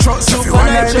 Nytro, so you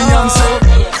want like Beyonce.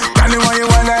 Gallem why you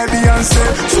want like Beyonce.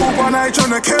 Supa Nytro,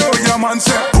 no care what your man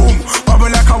say. Boom,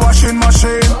 bubble like a washing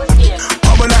machine.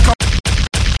 Bubble like a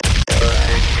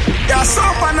yeah,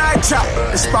 Supa Nytro,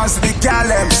 response to the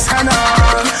gallem, stand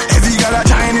on. Heavy gal a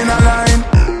join in a line,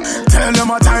 tell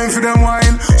them a time for them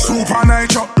wine. Supa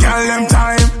Nytro, gallem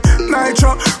time.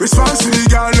 Nytro, response to the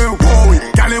gallem, whoa.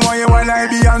 Gallem why you want like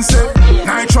Beyonce.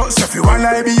 Nytro, so if you want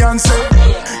like Beyonce.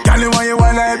 Gallem why you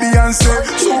want like Beyonce.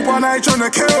 Supa Nytro, no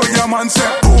care what your man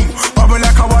say. Boom, bubble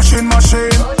like a washing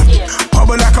machine.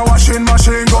 Bubble like a washing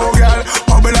machine, go girl.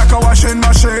 Bubble like a washing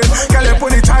machine. Girl, you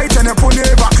put it tight and you put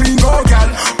it back clean, go girl.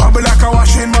 Bubble like a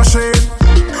washing machine.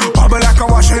 Bubble like a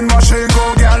washing machine,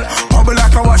 go girl. Bubble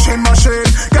like a washing machine.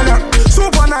 Girl,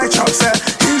 Supa Nytro say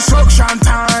instruction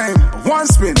time. 1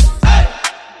 spin,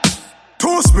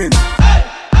 2 spin,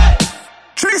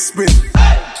 3 spin.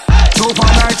 Supa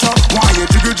Nytro, why you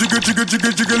jiggle, jiggle, jiggle,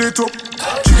 jiggle, jiggle it up?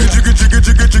 Jiggle, jiggle, jiggle,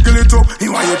 jiggle, jiggle it up. He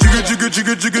want you jiggle, jiggle,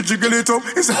 jiggle, jiggle, jiggle it up.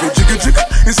 It's a fit jiggle, jiggle,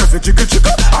 it's a fit jiggle,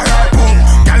 jiggle. Alright, boom.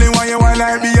 Gally, why you want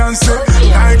like Beyonce?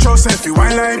 Nytro say if you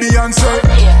want like Beyonce.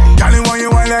 Gally, why you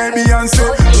want like Beyonce?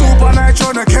 Supa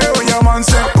Nytro, no care what your man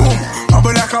say. Boom,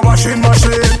 bubble like a washing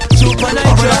machine. Supa Nytro,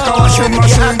 bubble like a washing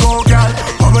machine, go girl.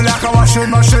 Bubble like a washing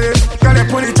machine. Girl, they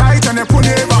put it tight and they put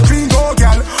it back clean, go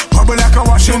girl. Bubble like a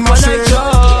washing machine.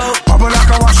 Bubble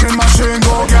like a washing machine,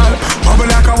 go girl. Bubble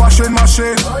like a washing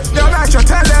machine. Yo, Nytro,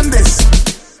 tell them this.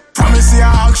 Promise you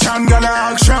action, girl,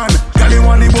 action. Girl, you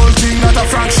want the whole thing, not a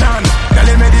fraction. Girl,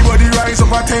 you make the body rise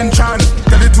up attention.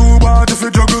 Girl, you too bad if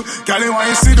you juggle. Girl, you want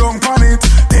you sit down pan it,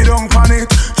 lay down pan it.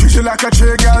 Treat you like a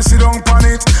chair, girl, sit down pan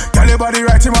it. Girl, your body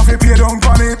right, him off you pay down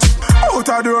pan it. Out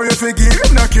of door, you forgive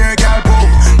him, no care, girl,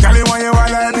 boom. Girl, you want you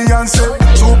want like Beyonce.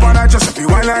 Supa Nytro, if you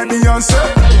want like Beyonce.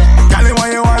 Girl, you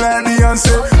want you want like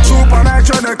Beyonce. Supa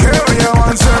Nytro, no care what you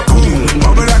want, say. Boom,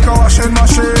 bubble like a washing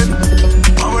machine.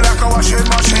 Bubble like a washing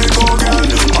machine, go girl.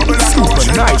 Bubble like a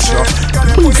washing machine. Girl,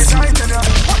 you put it tight in your...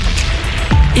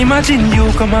 Imagine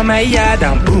you come on my yard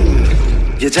and boom,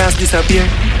 you just disappear.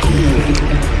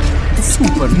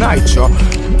 Supa Nytro,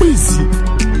 busy.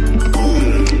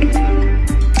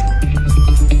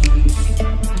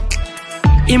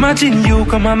 Imagine you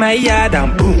come on my yard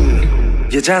and boom,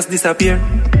 you just disappear.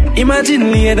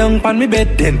 Imagine lay down on me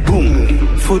bed then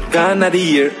boom, foot gone of the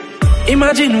year.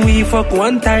 Imagine we fuck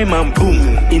one time and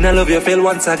boom, in a love you fell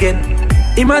once again.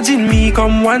 Imagine me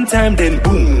come one time then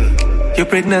boom, you're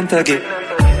pregnant again.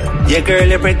 Yeah girl,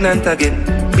 you're pregnant again.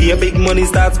 Be a big money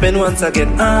start spend once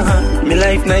again. Me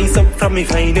life nice up from me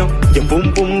find you. Your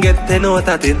boom boom get 10 out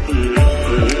of 10.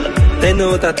 10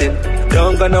 out of 10.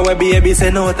 Don't go nowhere baby,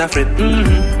 say no to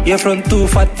friend. Your front too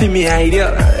fat for me hide you.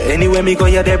 Anywhere me go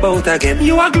you're there bout again.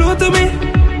 You are glued to me.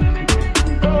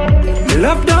 Me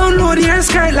love download your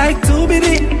skirt like 2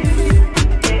 minutes.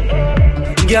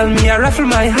 Girl me a raffle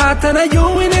my heart and I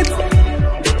you in it.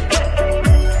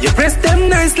 You press them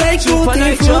nice like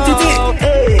Tutti Frutti.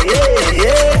 Hey, hey,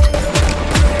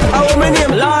 yeah. I want my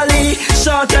name Lolly,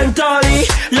 short and tally.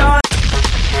 Lolly.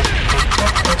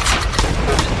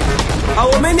 I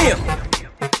want my name.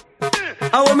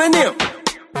 I want my name.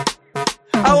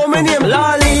 I want my name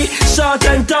Lolly, short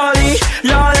and tally.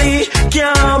 Lolly,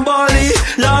 can't bally.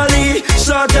 Lolly,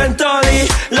 short and tally.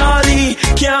 Lolly,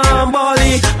 can't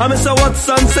bally. I'm say what's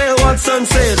on sale, what's on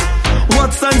sale.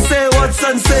 What's on sale, what's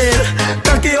on sale.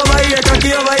 Cocky over here,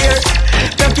 cocky over here.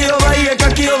 Cocky over here,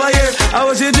 cocky over here. I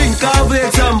want you to drink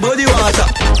cornflakes and body water.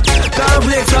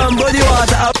 Cornflakes and body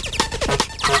water.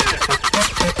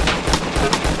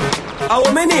 I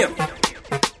want my name.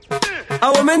 I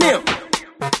want my name.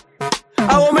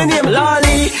 I want my name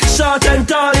Lolly, short and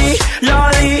tally.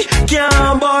 Lolly,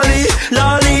 can't bally.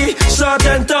 Lolly, short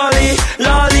and tally.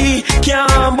 Lolly,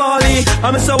 can't bally.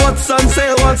 I'm say what's on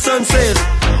sale, what's on sale.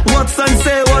 What's on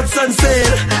sale, what's on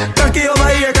sale. Cocky over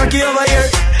here, cocky over here.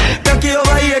 Cocky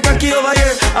over here, cocky over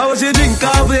here. I want you to drink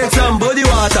cornflakes and body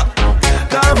water.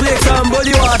 Cornflakes and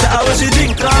body water. I want you to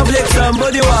drink cornflakes and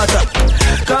body water.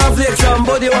 Cornflakes and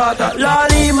body water.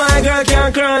 Lolly, my girl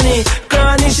can't cranny.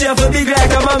 Cranny, she have a big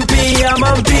like a mampy. A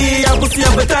mampy, a pussy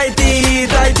have a tighty.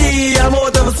 Tighty, I'm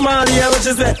out of a smiley. I want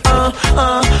you to say,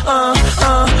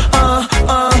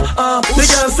 The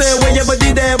girl say, when your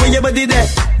body there, when your body there.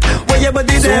 When your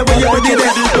body there, when your body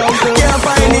there. Can't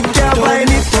find it, can't find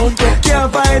it.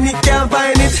 Can't find it, can't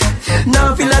find it.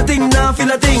 Now feel a thing, now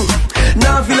feel a thing.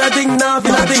 Now feel a thing, now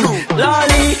feel a thing.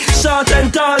 Lolly, short and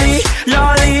tally,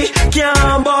 lolly,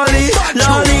 can't bally,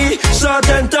 lolly, short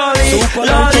and tally,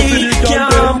 lolly,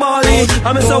 can't bally.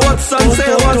 I'm Mr. Watson say,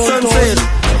 Watson say,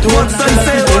 Watson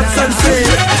say, Watson say.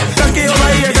 Cocky over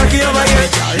here, cocky over here.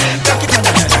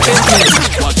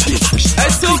 Hey,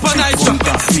 Supa Nytro.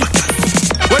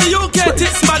 When you get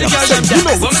it, body girl them there.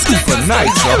 Supa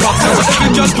Nytro. Every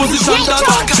girl position that.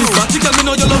 This body girl, me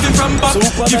know you love it from back.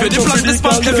 Give you the flag, this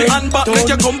back, every hand back. Make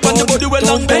you come on the body well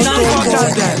long bend and fuck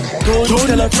out there.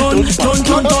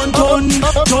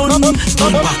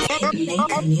 Turn back.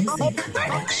 Lake Music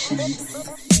Productions.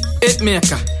 It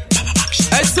maker.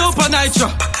 Hey, Supa Nytro.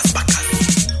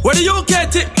 Where do you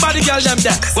get it, body girl them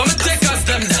there? When me take us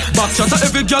them there. Back shot at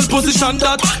every girl position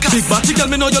that. Big body girl,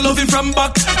 me know you love it from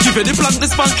back. Give you the plan, the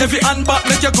span, every hand back.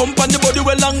 Make you come on the body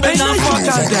well long bend and fuck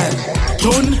out there.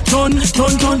 Turn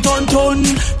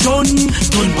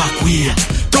back way.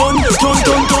 Turn.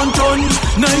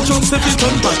 Nytro say fi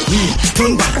turn back way.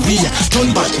 Turn back way.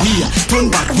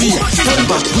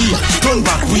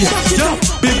 Yeah,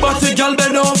 big body girl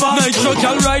bend over. Nytro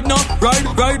girl right now,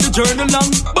 ride the journey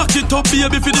long. Back it up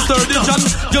baby for the 30 John.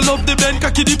 You love the bend,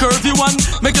 cocky the curvy one.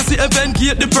 Make you see event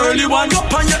gate the pearly one.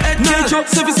 Up on your head, Nytro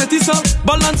say fi set it up.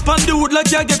 Balance pan the wood like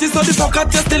you get it so the fuck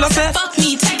at just still a say. Fuck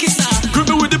me, take it up. Grip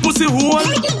me with the pussy hole.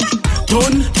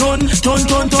 Turn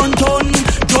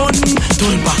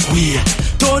back way.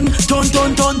 Turn.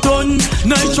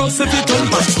 Nytro say fi turn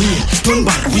back way. Turn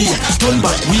back way.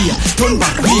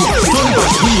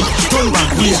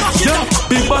 Yeah,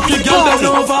 big body girl bend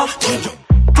over.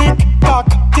 Tick tock,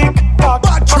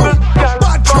 bad tune,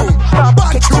 bad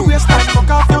tune. Waistline,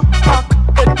 fuck off your back.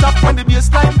 Head top when the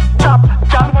baseline drop.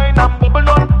 Can't wine and bubble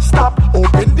non-stop.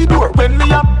 Open the door when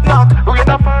me up knock. Rain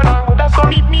a furnace, would have so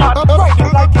meet me hot.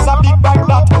 Riding like it's a big bag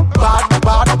that.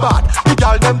 Bad. The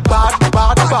girl them bad. The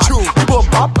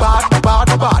bumper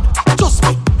bad. Just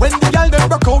me, when the girl them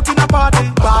broke out in a party.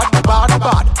 Bad.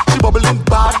 She bubbling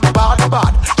bad.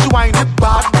 She whining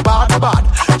bad.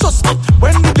 Just me,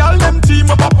 when the girl them team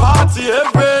up a party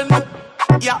heaven.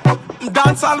 Yeah,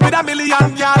 dancehall with a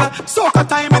million y'all. Soca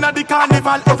time in a the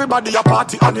carnival. Everybody a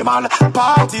party animal.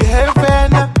 Party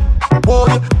heaven.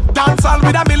 Boy, dancehall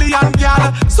with a million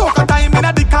y'all. Soca time in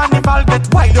a the carnival.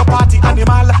 Get wild your party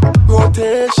animal.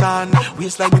 Rotation,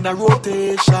 waistline in a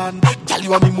rotation. Tell you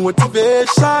want me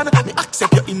motivation. Me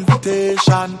accept your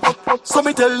invitation. So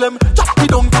me tell them, drop me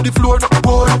down to the floor, no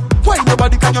boy. Wind your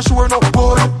body, can you sure, no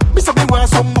boy. Me say me want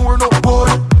some more, no boy.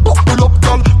 Buckle up,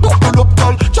 girl.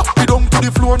 Drop me down to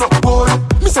the floor, no boy.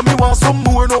 Me say me want some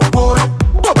more, no boy.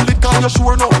 Bubble it, can you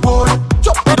sure, no boy.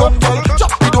 Drop me down, girl.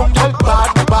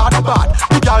 Bad.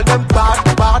 The girl them bad.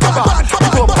 The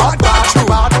go bad.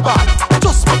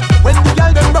 Just me, when the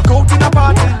girl them rock out in a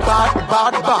party.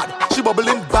 Bad. She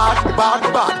bubbling bad.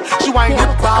 She whining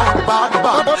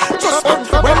bad. Just me,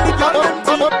 when the girl them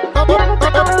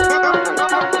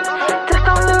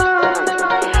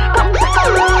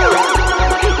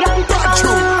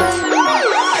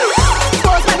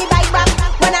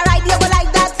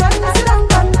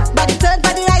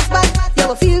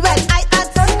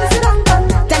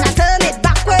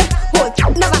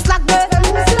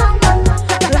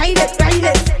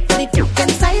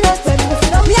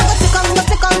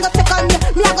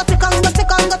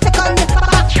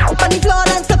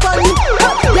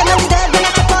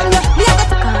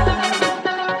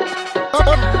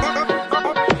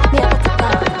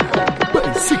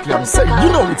You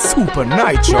know it's Supa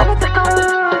Nytro.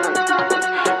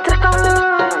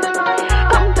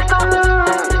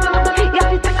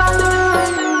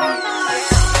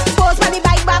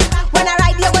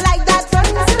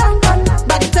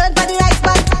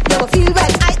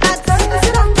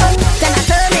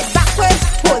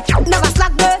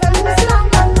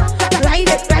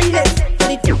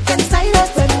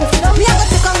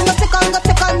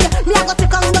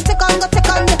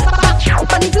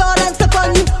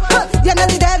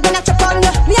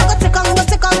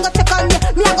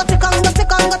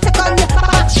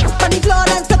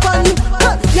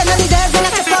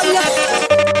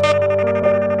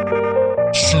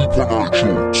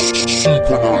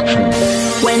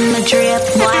 When the drip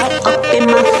white up in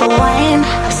my phone,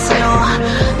 slow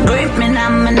grip me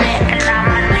on my neck,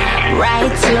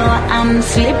 right till I'm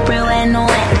slippery when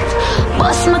wet.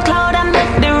 Bust my cloud and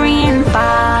make the rain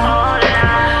fall.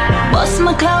 Bust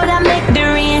my cloud and make the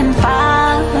rain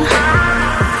fall.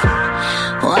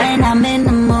 When I'm in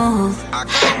the mood,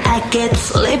 I get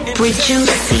slippery,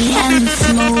 juicy and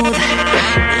smooth.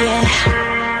 Yeah,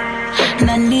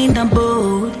 no need no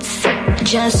boots.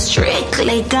 Just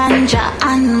strictly ganja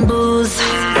and booze.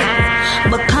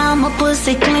 But calm my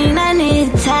pussy clean and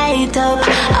it tight up.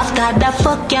 After that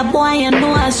fuck your boy, you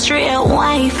know I straight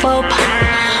wife up.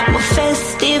 My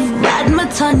festive bad, me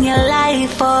turn your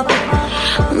life up.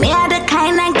 Me are the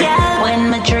kind of girl when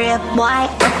my drip boy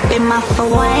up in my for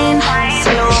wine.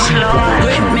 Slow,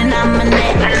 grip me on my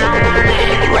neck.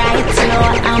 Right slow,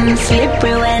 I'm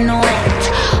slippery when wet.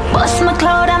 Bust my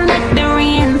cloud and make the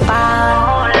rain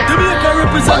fall.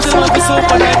 Bust my cloud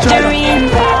and make the rain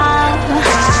fall.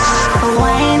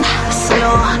 Wine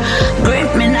slow,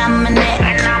 grip me on my neck.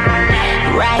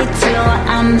 Right slow,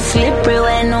 I'm slippery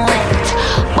when wet.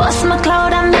 Bust my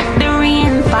cloud and make the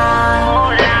rain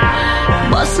fall.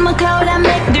 Bust my cloud and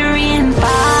make the rain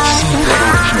fall.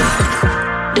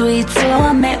 Do it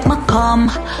slow, make me come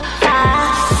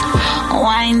fast.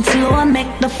 Wine slow,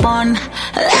 make the fun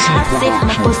last. If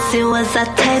my pussy was a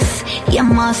test, you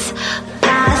must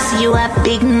pass. You a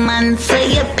big man, so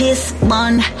you piss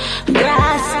bun.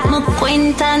 Grass, my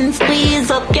quaintance, squeeze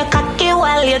up your cocky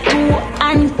while you two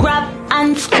and grab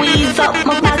and squeeze up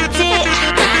my body.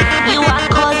 You a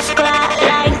cuss clock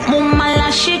like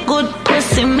mama, she good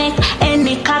pussy make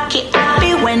any cocky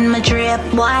happy when my drip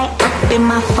boy up in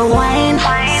my for wine.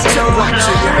 Slow,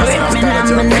 grip me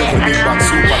on my neck.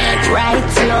 Right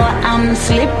slow, I'm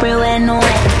slippery when wet.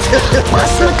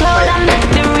 Bust my cloud and make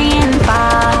the rain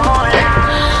fall.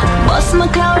 Bust my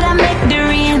cloud and make the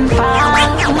rain fall.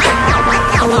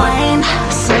 Wine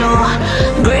slow,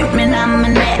 grip me on my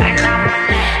neck.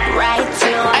 Right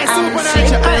slow, I'm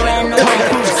slippery when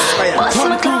wet. Bust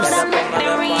my cloud and make the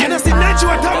rain fall. You know see Nytro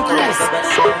and Tom Cruise.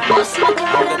 Bust my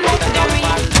cloud and make the rain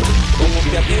fall. Un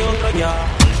aquí otro ya,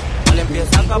 le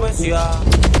empieza a cabecear.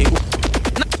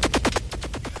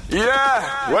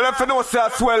 Yeah, well if you know say a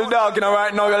swell dog, you know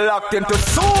right now you're locked into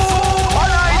Supa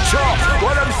Nytro.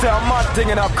 Well them say a mad thing,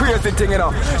 you know, crazy thing, you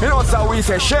know. You know so we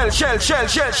say shell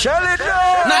it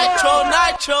down.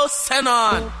 Nytro, send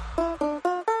on.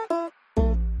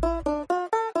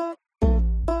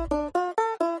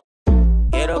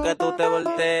 Quiero que tú te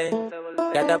voltees,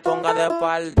 que te pongas de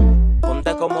espalda.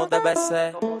 Ponte como debe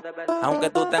ser, aunque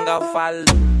tú tengas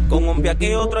falda. Con un pie aquí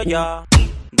y otro allá,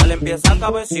 dale empieza a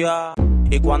cabecear.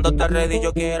 Y cuando te ready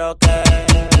yo quiero que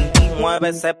mueve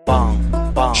ese pam,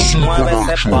 pam, mueve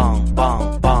ese pam,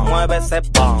 pam, pam, mueve ese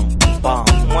pam, pam,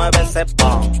 mueve ese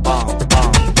pam, pam, pam,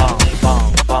 pam,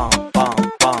 pam, pam, pam, pam,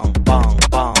 pam, pam,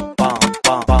 pam, pam,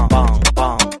 pam, pam, pam,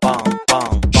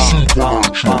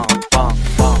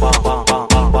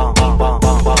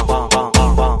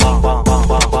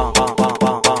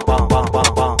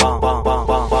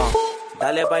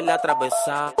 dale baila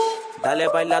atravesar, dale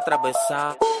baila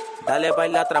atravesar. Dale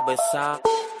baila atravesar,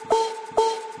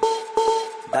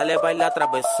 dale baila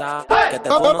atravesar, que este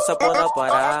no se pueda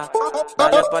parar.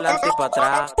 Dale pa'lante y pa'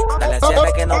 atrás, dale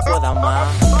cierre que no pueda más.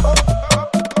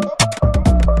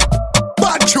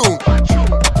 Bad tune.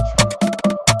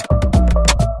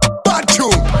 Bad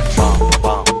tune.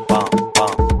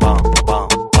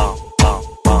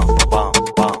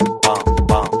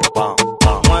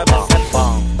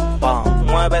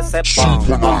 Mueve ese pam,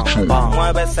 pam,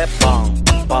 mueve ese pam.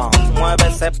 Mueve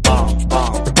ese pam,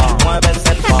 pam, pam, mueve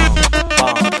ese pam,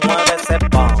 pam, mueve ese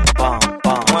pam, pam,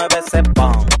 pam, mueve ese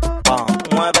pam, pam,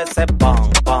 mueve ese pam,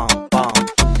 pam, pam,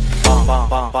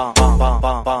 pam, pam, pam, pam,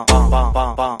 pam, pam,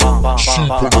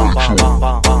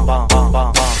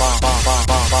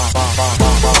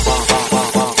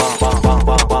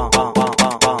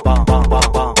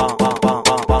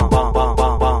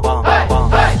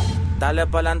 dale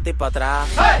pa'lante y pa' atrás,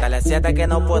 dale 7 que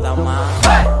no pueda más.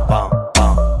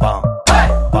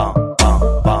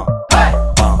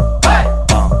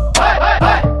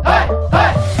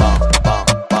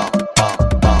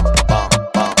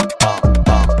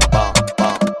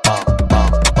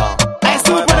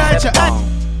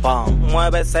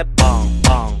 Mueve ese pam,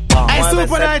 pam, pam,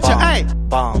 mueve ese pam,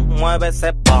 pam, mueve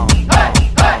ese pam,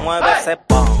 mueve ese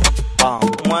pam, pam,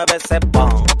 mueve ese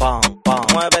pam, pam, pam,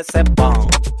 mueve ese pam,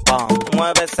 pam,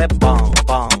 mueve ese pam,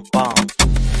 pam, pam.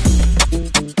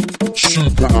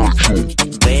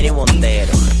 Benny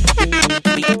Montero,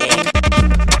 bien,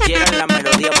 quieren la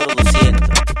melodía produciendo,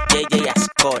 JJ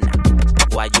Ascona,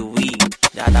 Guayubí,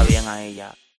 ya está bien ahí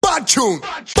ya. Bad tune,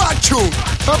 bad tune.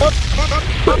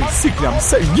 Basically, I'm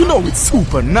saying, you know it's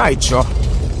Supa Nytro.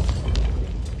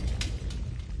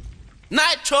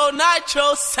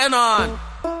 Nytro, send on.